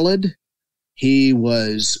solid. He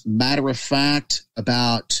was matter-of-fact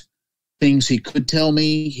about things he could tell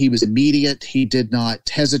me. He was immediate. He did not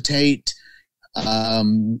hesitate.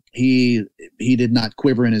 He did not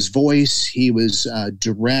quiver in his voice. He was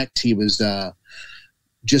direct. He was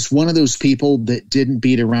just one of those people that didn't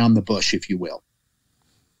beat around the bush, if you will.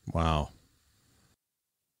 Wow.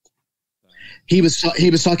 He was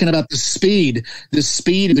talking about the speed of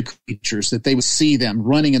the creatures, that they would see them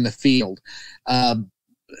running in the field,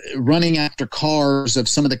 running after cars of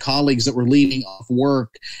some of the colleagues that were leaving off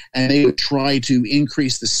work, and they would try to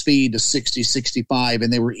increase the speed to 60, 65,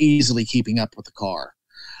 and they were easily keeping up with the car.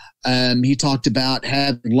 He talked about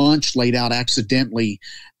having lunch laid out accidentally,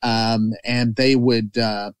 and they would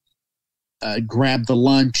grab the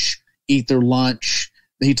lunch, eat their lunch.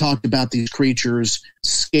 He talked about these creatures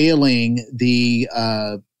scaling they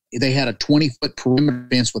had a 20-foot perimeter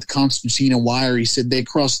fence with concertina wire. He said they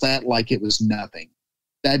crossed that like it was nothing.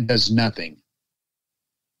 That does nothing.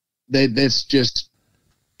 That's just,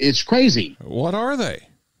 it's crazy. What are they?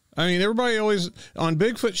 I mean, everybody always, on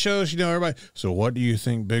Bigfoot shows, everybody, so what do you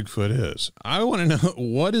think Bigfoot is? I want to know,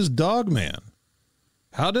 what is Dogman?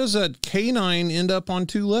 How does a canine end up on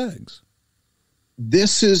two legs?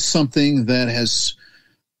 This is something that has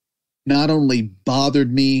not only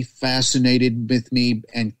bothered me, fascinated with me,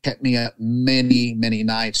 and kept me up many, many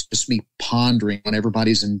nights, just me pondering when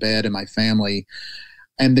everybody's in bed and my family.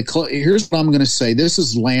 And here's what I'm going to say. This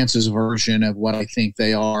is Lance's version of what I think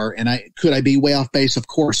they are. And could I be way off base? Of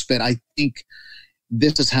course, but I think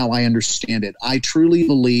this is how I understand it. I truly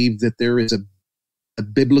believe that there is a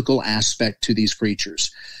biblical aspect to these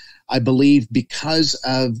creatures. I believe because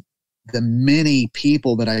of the many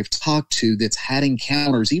people that I've talked to that's had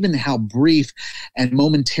encounters, even how brief and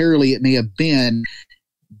momentarily it may have been,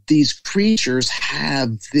 these creatures have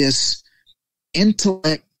this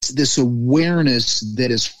intellect, this awareness that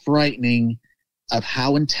is frightening of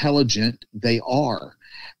how intelligent they are.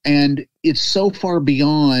 And it's so far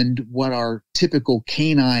beyond what our typical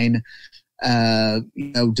canine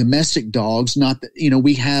domestic dogs. Not that,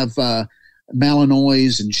 we have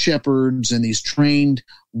Malinois and Shepherds and these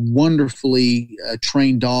wonderfully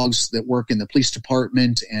trained dogs that work in the police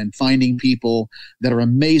department and finding people that are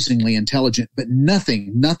amazingly intelligent, but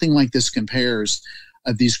nothing like this compares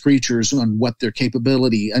of these creatures on what their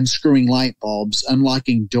capability, unscrewing light bulbs,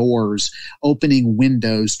 unlocking doors, opening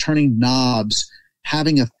windows, turning knobs,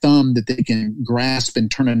 having a thumb that they can grasp and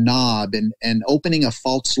turn a knob, and opening a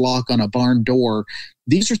false lock on a barn door.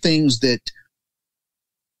 These are things that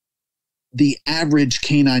the average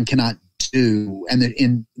canine cannot do, and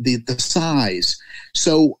in the size.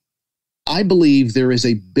 So I believe there is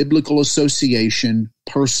a biblical association,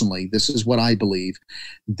 personally, this is what I believe,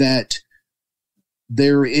 that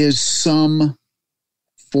there is some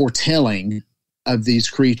foretelling of these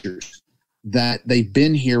creatures, that they've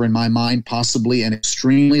been here, in my mind, possibly an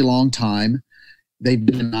extremely long time. They've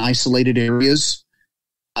been in isolated areas.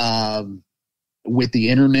 With the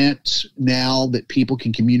internet now, that people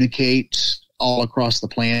can communicate all across the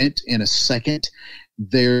planet in a second,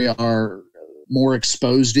 they are more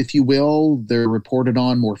exposed, if you will. They're reported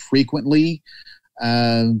on more frequently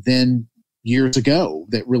than years ago,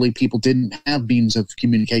 that really people didn't have means of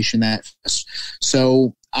communication that fast.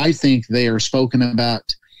 So I think they are spoken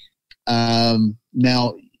about.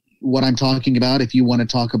 Now, what I'm talking about, if you want to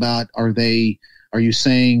talk about, are you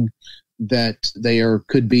saying that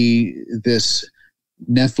could be this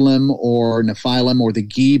Nephilim or Nephilim or the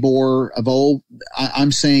Gibor of old?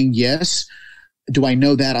 I'm saying yes. Do I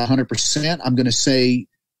know that 100%? I'm going to say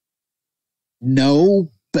no,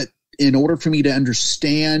 but in order for me to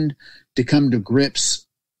understand, to come to grips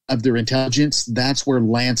of their intelligence, that's where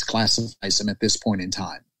Lance classifies them at this point in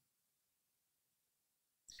time.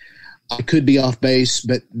 I could be off base,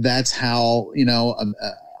 but that's how,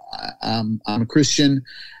 I'm a Christian,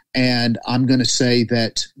 and I'm going to say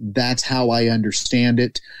that that's how I understand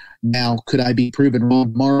it. Now, could I be proven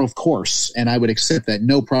wrong tomorrow? Of course, and I would accept that,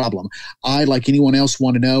 no problem. I, like anyone else,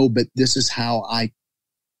 want to know, but this is how I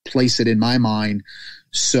place it in my mind.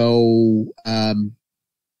 So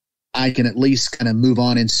I can at least kind of move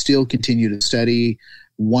on and still continue to study,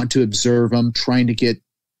 want to observe them,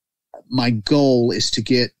 my goal is to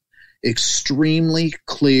get extremely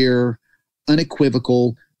clear,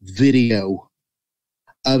 unequivocal video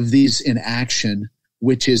of these in action,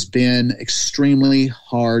 which has been extremely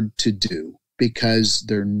hard to do because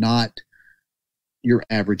they're not your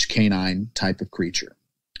average canine type of creature.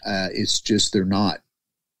 It's just, they're not.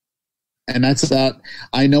 And that's about,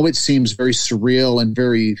 I know it seems very surreal and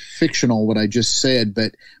very fictional what I just said,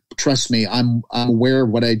 but trust me, I'm aware of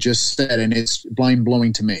what I just said, and it's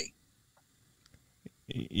mind-blowing to me.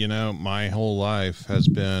 My whole life has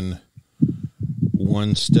been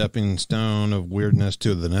one stepping stone of weirdness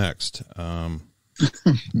to the next. And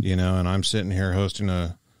I'm sitting here hosting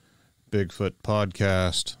a Bigfoot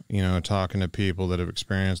podcast, talking to people that have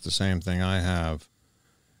experienced the same thing I have.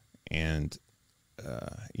 And,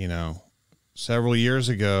 several years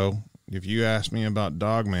ago, if you asked me about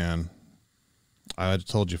Dogman, I had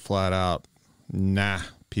told you flat out, nah,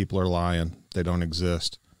 people are lying. They don't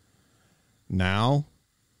exist. Now,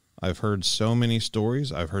 I've heard so many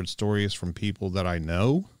stories. I've heard stories from people that I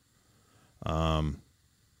know. I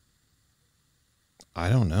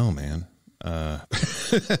don't know, man.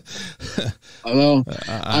 Although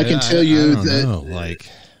I can tell you that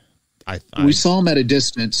we saw him at a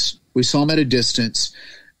distance.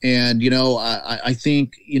 And, I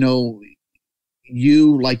think,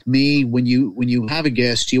 you, like me, when you have a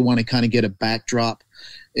guest, you want to kind of get a backdrop.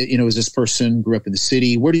 As this person grew up in the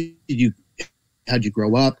city, how'd you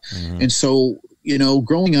grow up? Mm-hmm. And so,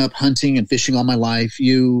 growing up hunting and fishing all my life,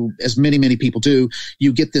 as many people do,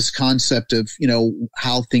 you get this concept of,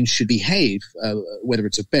 how things should behave, whether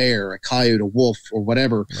it's a bear, a coyote, a wolf, or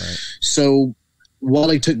whatever. Right. So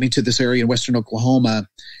Wally took me to this area in western Oklahoma,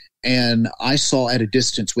 and I saw at a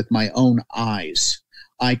distance with my own eyes.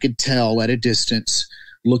 I could tell at a distance,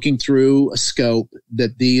 looking through a scope,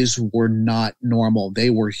 that these were not normal.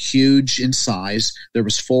 They were huge in size. There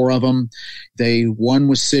was 4 of them. One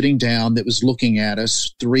was sitting down that was looking at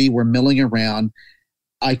us. 3 were milling around.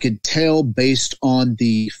 I could tell based on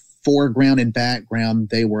the foreground and background,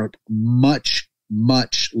 they were much,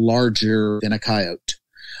 much larger than a coyote.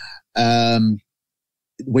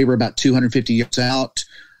 We were about 250 yards out.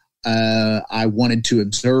 I wanted to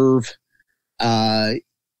observe.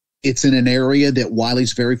 It's in an area that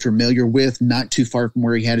Wiley's very familiar with, not too far from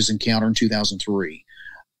where he had his encounter in 2003.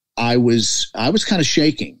 I was kind of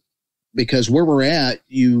shaking because where we're at,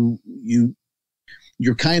 you're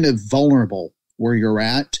kind of vulnerable where you're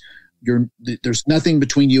at. There's nothing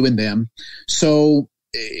between you and them. So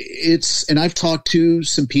and I've talked to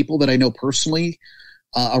some people that I know personally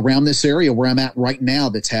around this area where I'm at right now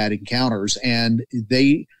that's had encounters, and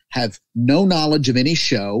they have no knowledge of any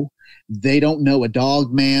show. They don't know a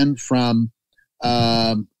dog man from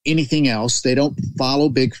anything else. They don't follow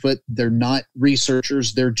Bigfoot. They're not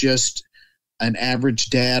researchers. They're just an average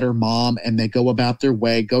dad or mom, and they go about their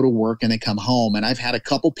way, go to work, and they come home. And I've had a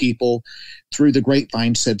couple people through the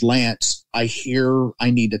grapevine said, Lance, I hear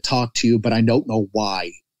I need to talk to you, but I don't know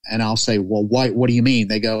why. And I'll say, well, why? What do you mean?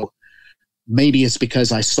 They go, maybe it's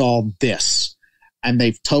because I saw this. And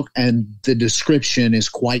and the description is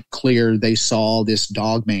quite clear. They saw this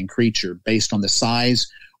dogman creature based on the size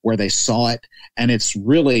where they saw it. And it's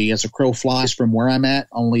really, as a crow flies from where I'm at,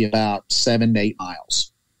 only about 7 to 8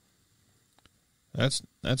 miles. That's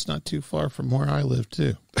not too far from where I live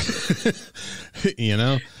too.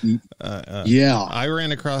 Yeah. I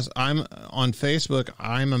ran across, I'm on Facebook.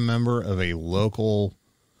 I'm a member of a local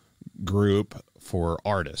group for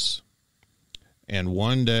artists. And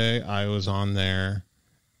one day I was on there,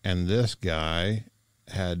 and this guy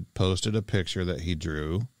had posted a picture that he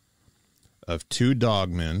drew of 2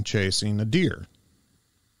 dogmen chasing a deer.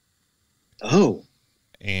 Oh.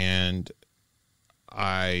 And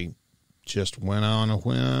I just went on a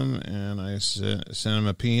whim, and I sent him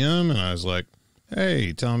a PM, and I was like,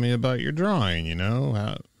 hey, tell me about your drawing,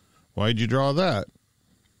 why'd you draw that?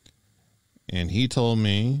 And he told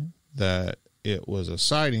me that it was a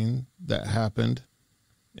sighting that happened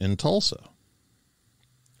in Tulsa.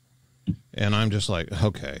 And I'm just like,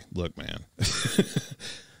 okay, look, man,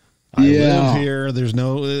 I live here. There's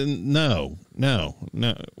no.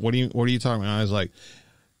 What are you talking about? I was like,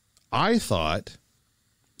 I thought,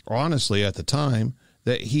 honestly, at the time,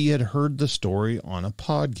 that he had heard the story on a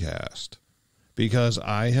podcast, because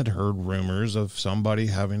I had heard rumors of somebody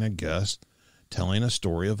having a guest telling a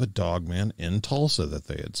story of a dogman in Tulsa that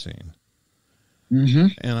they had seen. Mm-hmm.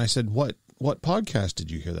 And I said, what podcast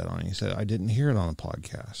did you hear that on? And he said, I didn't hear it on a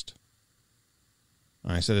podcast.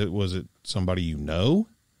 And I said, was it somebody you know?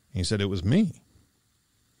 And he said, it was me.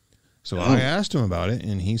 So I asked him about it,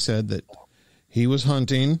 and he said that he was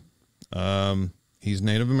hunting. He's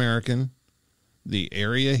Native American. The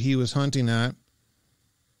area he was hunting at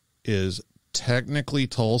is technically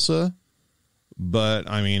Tulsa, but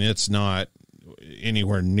I mean, it's not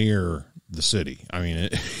anywhere near the city. I mean,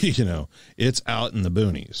 it's out in the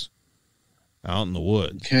boonies, out in the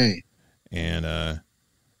woods. Okay. And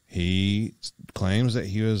he claims that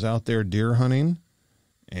he was out there deer hunting,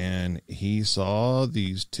 and he saw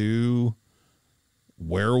these 2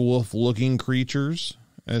 werewolf-looking creatures,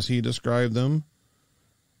 as he described them,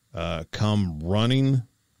 come running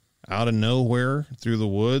out of nowhere through the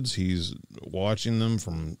woods. He's watching them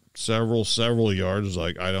from several yards,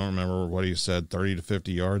 like, I don't remember what he said, 30 to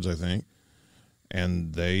 50 yards, I think.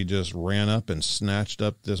 And they just ran up and snatched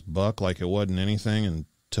up this buck like it wasn't anything and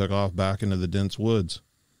took off back into the dense woods.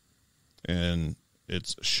 And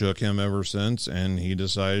it's shook him ever since, and he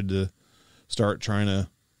decided to start trying to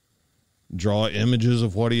draw images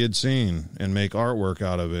of what he had seen and make artwork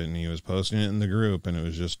out of it. And he was posting it in the group, and it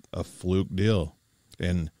was just a fluke deal.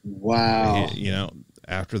 And wow,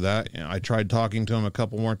 after that, I tried talking to him a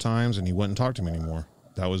couple more times, and he wouldn't talk to me anymore.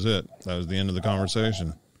 That was it. That was the end of the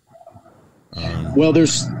conversation. Well, I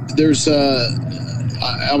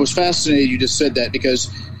was fascinated you just said that,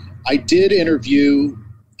 because I did interview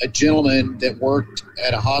a gentleman that worked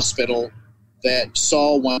at a hospital that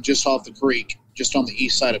saw one just off the creek, just on the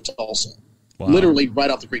east side of Tulsa. Wow. Literally right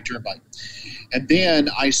off the Creek Turnpike. And then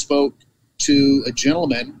I spoke to a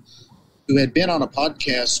gentleman who had been on a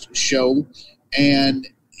podcast show, and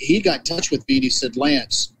he got in touch with me, and he said,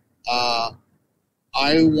 Lance,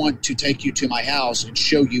 I want to take you to my house and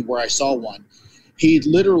show you where I saw one. He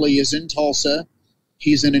literally is in Tulsa.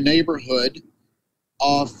 He's in a neighborhood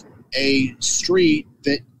off a street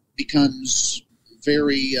that becomes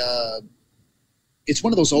very, it's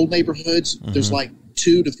one of those old neighborhoods. Mm-hmm. There's like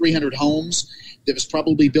 200 to 300 homes that was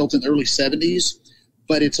probably built in the early 70s,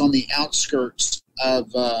 but it's on the outskirts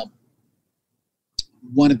of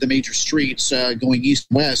one of the major streets going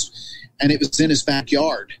east-west, and it was in his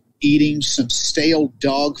backyard eating some stale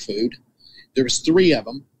dog food. There was 3 of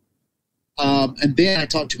them. And then I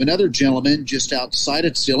talked to another gentleman just outside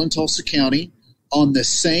of, still in Tulsa County, on the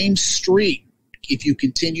same street. If you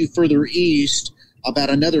continue further east, about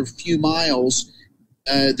another few miles,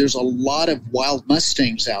 there's a lot of wild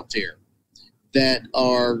Mustangs out there that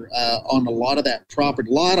are on a lot of that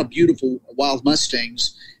property, a lot of beautiful wild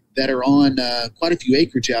Mustangs that are on quite a few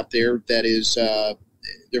acreage out there that is,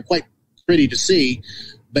 they're quite pretty to see.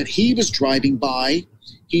 but he was driving by.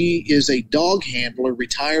 He is a dog handler,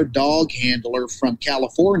 retired dog handler from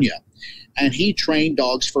California, and he trained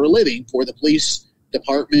dogs for a living for the police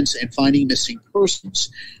departments and finding missing persons.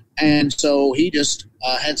 And so he just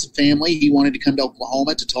had some family. He wanted to come to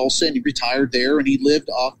Oklahoma, to Tulsa, and he retired there, and he lived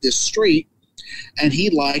off this street, and he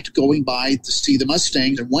liked going by to see the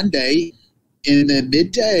Mustangs. And one day in the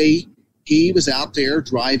midday, he was out there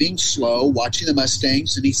driving slow, watching the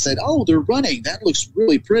Mustangs, and he said, "Oh, they're running. That looks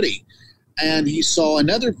really pretty." And he saw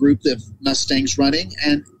another group of Mustangs running,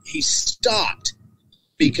 and he stopped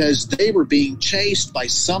because they were being chased by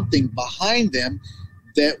something behind them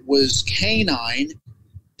that was canine,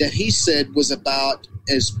 that he said was about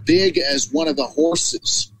as big as one of the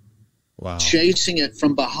horses. Wow. Chasing it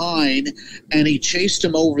from behind, and he chased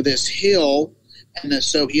him over this hill, and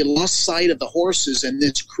so he lost sight of the horses, and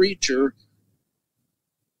this creature,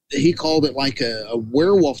 he called it like a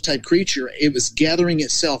werewolf type creature. It was gathering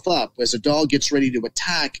itself up as a dog gets ready to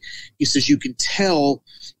attack. He says you can tell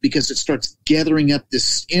because it starts gathering up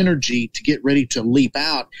this energy to get ready to leap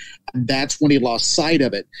out. And that's when he lost sight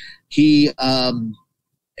of it. He,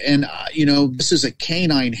 this is a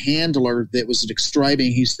canine handler that was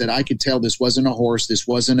describing. He said, I could tell this wasn't a horse. This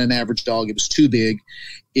wasn't an average dog. It was too big.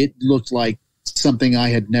 It looked like something I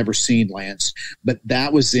had never seen, Lance. But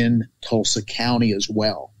that was in Tulsa County as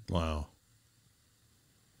well. Wow.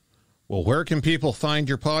 Well, where can people find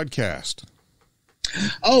your podcast?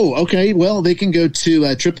 Oh, okay. Well, they can go to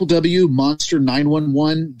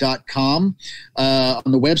www.monster911.com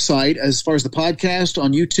on the website. As far as the podcast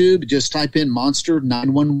on YouTube, just type in Monster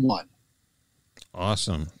 911.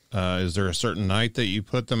 Awesome. Is there a certain night that you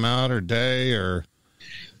put them out, or day, or?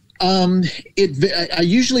 I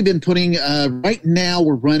usually been putting, right now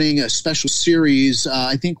we're running a special series.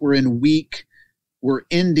 I think we're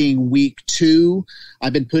ending week 2.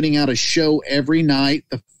 I've been putting out a show every night.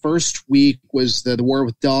 The first week was the War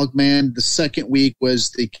with Dogman. The second week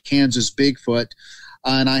was the Kansas Bigfoot.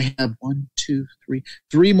 And I have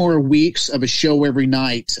 3 more weeks of a show every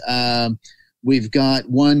night. We've got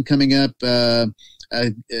one coming up, a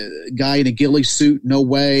guy in a ghillie suit, no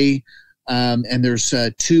way. And there's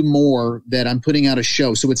 2 more that I'm putting out a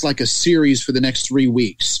show. So it's like a series for the next 3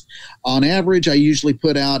 weeks. On average, I usually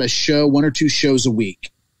put out a show, 1 or 2 shows a week.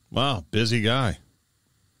 Wow, busy guy.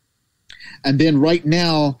 And then right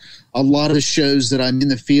now, a lot of the shows that I'm in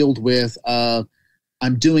the field with, I'm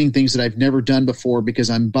doing things that I've never done before because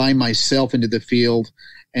I'm by myself into the field.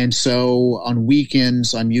 And so on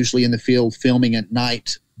weekends, I'm usually in the field filming at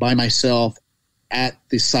night by myself at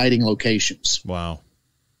the sighting locations. Wow.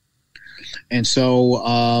 And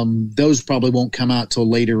so those probably won't come out till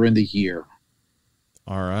later in the year.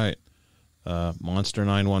 All right. Monster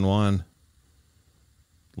 911.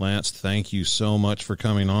 Lance, thank you so much for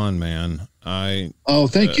coming on, man. Thank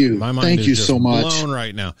you. My mind thank is you just so much. blown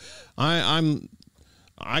right now. I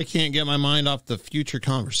can't get my mind off the future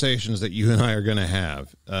conversations that you and I are going to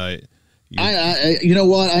have. You know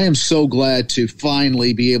what? I am so glad to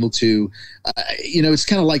finally be able to, it's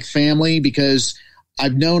kind of like family because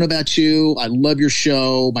I've known about you. I love your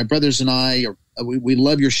show. My brothers and I we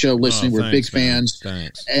love your show listening. We're big fans.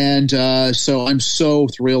 Thanks. And so I'm so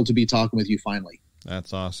thrilled to be talking with you finally.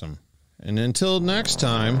 That's awesome. And until next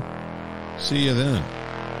time, see you then.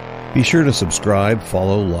 Be sure to subscribe,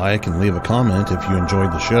 follow, like, and leave a comment if you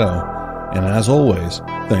enjoyed the show. And as always,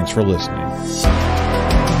 thanks for listening.